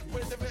 tick,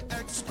 with if it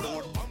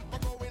explode. Bumper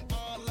going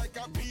all like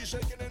a bee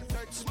shaking in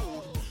text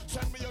mode.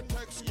 Send me your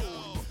text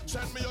mode.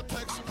 Send me your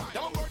text.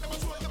 Don't work, them a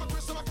swing, them a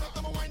twist, them a clap,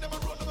 them a wind, them a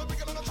roll, them a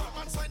bigger than a drum.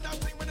 Man, side that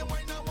thing with the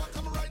wine and walk,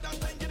 come ride that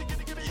thing.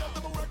 Giddy, up,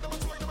 them a work, them a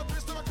swing, them a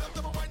twist, them a clap,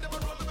 them a wind, them a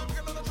roll, them a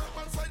bigger than a drum.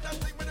 Man, side that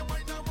thing with the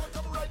wine and walk,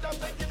 come ride that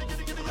thing.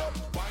 Giddy,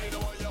 up.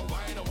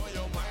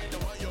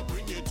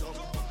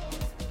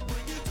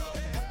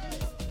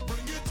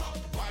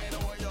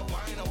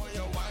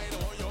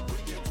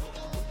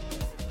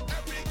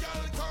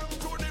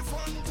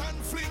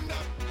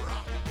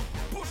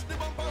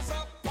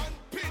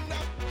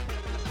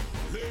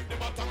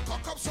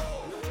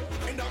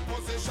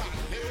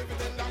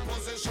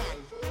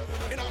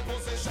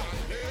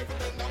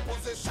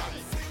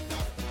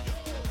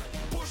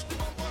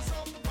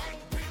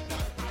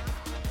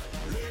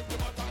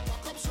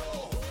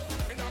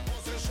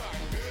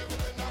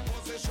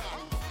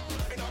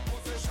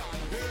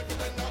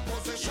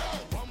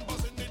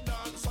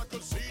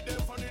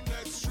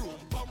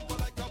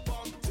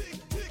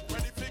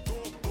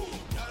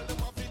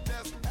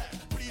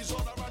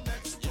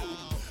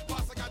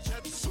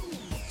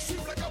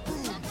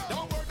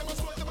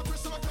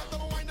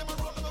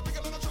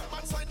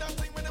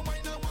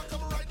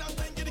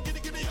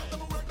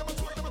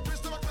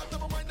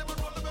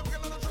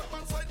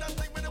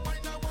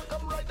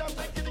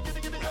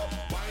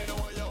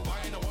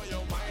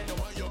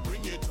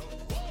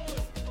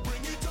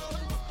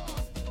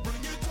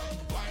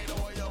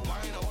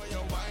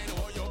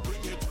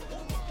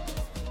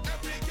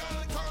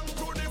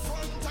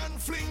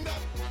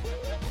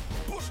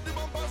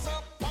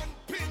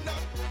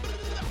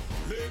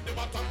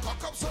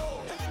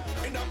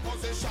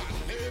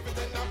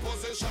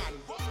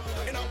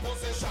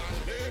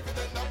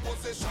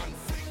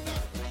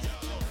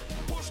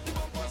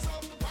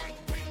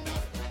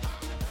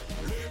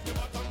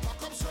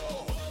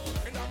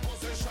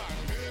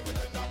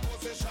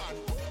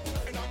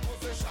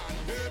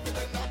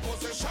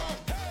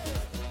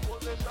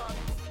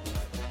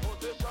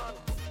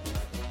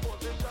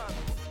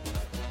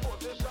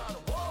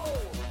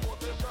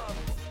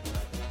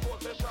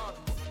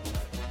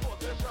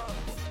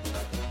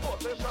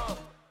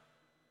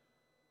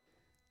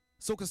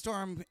 Soca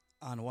Storm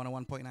on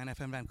 101.9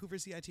 FM Vancouver,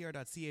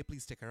 CITR.ca.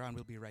 Please stick around.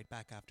 We'll be right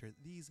back after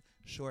these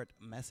short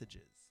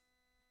messages.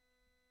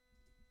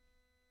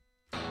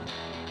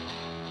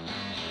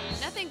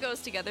 Nothing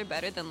goes together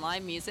better than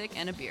live music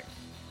and a beer.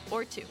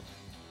 Or two.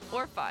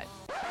 Or five.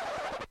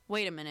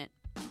 Wait a minute.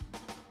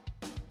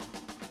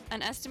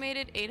 An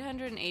estimated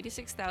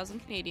 886,000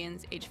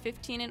 Canadians aged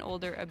 15 and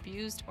older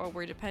abused or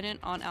were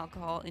dependent on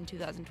alcohol in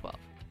 2012.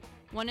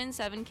 1 in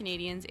 7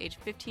 Canadians aged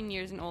 15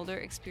 years and older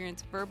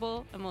experience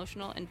verbal,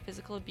 emotional, and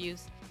physical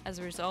abuse as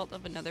a result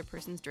of another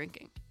person's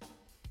drinking.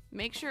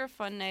 Make sure a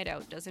fun night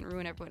out doesn't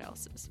ruin everyone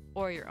else's,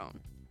 or your own.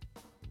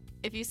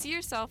 If you see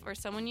yourself or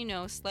someone you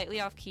know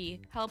slightly off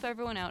key, help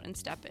everyone out and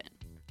step in.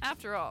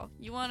 After all,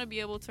 you want to be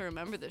able to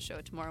remember the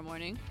show tomorrow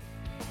morning.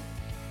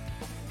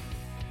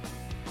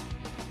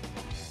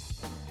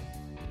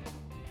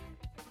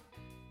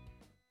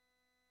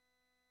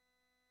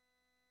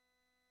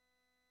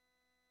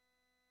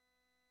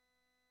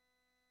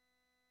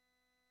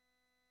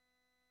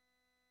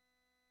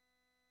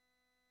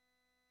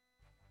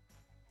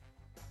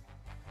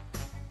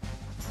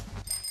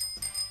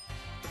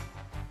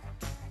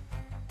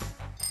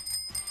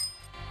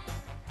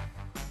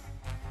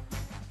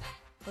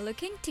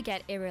 Looking to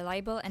get a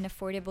reliable and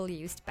affordable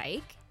used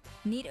bike?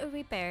 Need a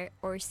repair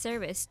or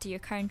service to your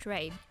current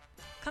ride?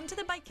 Come to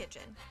the Bike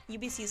Kitchen,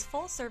 UBC's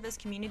full-service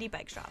community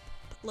bike shop,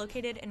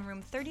 located in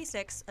room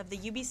 36 of the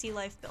UBC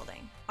Life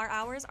building. Our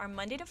hours are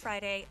Monday to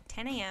Friday,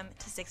 10 a.m.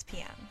 to 6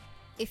 p.m.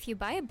 If you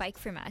buy a bike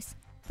from us,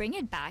 bring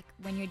it back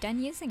when you're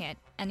done using it,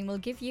 and we'll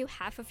give you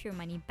half of your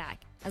money back,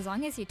 as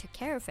long as you took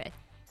care of it.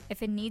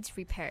 If it needs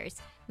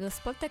repairs, we'll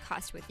split the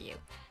cost with you.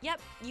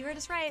 Yep, you heard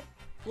us right.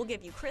 We'll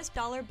give you crisp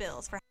dollar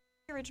bills for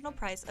the original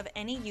price of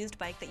any used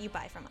bike that you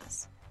buy from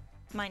us,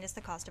 minus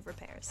the cost of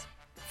repairs.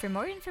 For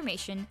more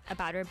information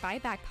about our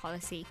buyback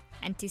policy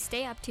and to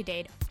stay up to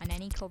date on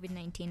any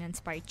COVID-19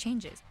 inspired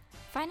changes,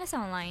 find us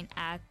online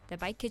at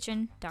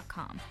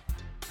thebikekitchen.com.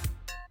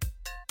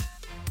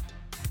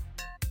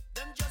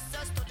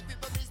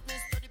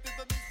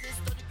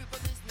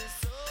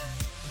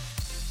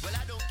 Well,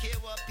 I don't care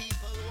what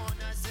people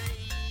wanna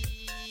say.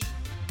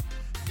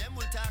 Them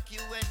will talk you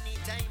any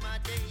time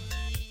of day.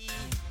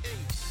 Hey,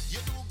 you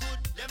do good,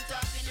 them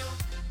talking you.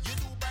 You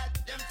do bad,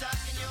 them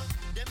talking you.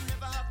 Them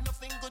never have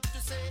nothing good to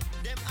say.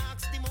 Them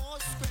ask the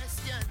most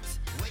questions.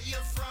 Where you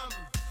from?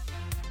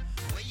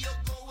 Where you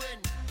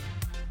going?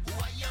 Who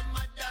are your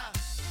mother?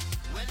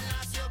 When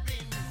last you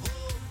been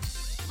home?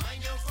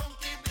 Mind your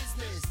funky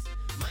business.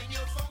 Mind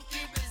your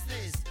funky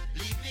business.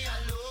 Leave me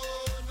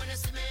alone. When you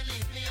see me,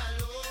 leave me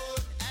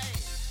alone. Hey,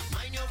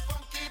 mind your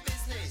funky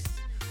business.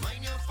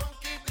 Mind your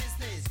funky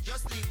business.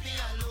 Just leave me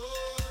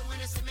alone. When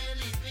you see me,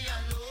 leave me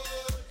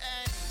alone.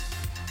 Hey.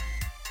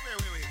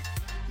 Wait.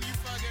 Who you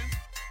fucking?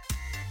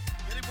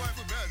 You're the boy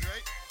for birds,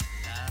 right?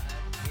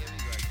 Here we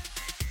go.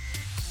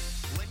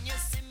 When you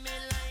see me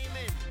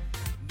liming,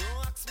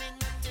 don't ask me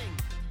nothing.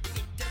 The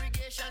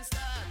interrogation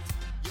starts.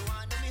 You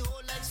wanna me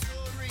whole life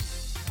story.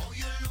 Oh,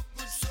 you look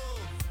good so.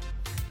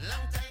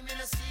 Long time in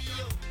a see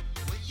you.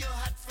 Where you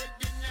had for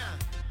dinner?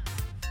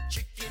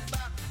 Chicken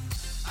back.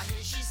 I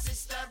hear she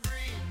sister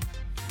brain.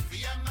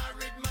 Be a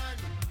married man.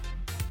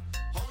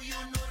 How you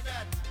know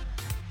that?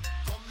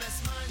 Come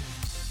mess man.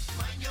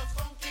 Mind your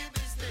funky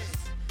business.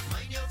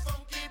 Mind your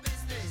funky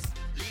business.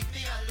 Leave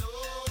me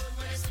alone.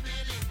 When you see me,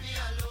 leave me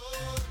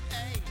alone.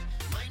 Hey,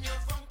 mind your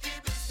funky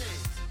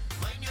business.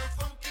 Mind your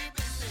funky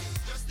business.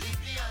 Just leave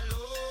me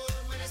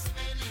alone. When you see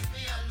me, leave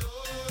me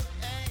alone.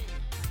 Hey.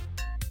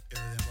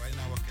 Right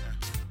now, what can I?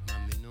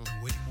 Mommy, no.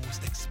 Way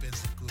most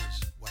expensive clothes.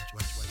 Watch.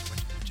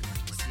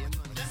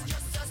 Them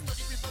just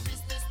study people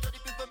business, study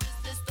people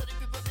business, study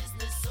people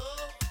business. So,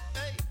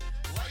 hey,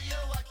 why you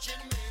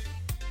watching me?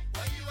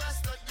 Why you are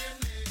studying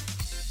me?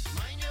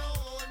 Mind your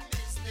own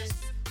business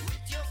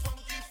with your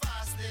funky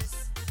fastness.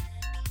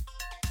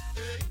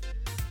 Hey,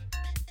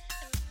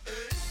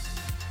 hey,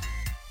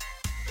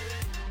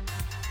 hey.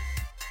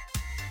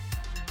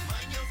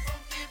 Mind your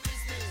funky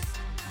business.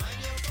 Mind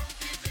your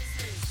funky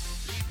business.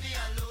 Leave me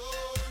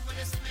alone. When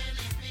you see me,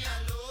 leave me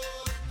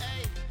alone.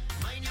 Hey,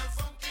 mind your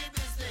funky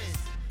business.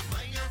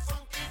 Mind your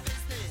funky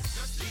business.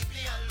 Just leave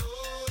me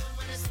alone.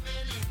 When you see me,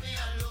 leave me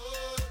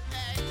alone.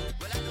 Hey,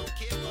 well, I don't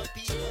care what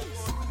people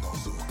want.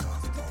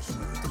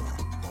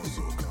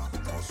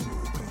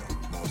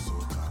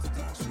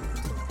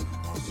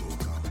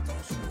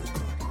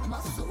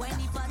 When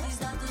the party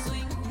start to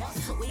swing,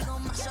 we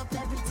gon' mash up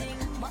everything.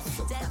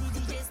 Tell the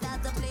DJ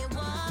start to play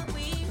what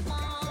we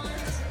want.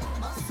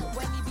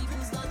 When the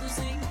people start to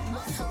sing,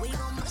 we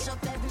gon' mash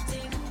up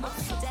everything.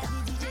 Tell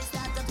the DJ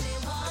start to play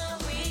what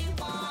we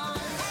want.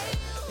 Hey,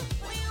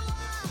 we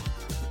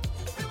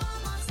want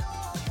more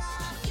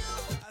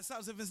soca. That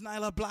sounds of Miss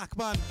Nyla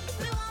Blackman.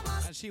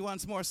 And she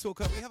wants more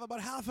soca. We have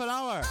about half an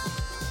hour.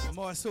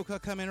 More soca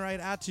coming right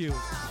at you.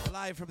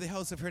 Live from the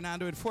house of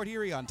Hernando in Fort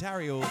Erie,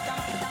 Ontario.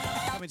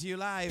 Coming to you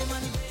live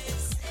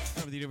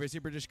from the University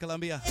of British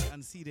Columbia,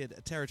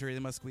 unceded territory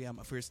of the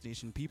Musqueam First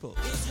Nation people.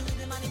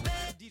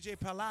 DJ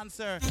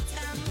Palancer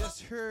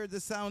just heard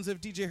the sounds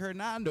of DJ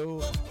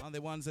Hernando on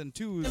the ones and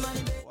twos.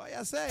 Why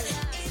I say?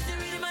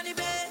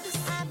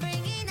 I bring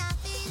in a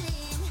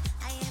feeling,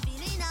 I am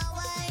feeling a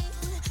wine.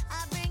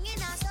 I bring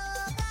in a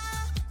soca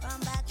from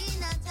back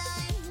in a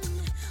time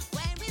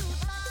when we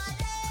would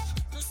party.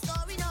 No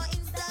story, no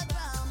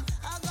Instagram.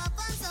 I'll go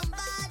find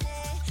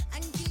somebody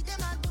and give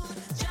them a good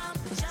jump,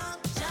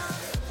 jump, jump.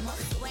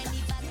 When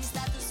the party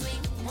start to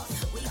swing,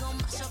 we gon'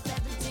 mash up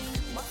everything.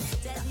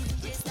 Tell the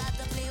DJ start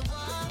to play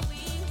what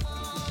we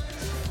want.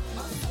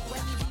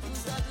 When the people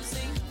start to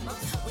sing,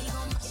 we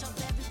gon' mash up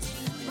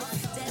everything.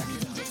 Tell the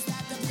DJ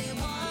start to play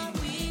what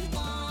we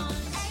want.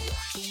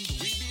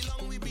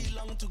 We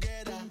belong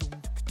together.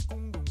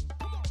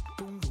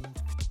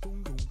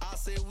 I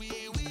say we,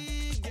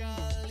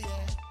 girl,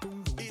 yeah.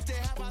 If they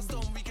have a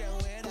storm, we can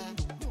weather.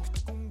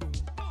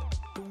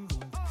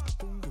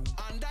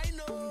 And I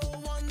know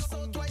once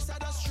or twice I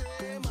just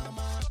stray,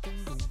 mama.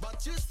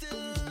 But you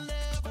still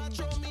never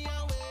throw me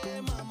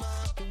away, mama.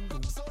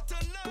 So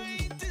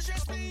tonight it's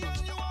just me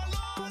and you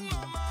alone,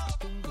 mama.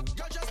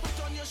 You just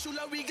put on your shoe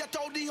and we get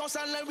out the house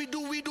and like we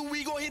do, we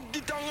go hit the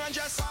tongue and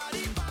just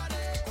party, party.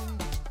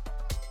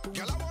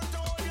 Girl, I want to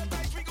hold you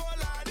tight, we go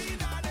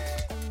la-di-da-di.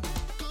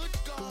 Good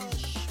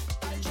gosh,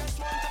 I just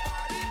want to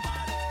party,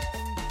 party.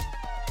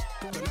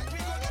 Tonight we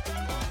go get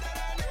on better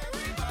than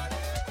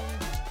everybody.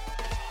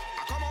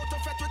 I come out to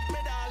fret with me,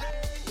 darling.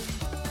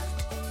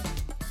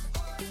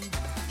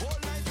 Whole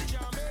night we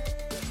jamming.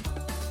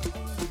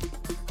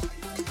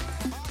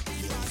 Party,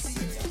 party.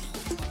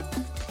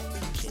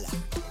 Killer.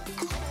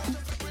 I come out to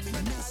fret with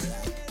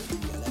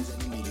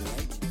me,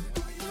 darling.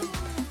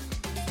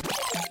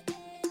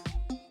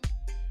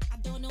 I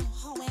don't know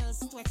how else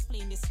to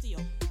explain this to you.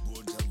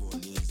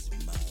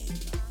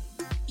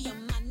 Your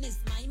man is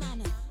my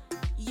man.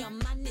 Your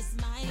man is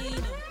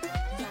mine.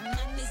 Your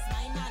man is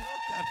my man.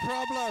 Got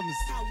problems.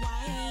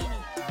 Wine.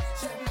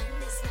 Your man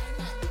is my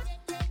man.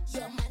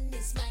 Your man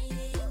is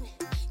mine.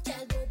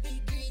 Girl, don't be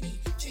greedy.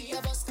 Three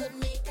of us could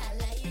make a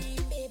line.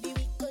 Baby,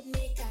 we could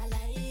make a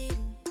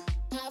line.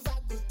 Have a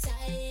good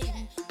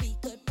time. We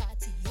could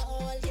party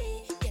all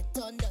day. Get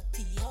on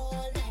dirty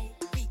all night.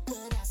 We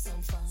could have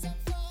some fun.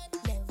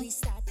 Then we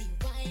start the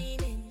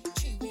whining.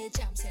 Three-way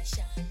jam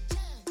session.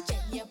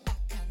 Then you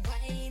back and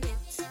whine it.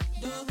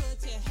 Don't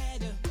hurt your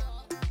head.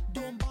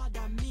 Don't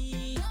bother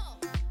me.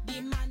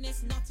 The man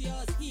is not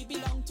yours. He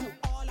belongs to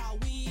all our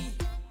we.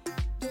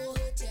 Don't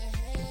hurt your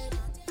head.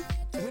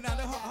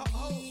 Hernando,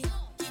 He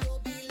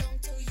don't belong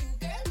to you,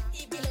 girl.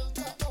 He belong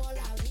to all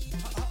our we.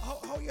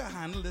 how you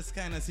handle this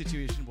kind of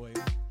situation, boy?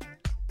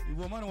 The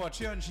woman watch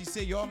you and she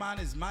say, your man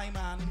is my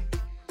man.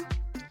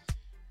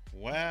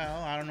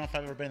 Well, I don't know if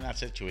I've ever been in that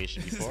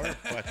situation before,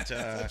 but It's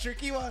a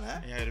tricky one, huh?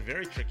 yeah, a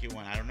very tricky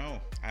one. I don't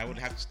know. I would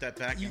have to step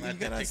back You and let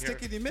that gotta take care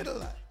stick in the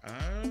middle.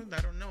 I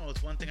don't know.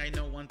 It's one thing I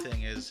know. One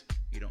thing is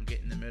you don't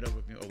get in the middle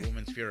of a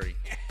woman's fury.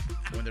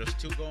 When there's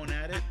two going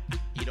at it,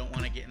 you don't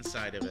want to get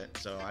inside of it.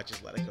 So I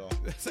just let it go.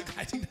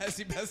 I think that's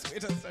the best way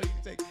to start.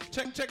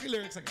 Check the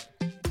lyrics again.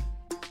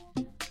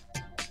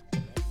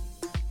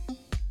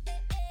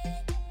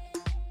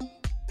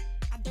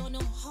 I don't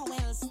know how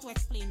else to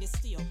explain this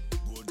to you.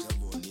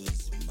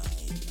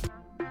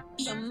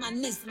 Your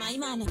man is my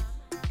man.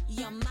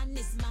 Your man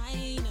is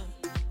mine.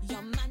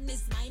 Your man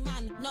is my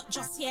man. Not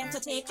just here to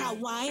take a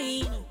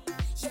wine.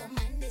 Your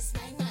man is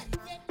my man.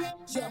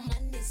 Your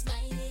man is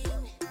mine.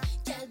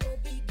 Girl,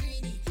 don't be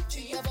greedy.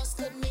 Three of us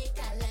could make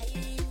a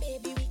line.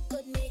 Baby, we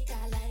could make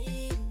a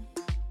line.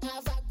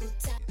 Have a good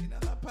time. In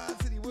other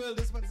parts of the world,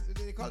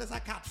 they call this a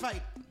cat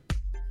fight.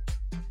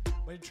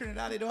 But in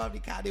Trinidad, they don't have the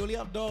cat. They only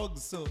have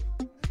dogs. So.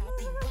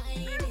 Happy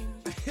whining.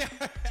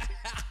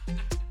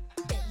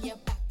 Then you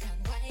back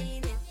and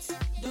whine it.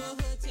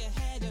 Don't hurt your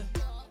head.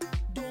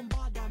 Don't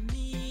bother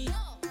me.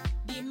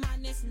 The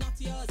man is not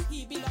yours.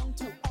 He belongs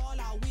to all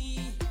our we.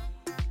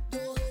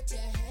 Don't hurt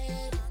your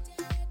head.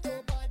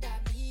 Don't bother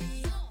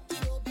me. He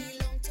don't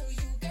belong to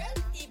you,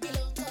 girl. He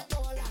belong to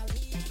all our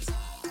we.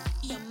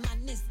 Your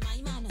man is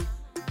my man.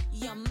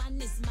 Your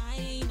man is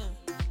mine.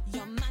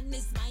 Your man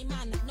is my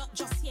man. Not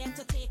just here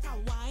to take a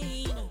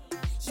wine.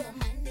 Your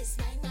man is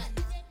my man.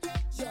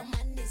 Your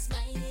man is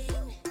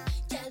mine.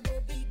 Girl,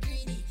 don't be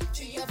greedy.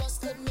 Three of us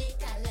could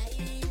make a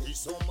line. There's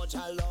so much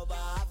I love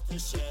I have to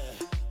share.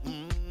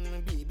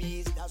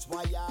 Babies, that's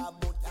why I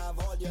both have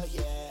all your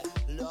hair.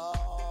 Lord,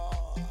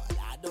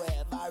 I don't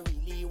ever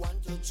really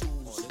want to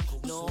choose.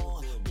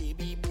 No,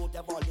 baby, both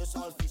have all your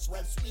selfish,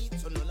 well sweet.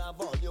 So none of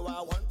all you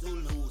I want to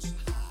lose.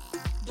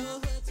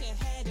 Don't hurt your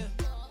head.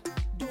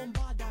 Don't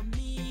bother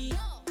me.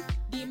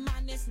 The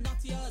man is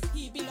not yours.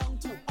 He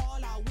belongs to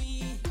all our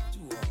we.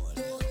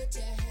 Don't hurt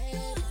your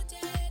head.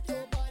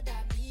 Don't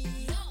bother me.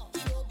 He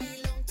don't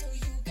belong to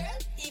you, girl.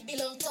 He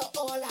belong to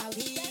all our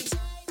we.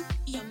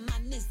 Your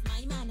man is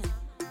my man.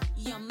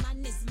 Your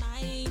man is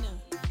mine.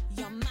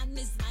 Your man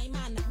is my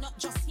man. Not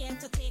just here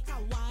to take a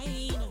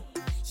wine.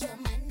 Your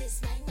man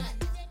is my man.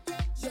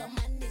 Your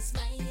man is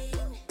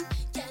mine.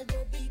 Girl,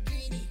 don't be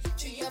greedy.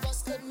 Three of us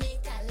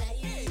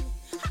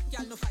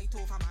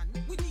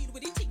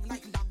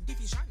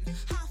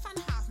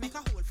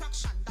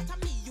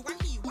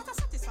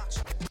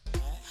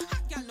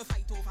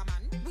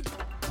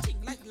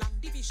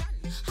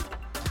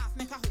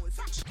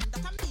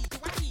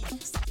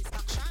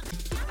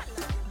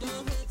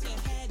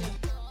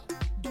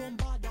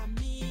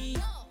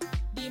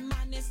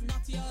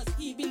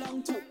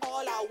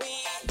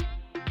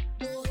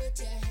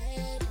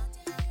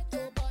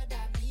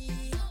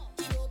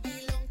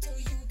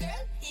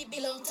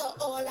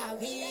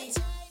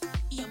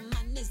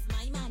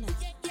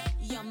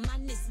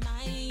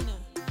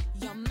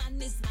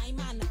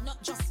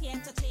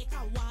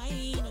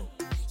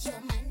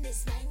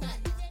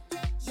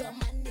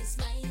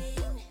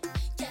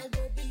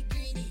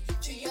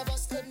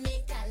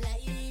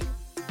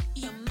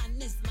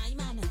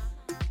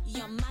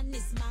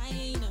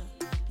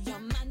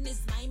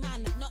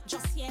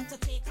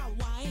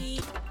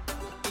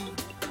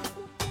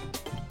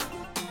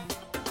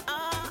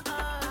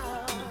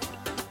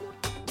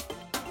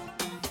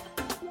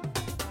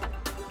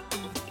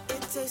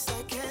tastes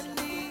like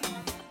candy.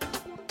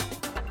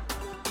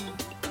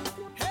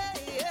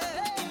 Hey,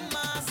 yeah, in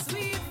my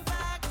sweet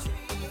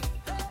factory,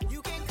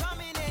 you can come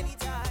in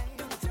anytime.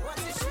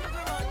 What's the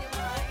sugar on your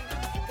mind?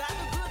 Got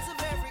the goods of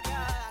every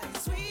kind.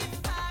 Sweet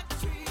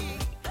factory,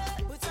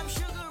 put some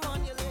sugar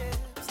on your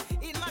lips.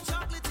 In my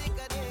chocolate, take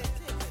a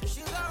dip.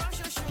 Sugar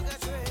rush or sugar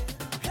trip.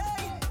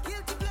 Hey,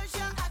 guilty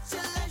pleasure at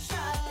your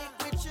leisure.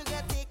 Liquid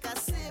sugar, take a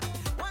sip.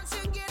 Once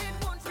you get it,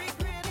 won't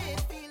regret it.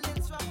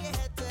 Feelings from your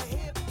head to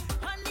hip.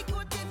 Honey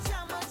coated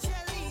jam or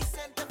jelly,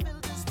 center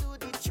filters do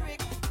the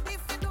trick.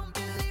 If you don't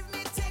believe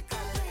me, take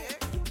a lick.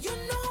 You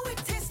know it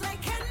tastes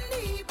like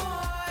candy,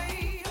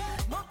 boy.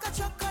 Mocha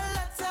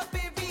chocolate,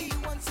 baby.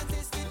 Once you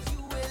taste it,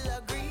 you will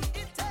agree.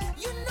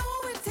 You know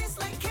it tastes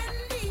like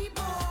candy,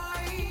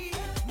 boy.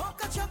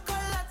 Mocha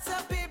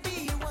chocolate,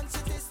 baby. Once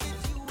you taste it,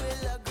 you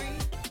will agree.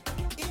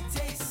 It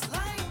tastes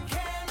like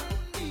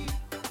candy.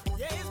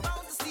 Yeah, it's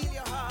bound to steal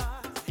your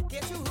heart.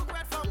 Get you hooked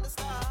right from the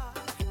start.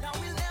 Now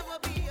we'll never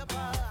be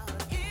apart.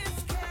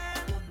 It's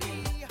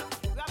candy,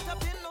 wrapped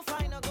up in no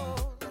finer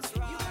gold. That's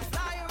right. You can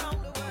fly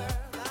around the world,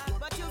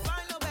 but you'll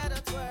find no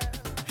better twirl.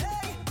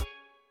 Hey,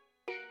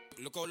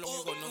 Look how long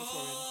you got known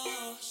for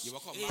it. You will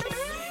come back.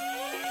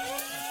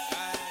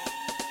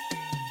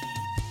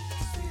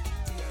 sweet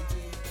TNT.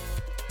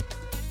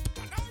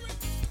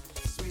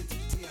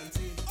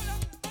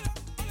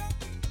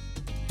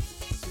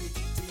 Sweet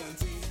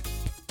TNT.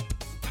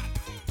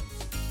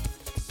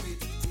 Sweet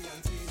TNT.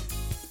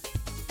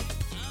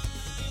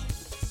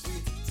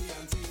 Sweet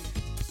TNT.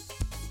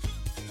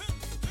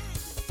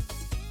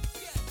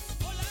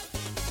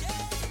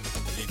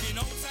 Living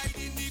outside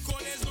in the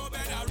cold, there's no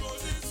bed of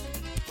roses.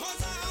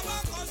 Cause I have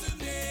a cousin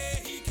there,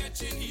 he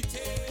catching his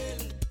tail.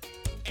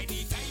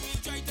 Anytime he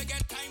try to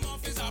get time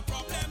off is a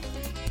problem.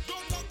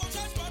 Don't talk about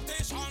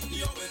transportation,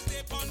 he always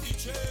dip on the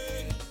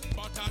train.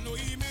 But I know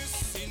he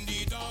miss in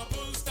the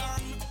double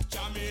storm.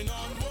 Jamming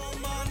on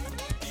woman,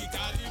 the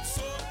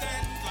calypso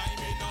then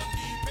climbing on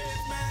the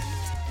pavement.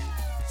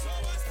 So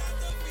I start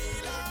to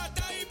feel a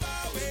type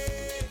of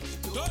way.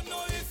 Don't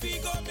know if he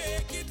gon'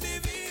 make it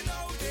living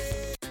out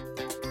there.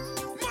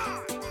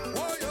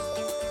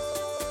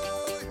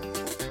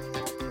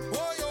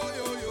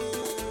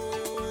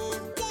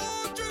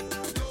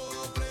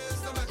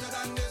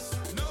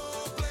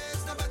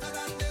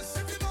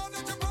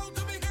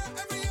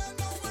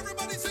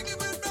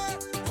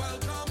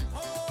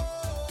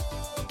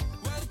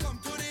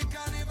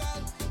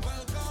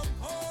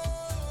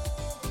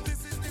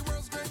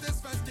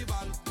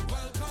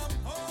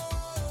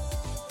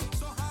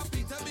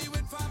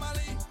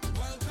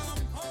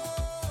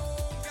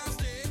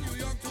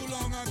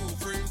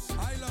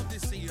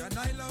 And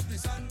I love the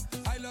sun.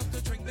 I love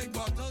to drink big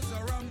bottles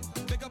of rum.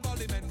 Big up all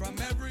the men from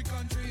every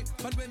country.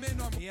 But women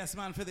are Yes,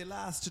 man, for the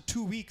last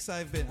 2 weeks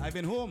I've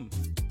been home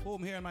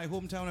here in my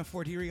hometown of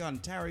Fort Erie,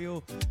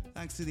 Ontario,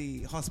 thanks to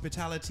the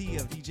hospitality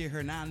of DJ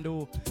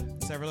Hernando,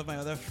 several of my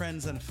other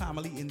friends and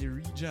family in the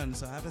region.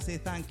 So I have to say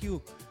thank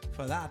you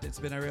for that. It's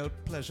been a real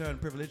pleasure and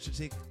privilege to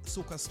take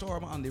Soca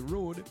Storm on the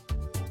road.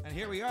 And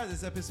here we are, this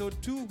is episode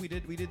 2. We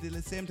did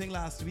the same thing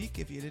last week.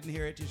 If you didn't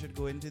hear it, you should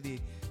go into the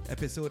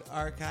episode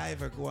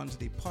archive or go onto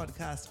the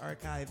podcast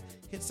archive,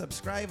 hit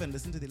subscribe and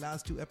listen to the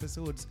last 2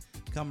 episodes.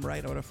 Come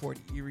right out of Fort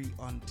Erie,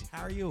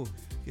 Ontario.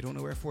 If you don't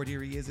know where Fort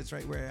Erie is, it's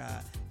right where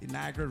the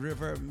Niagara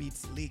River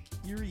meets Lake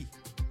Erie.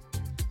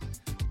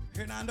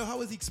 Hernando, how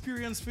was the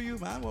experience for you,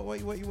 man? What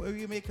do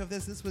you make of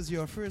this? This was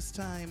your first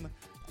time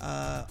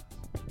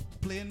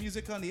playing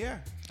music on the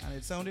air, and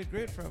it sounded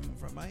great from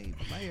my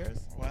ears.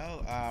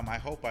 Well, I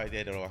hope I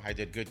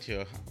did good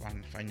too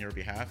on your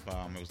behalf.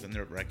 It was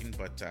nerve-wracking,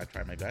 but I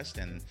tried my best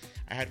and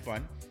I had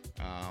fun.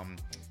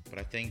 But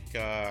I think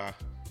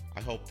I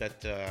hope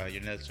that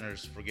your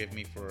listeners forgive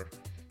me for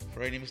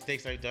any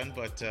mistakes I've done.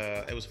 But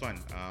it was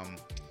fun.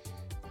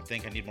 I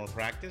think I need more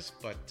practice,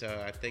 but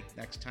I think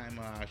next time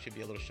I should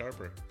be a little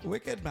sharper.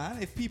 Wicked, man.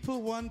 If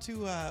people want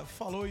to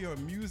follow your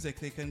music,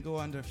 they can go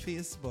under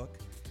Facebook.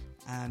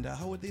 And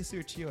how would they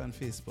search you on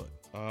Facebook?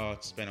 Oh,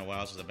 it's been a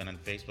while since I've been on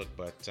Facebook,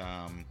 but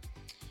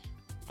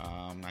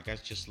I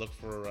guess just look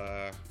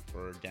for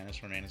Dennis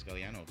Hernandez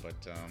Galliano. But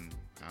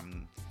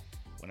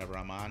whenever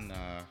I'm on,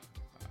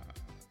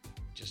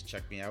 just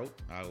check me out.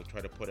 I will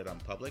try to put it on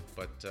public,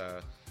 but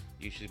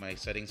usually my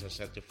settings are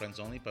set to friends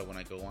only. But when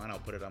I go on, I'll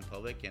put it on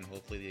public, and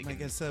hopefully they might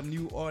get some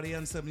new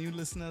audience, some new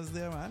listeners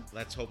there, man.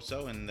 Let's hope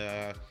so. And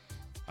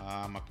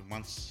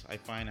once I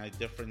find a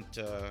different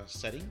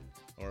setting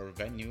or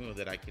venue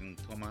that I can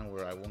come on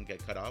where I won't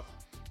get cut off,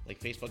 like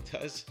Facebook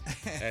does,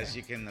 as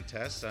you can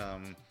attest,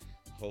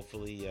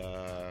 hopefully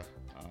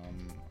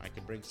I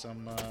can bring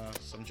some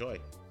joy.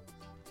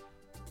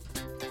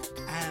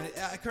 And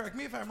correct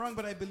me if I'm wrong,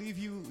 but I believe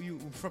you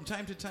from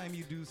time to time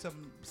you do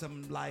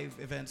some live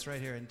events right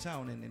here in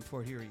town in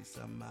Fort Erie.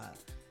 Some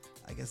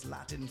I guess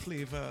Latin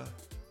flavor.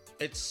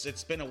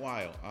 It's been a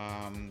while.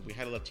 We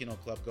had a Latino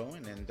club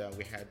going, and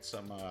we had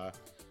some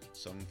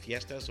some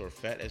fiestas or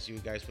fete, as you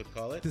guys would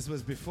call it. This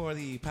was before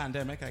the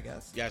pandemic, I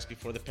guess. Yes,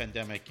 before the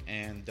pandemic,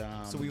 and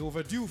so we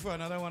overdue for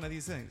another one of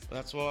these things.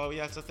 That's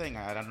the thing.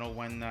 I don't know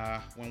when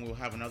we'll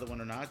have another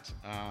one or not.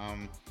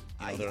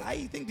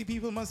 I think the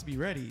people must be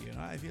ready. You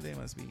know, I feel they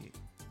must be.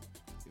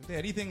 If they're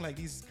anything like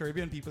these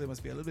Caribbean people, they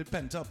must be a little bit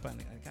pent up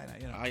and kind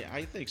of, you know.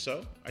 I think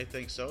so.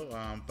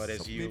 But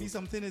so maybe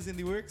something is in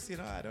the works. You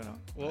know, I don't know.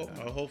 Well,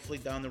 hopefully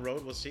down the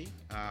road we'll see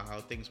how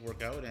things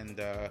work out, and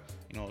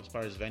as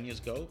far as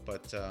venues go.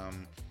 But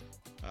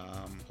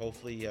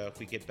hopefully, if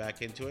we get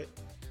back into it,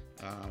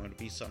 it'll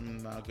be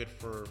something good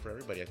for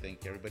everybody. I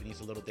think everybody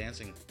needs a little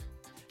dancing.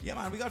 Yeah,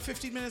 man. We got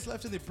 15 minutes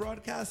left in the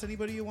broadcast.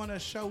 Anybody you want to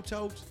shout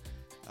out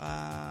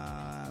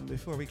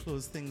before we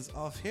close things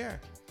off here?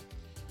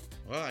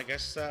 Well, I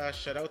guess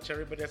shout out to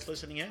everybody that's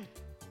listening in.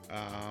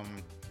 I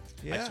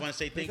just want to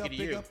say thank you to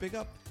you. Big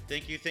up.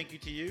 Thank you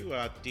to you,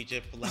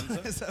 DJ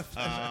Palenza.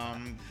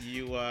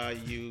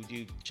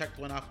 You checked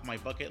one off my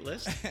bucket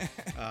list.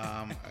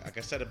 Like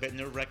I said, a bit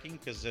nerve-wracking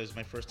because it was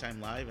my first time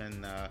live,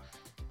 and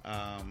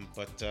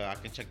but I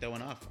can check that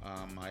one off.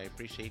 I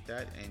appreciate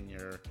that and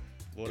your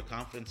vote of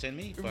confidence in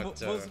me.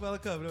 But most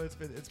welcome. No, it's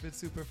been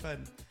super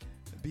fun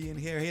being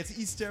here. Hey, it's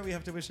Easter. We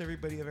have to wish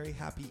everybody a very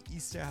happy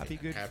Easter, happy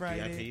Good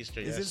Friday. Happy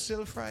Easter, yes. Is it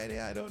still Friday?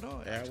 I don't know.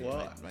 Yeah, actually,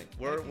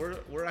 well,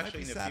 we're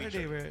actually in the Saturday,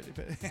 future.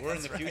 We're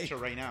in the future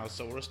right now,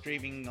 so we're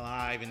streaming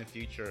live in the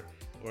future.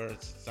 Where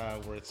it's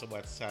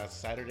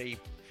Saturday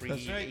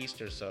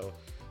pre-Easter. So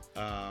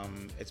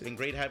it's been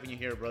great having you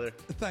here, brother.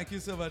 Thank you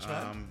so much,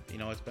 man.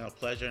 It's been a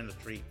pleasure and a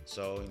treat.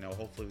 So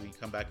hopefully we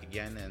come back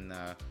again and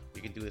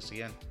we can do this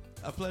again.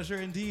 A pleasure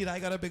indeed. I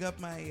gotta big up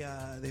my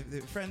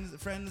the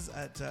friends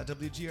at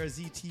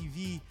WGRZ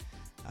TV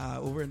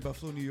over in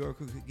Buffalo, New York,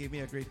 who gave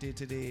me a great day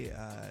today,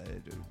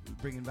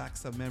 bringing back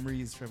some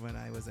memories from when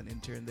I was an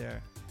intern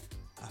there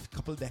a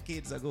couple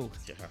decades ago.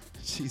 Yeah.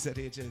 She's at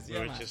HS. We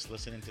were just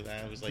listening to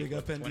that. It was like big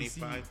up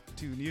 25.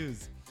 NBC2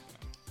 News.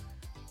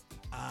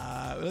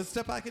 Let's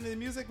step back into the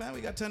music, man.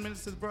 We got 10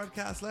 minutes to the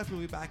broadcast left.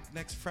 We'll be back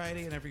next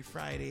Friday and every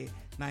Friday,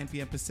 9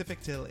 p.m.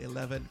 Pacific till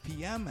 11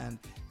 p.m. and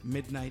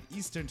midnight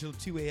Eastern till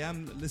 2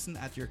 a.m. Listen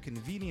at your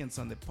convenience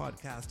on the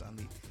podcast on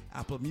the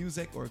Apple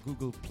Music or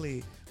Google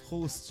Play.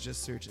 Hosts,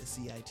 just search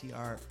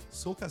CITR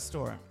Soca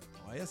Store.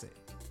 Oh, yes, it.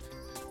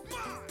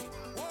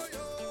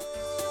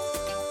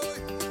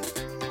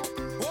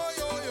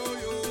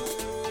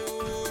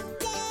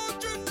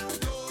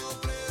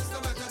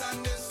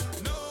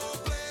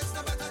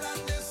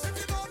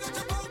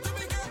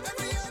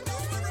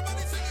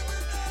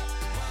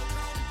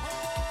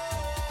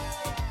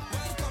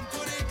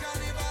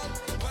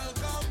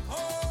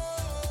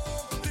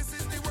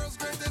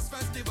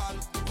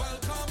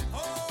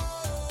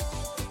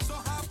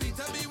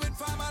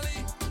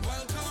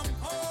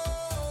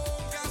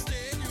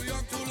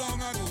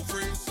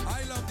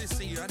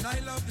 And I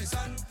love the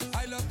sun.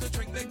 I love to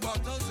drink big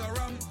bottles of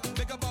rum.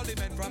 Big up all the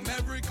men from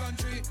every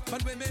country,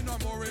 but women are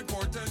more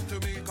important to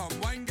me. Come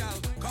wine, gal,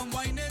 come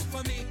wine it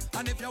for me.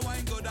 And if you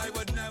wine good, I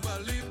would never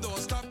leave. Don't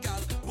stop, gal,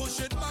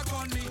 push it back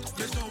on me.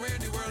 There's nowhere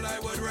in the world I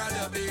would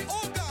rather be.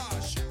 Oh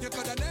gosh, you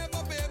coulda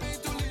never pay me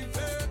to leave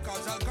here,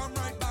 cause I'll come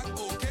right back,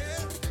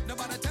 okay?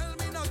 Nobody tell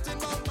me nothing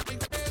about my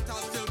date,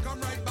 I'll still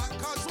come right back,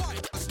 cause why?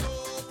 There's no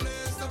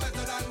place no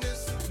better than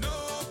this. No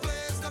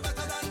place no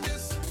better than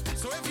this.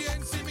 So if you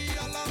ain't see me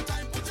a long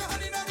time, put your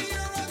hand in the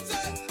air and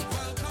say,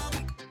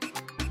 welcome.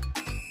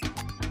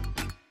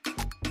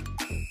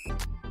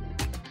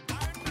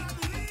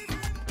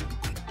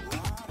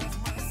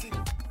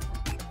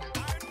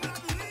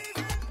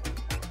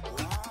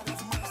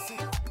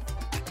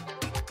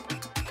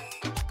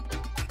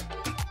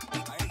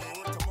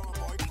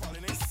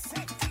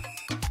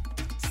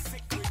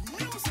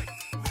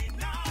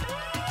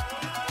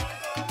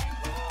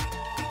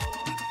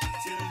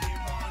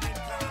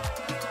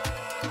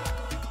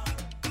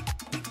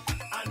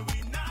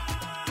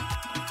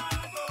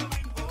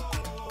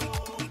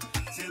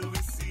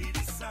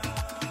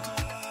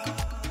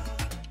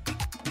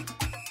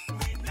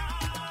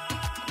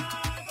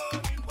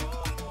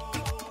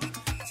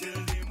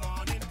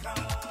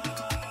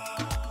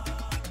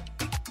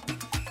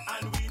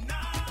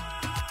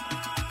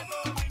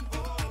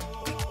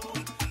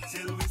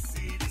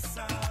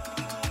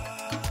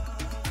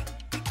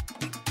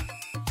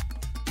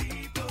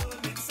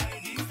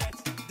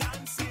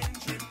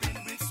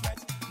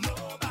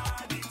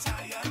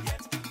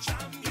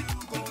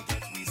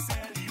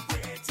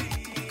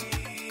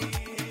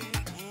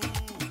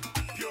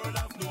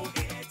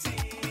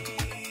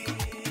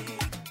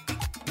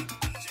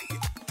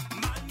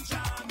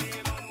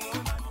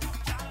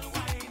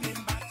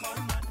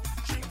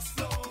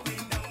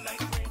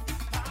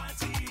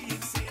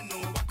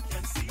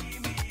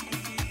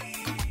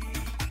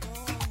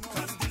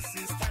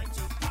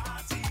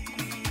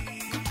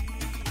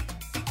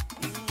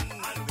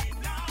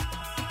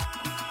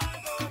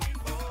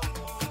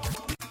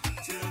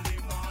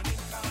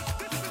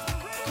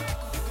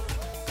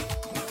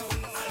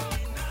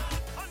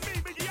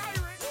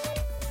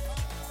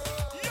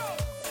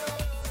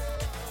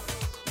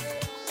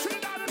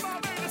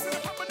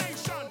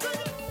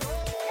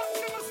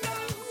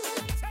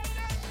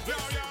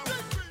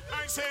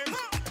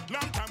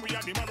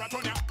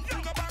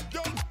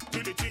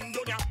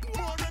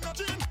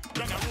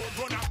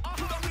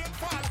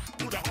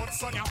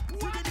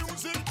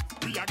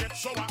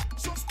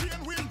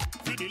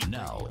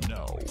 Now,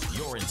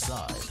 you're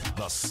inside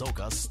the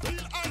Soca Store.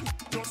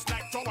 Just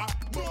like tower,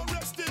 no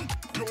resting,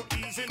 no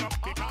easing up.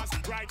 Because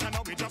right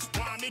now we just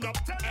warming up.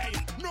 Hey,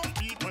 no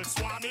people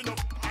swarming up.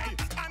 Hey,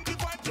 and the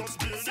vibe just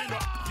building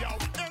up. Yo,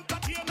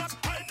 entertainers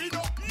hyping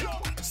up.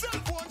 Yo,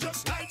 cell phone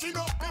just lighting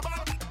up.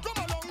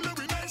 Come along, let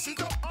me nice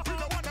it up. We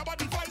don't want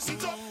nobody vice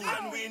it up.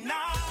 And we now.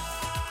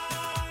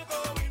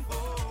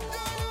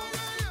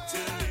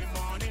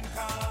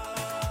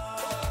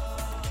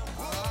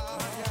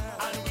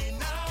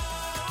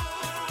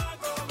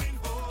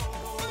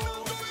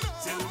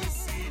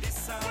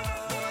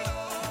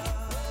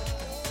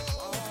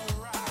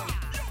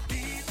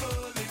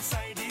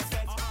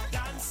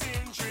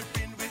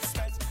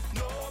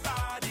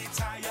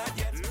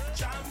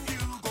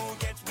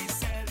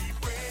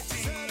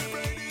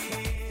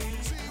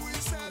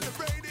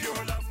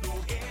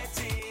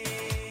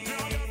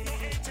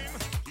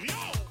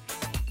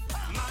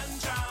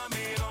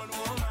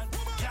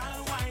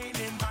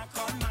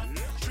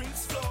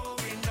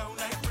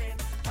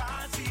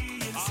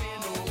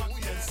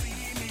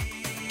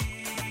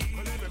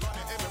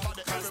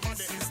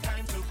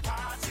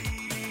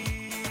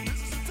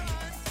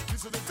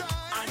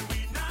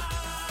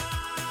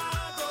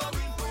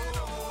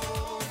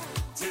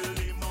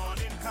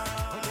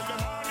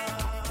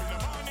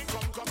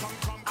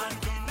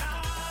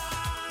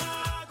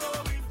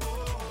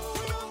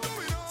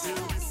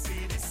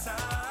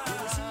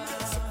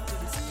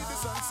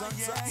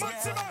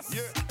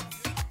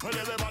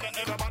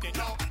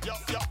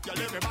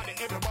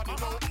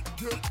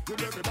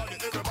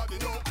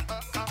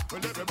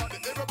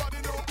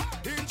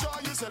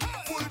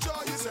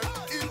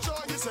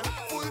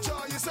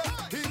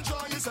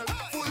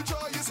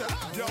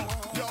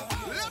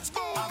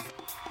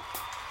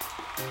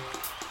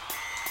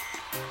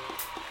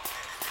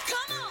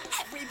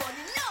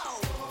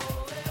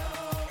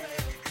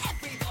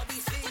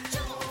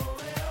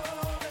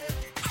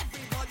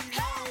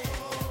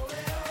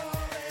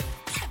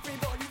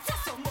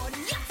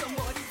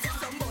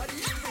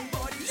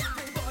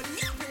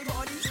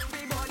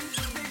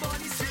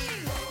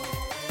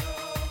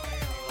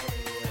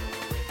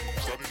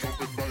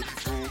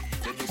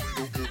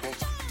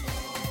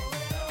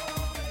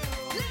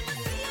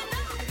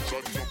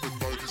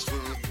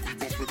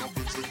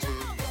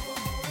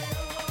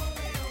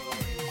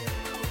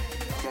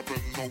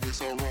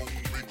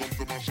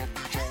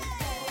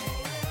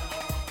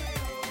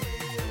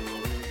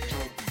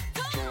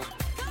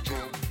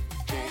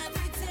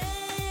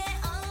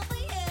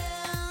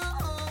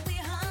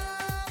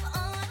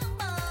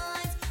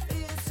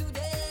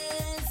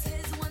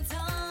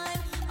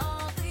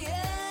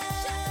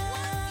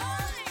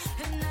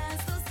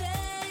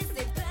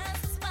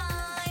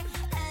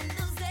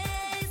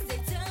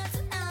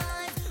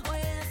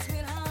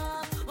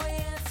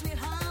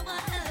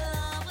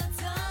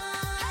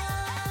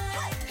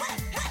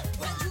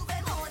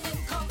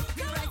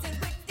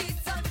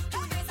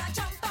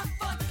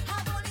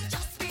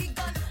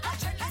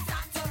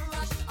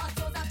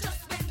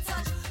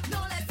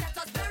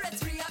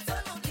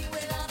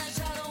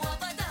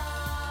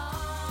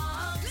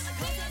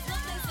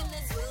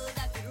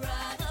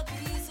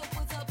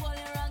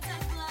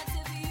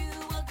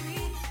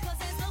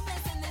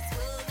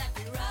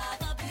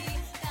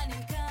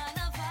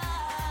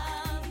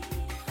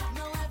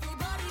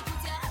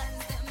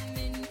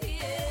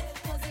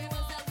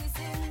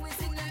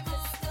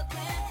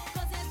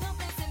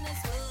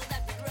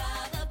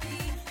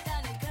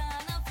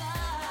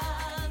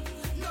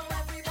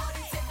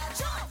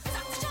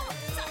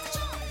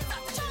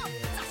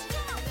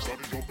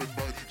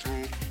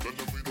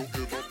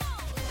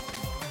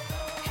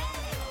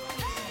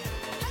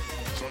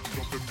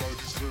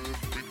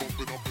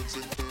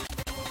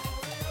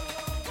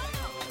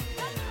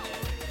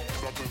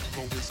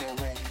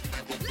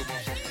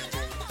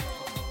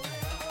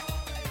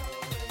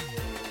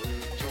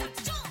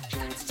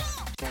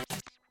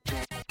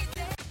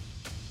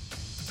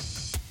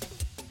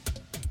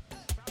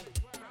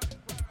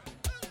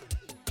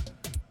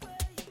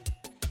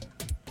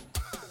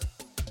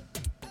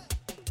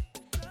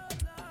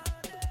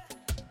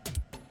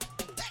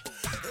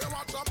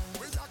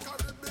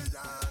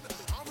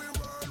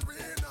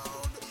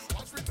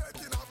 Watch me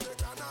taking off the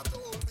can I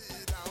told me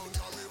down.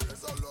 Cause we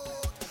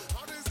resolute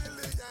and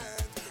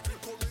resilient.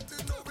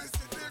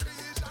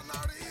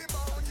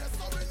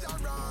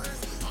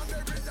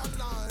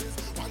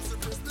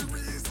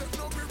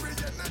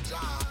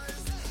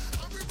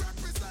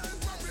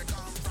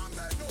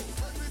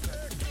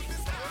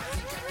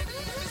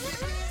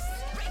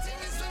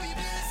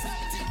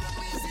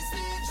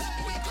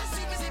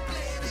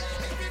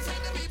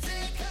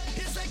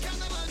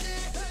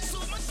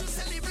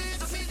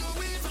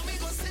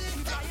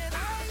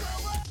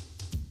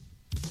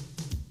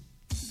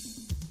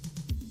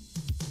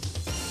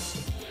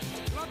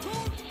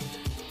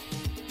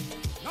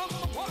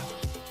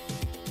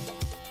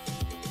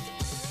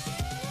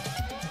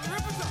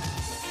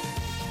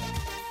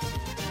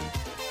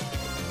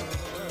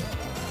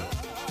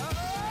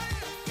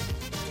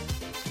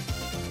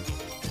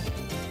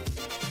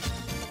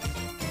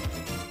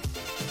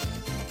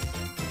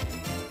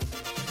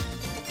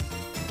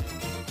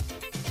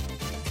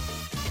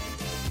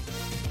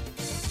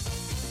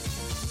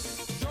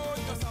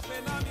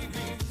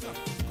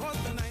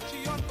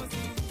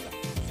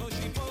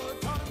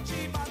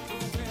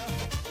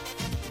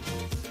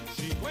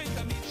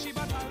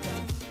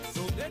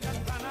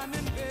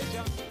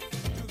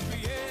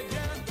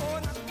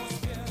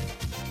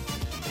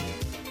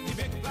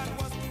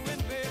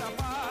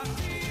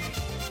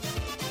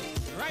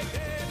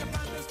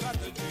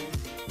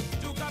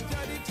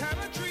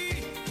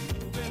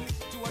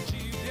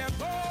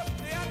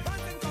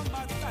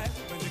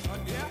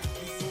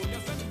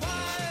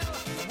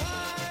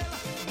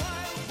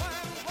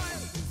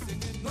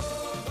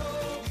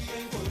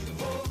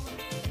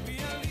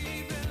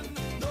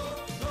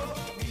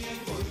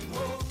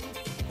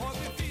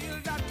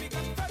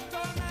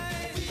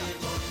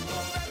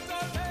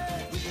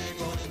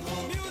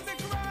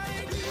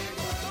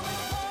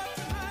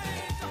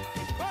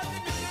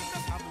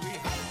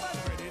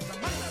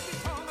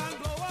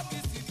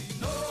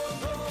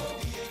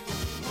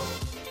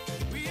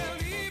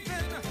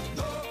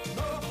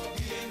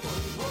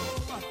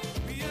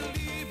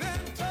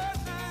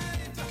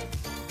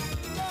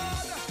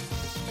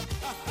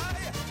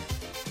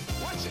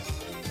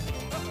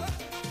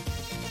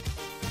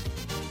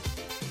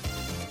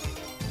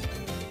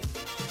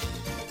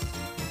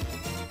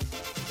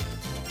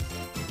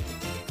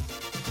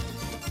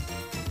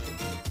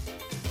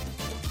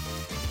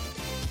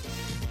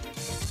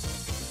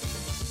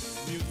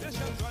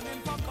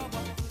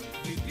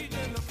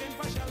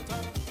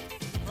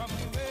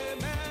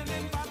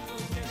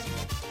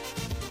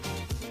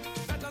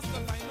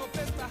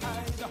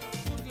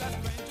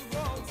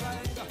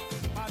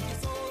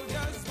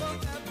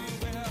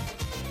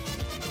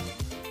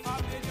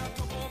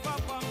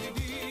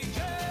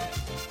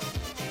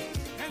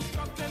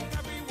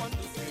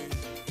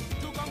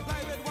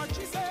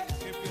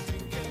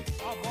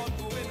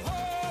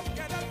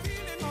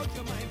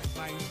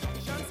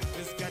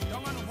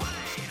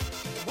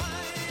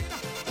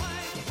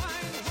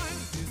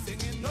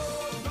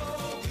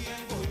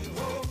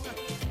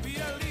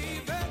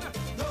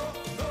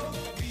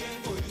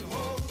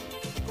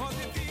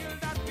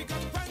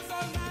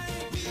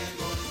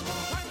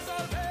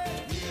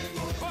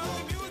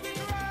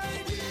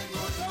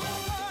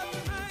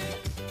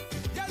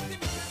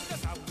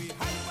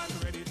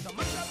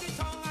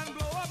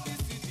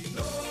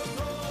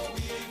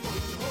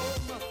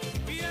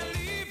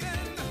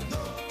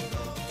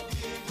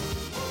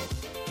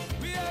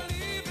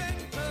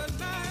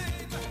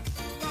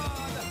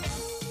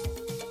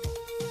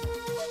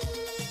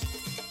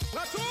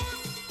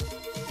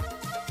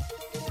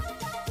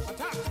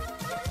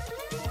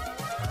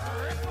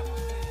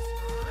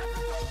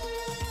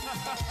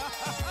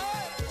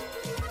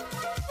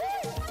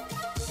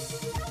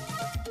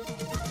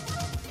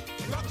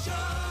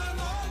 Rockshine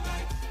all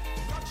night,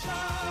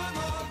 rockshine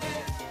all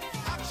day,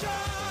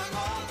 action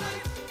all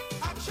night,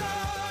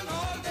 action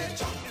all day.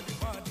 Jump,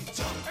 everybody,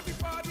 jump,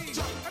 everybody,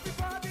 jump,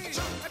 everybody,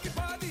 jump,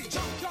 everybody,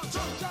 jump, jump,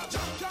 jump, jump,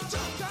 jump, jump,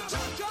 jump,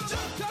 jump, jump,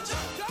 jump,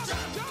 jump, jump,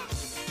 jump, jump.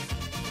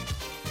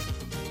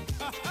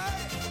 Hey,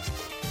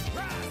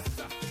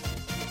 Rasta.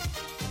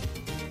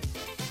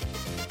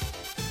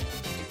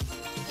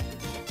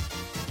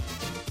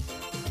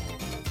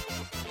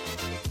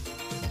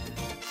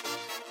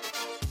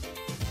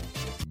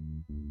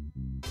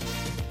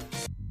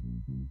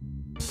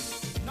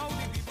 Now the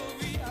people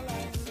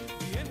realize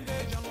the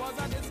invasion was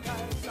a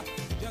disguise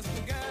just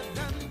to get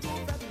them to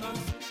Vietnam.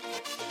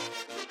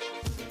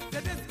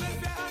 They dismiss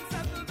their and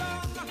settle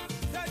down,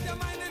 set their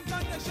mind in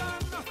condition,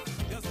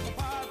 just to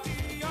party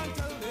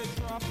until they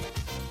drop.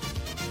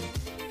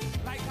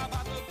 Like a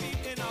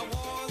battlefield in a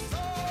war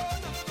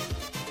zone,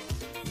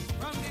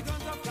 from the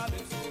guns of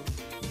Calypso,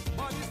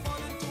 bodies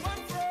falling to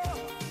and fro.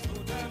 To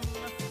them,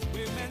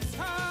 women's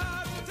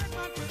heart to take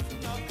my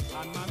prisoner,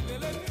 and my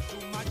village to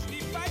match the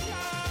fire.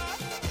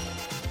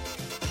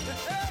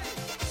 Hey,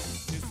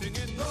 they're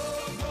singing, no,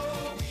 no,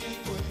 we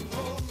ain't going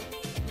home.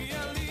 We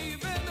are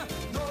leaving,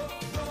 no,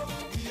 no,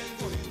 we ain't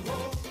going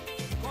home.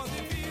 'Cause we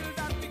feel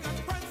that we got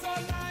friends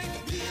all night.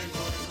 We ain't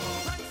going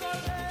home. Friends all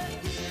day.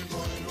 We ain't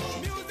going home.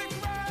 Music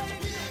right.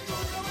 We ain't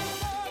going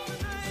home.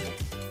 Tonight.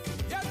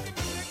 Yes, the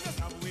music just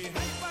have we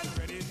hype and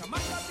ready to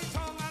mash up the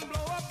tongue and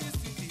blow up the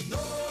city.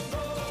 No,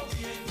 no, we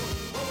ain't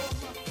going home.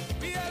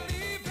 We are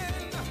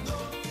leaving. No,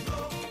 no,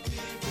 we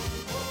ain't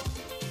going home.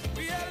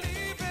 We are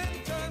leaving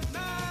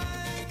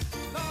tonight,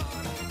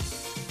 Lord.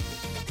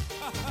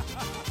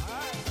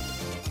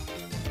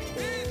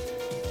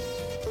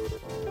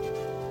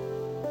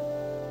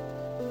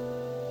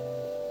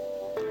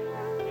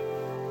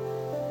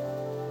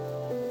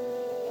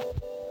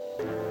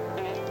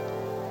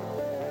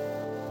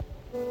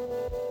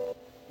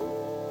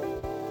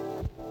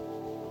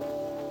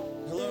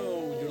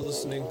 Hello, you're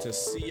listening to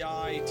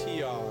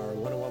CITR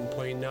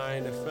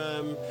 101.9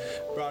 FM,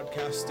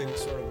 broadcasting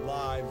sort of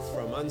live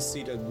from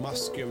unceded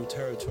Musqueam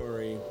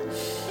territory.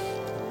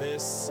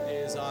 This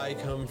is I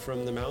Come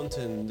From the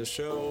Mountain, the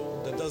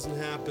show that doesn't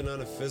happen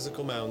on a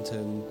physical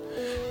mountain,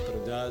 but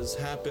it does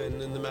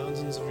happen in the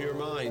mountains of your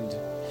mind.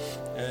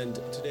 And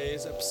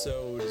today's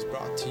episode is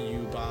brought to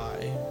you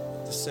by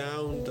the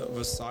sound of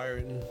a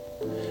siren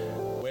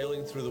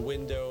wailing through the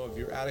window of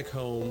your attic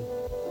home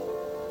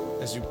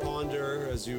as you ponder, as you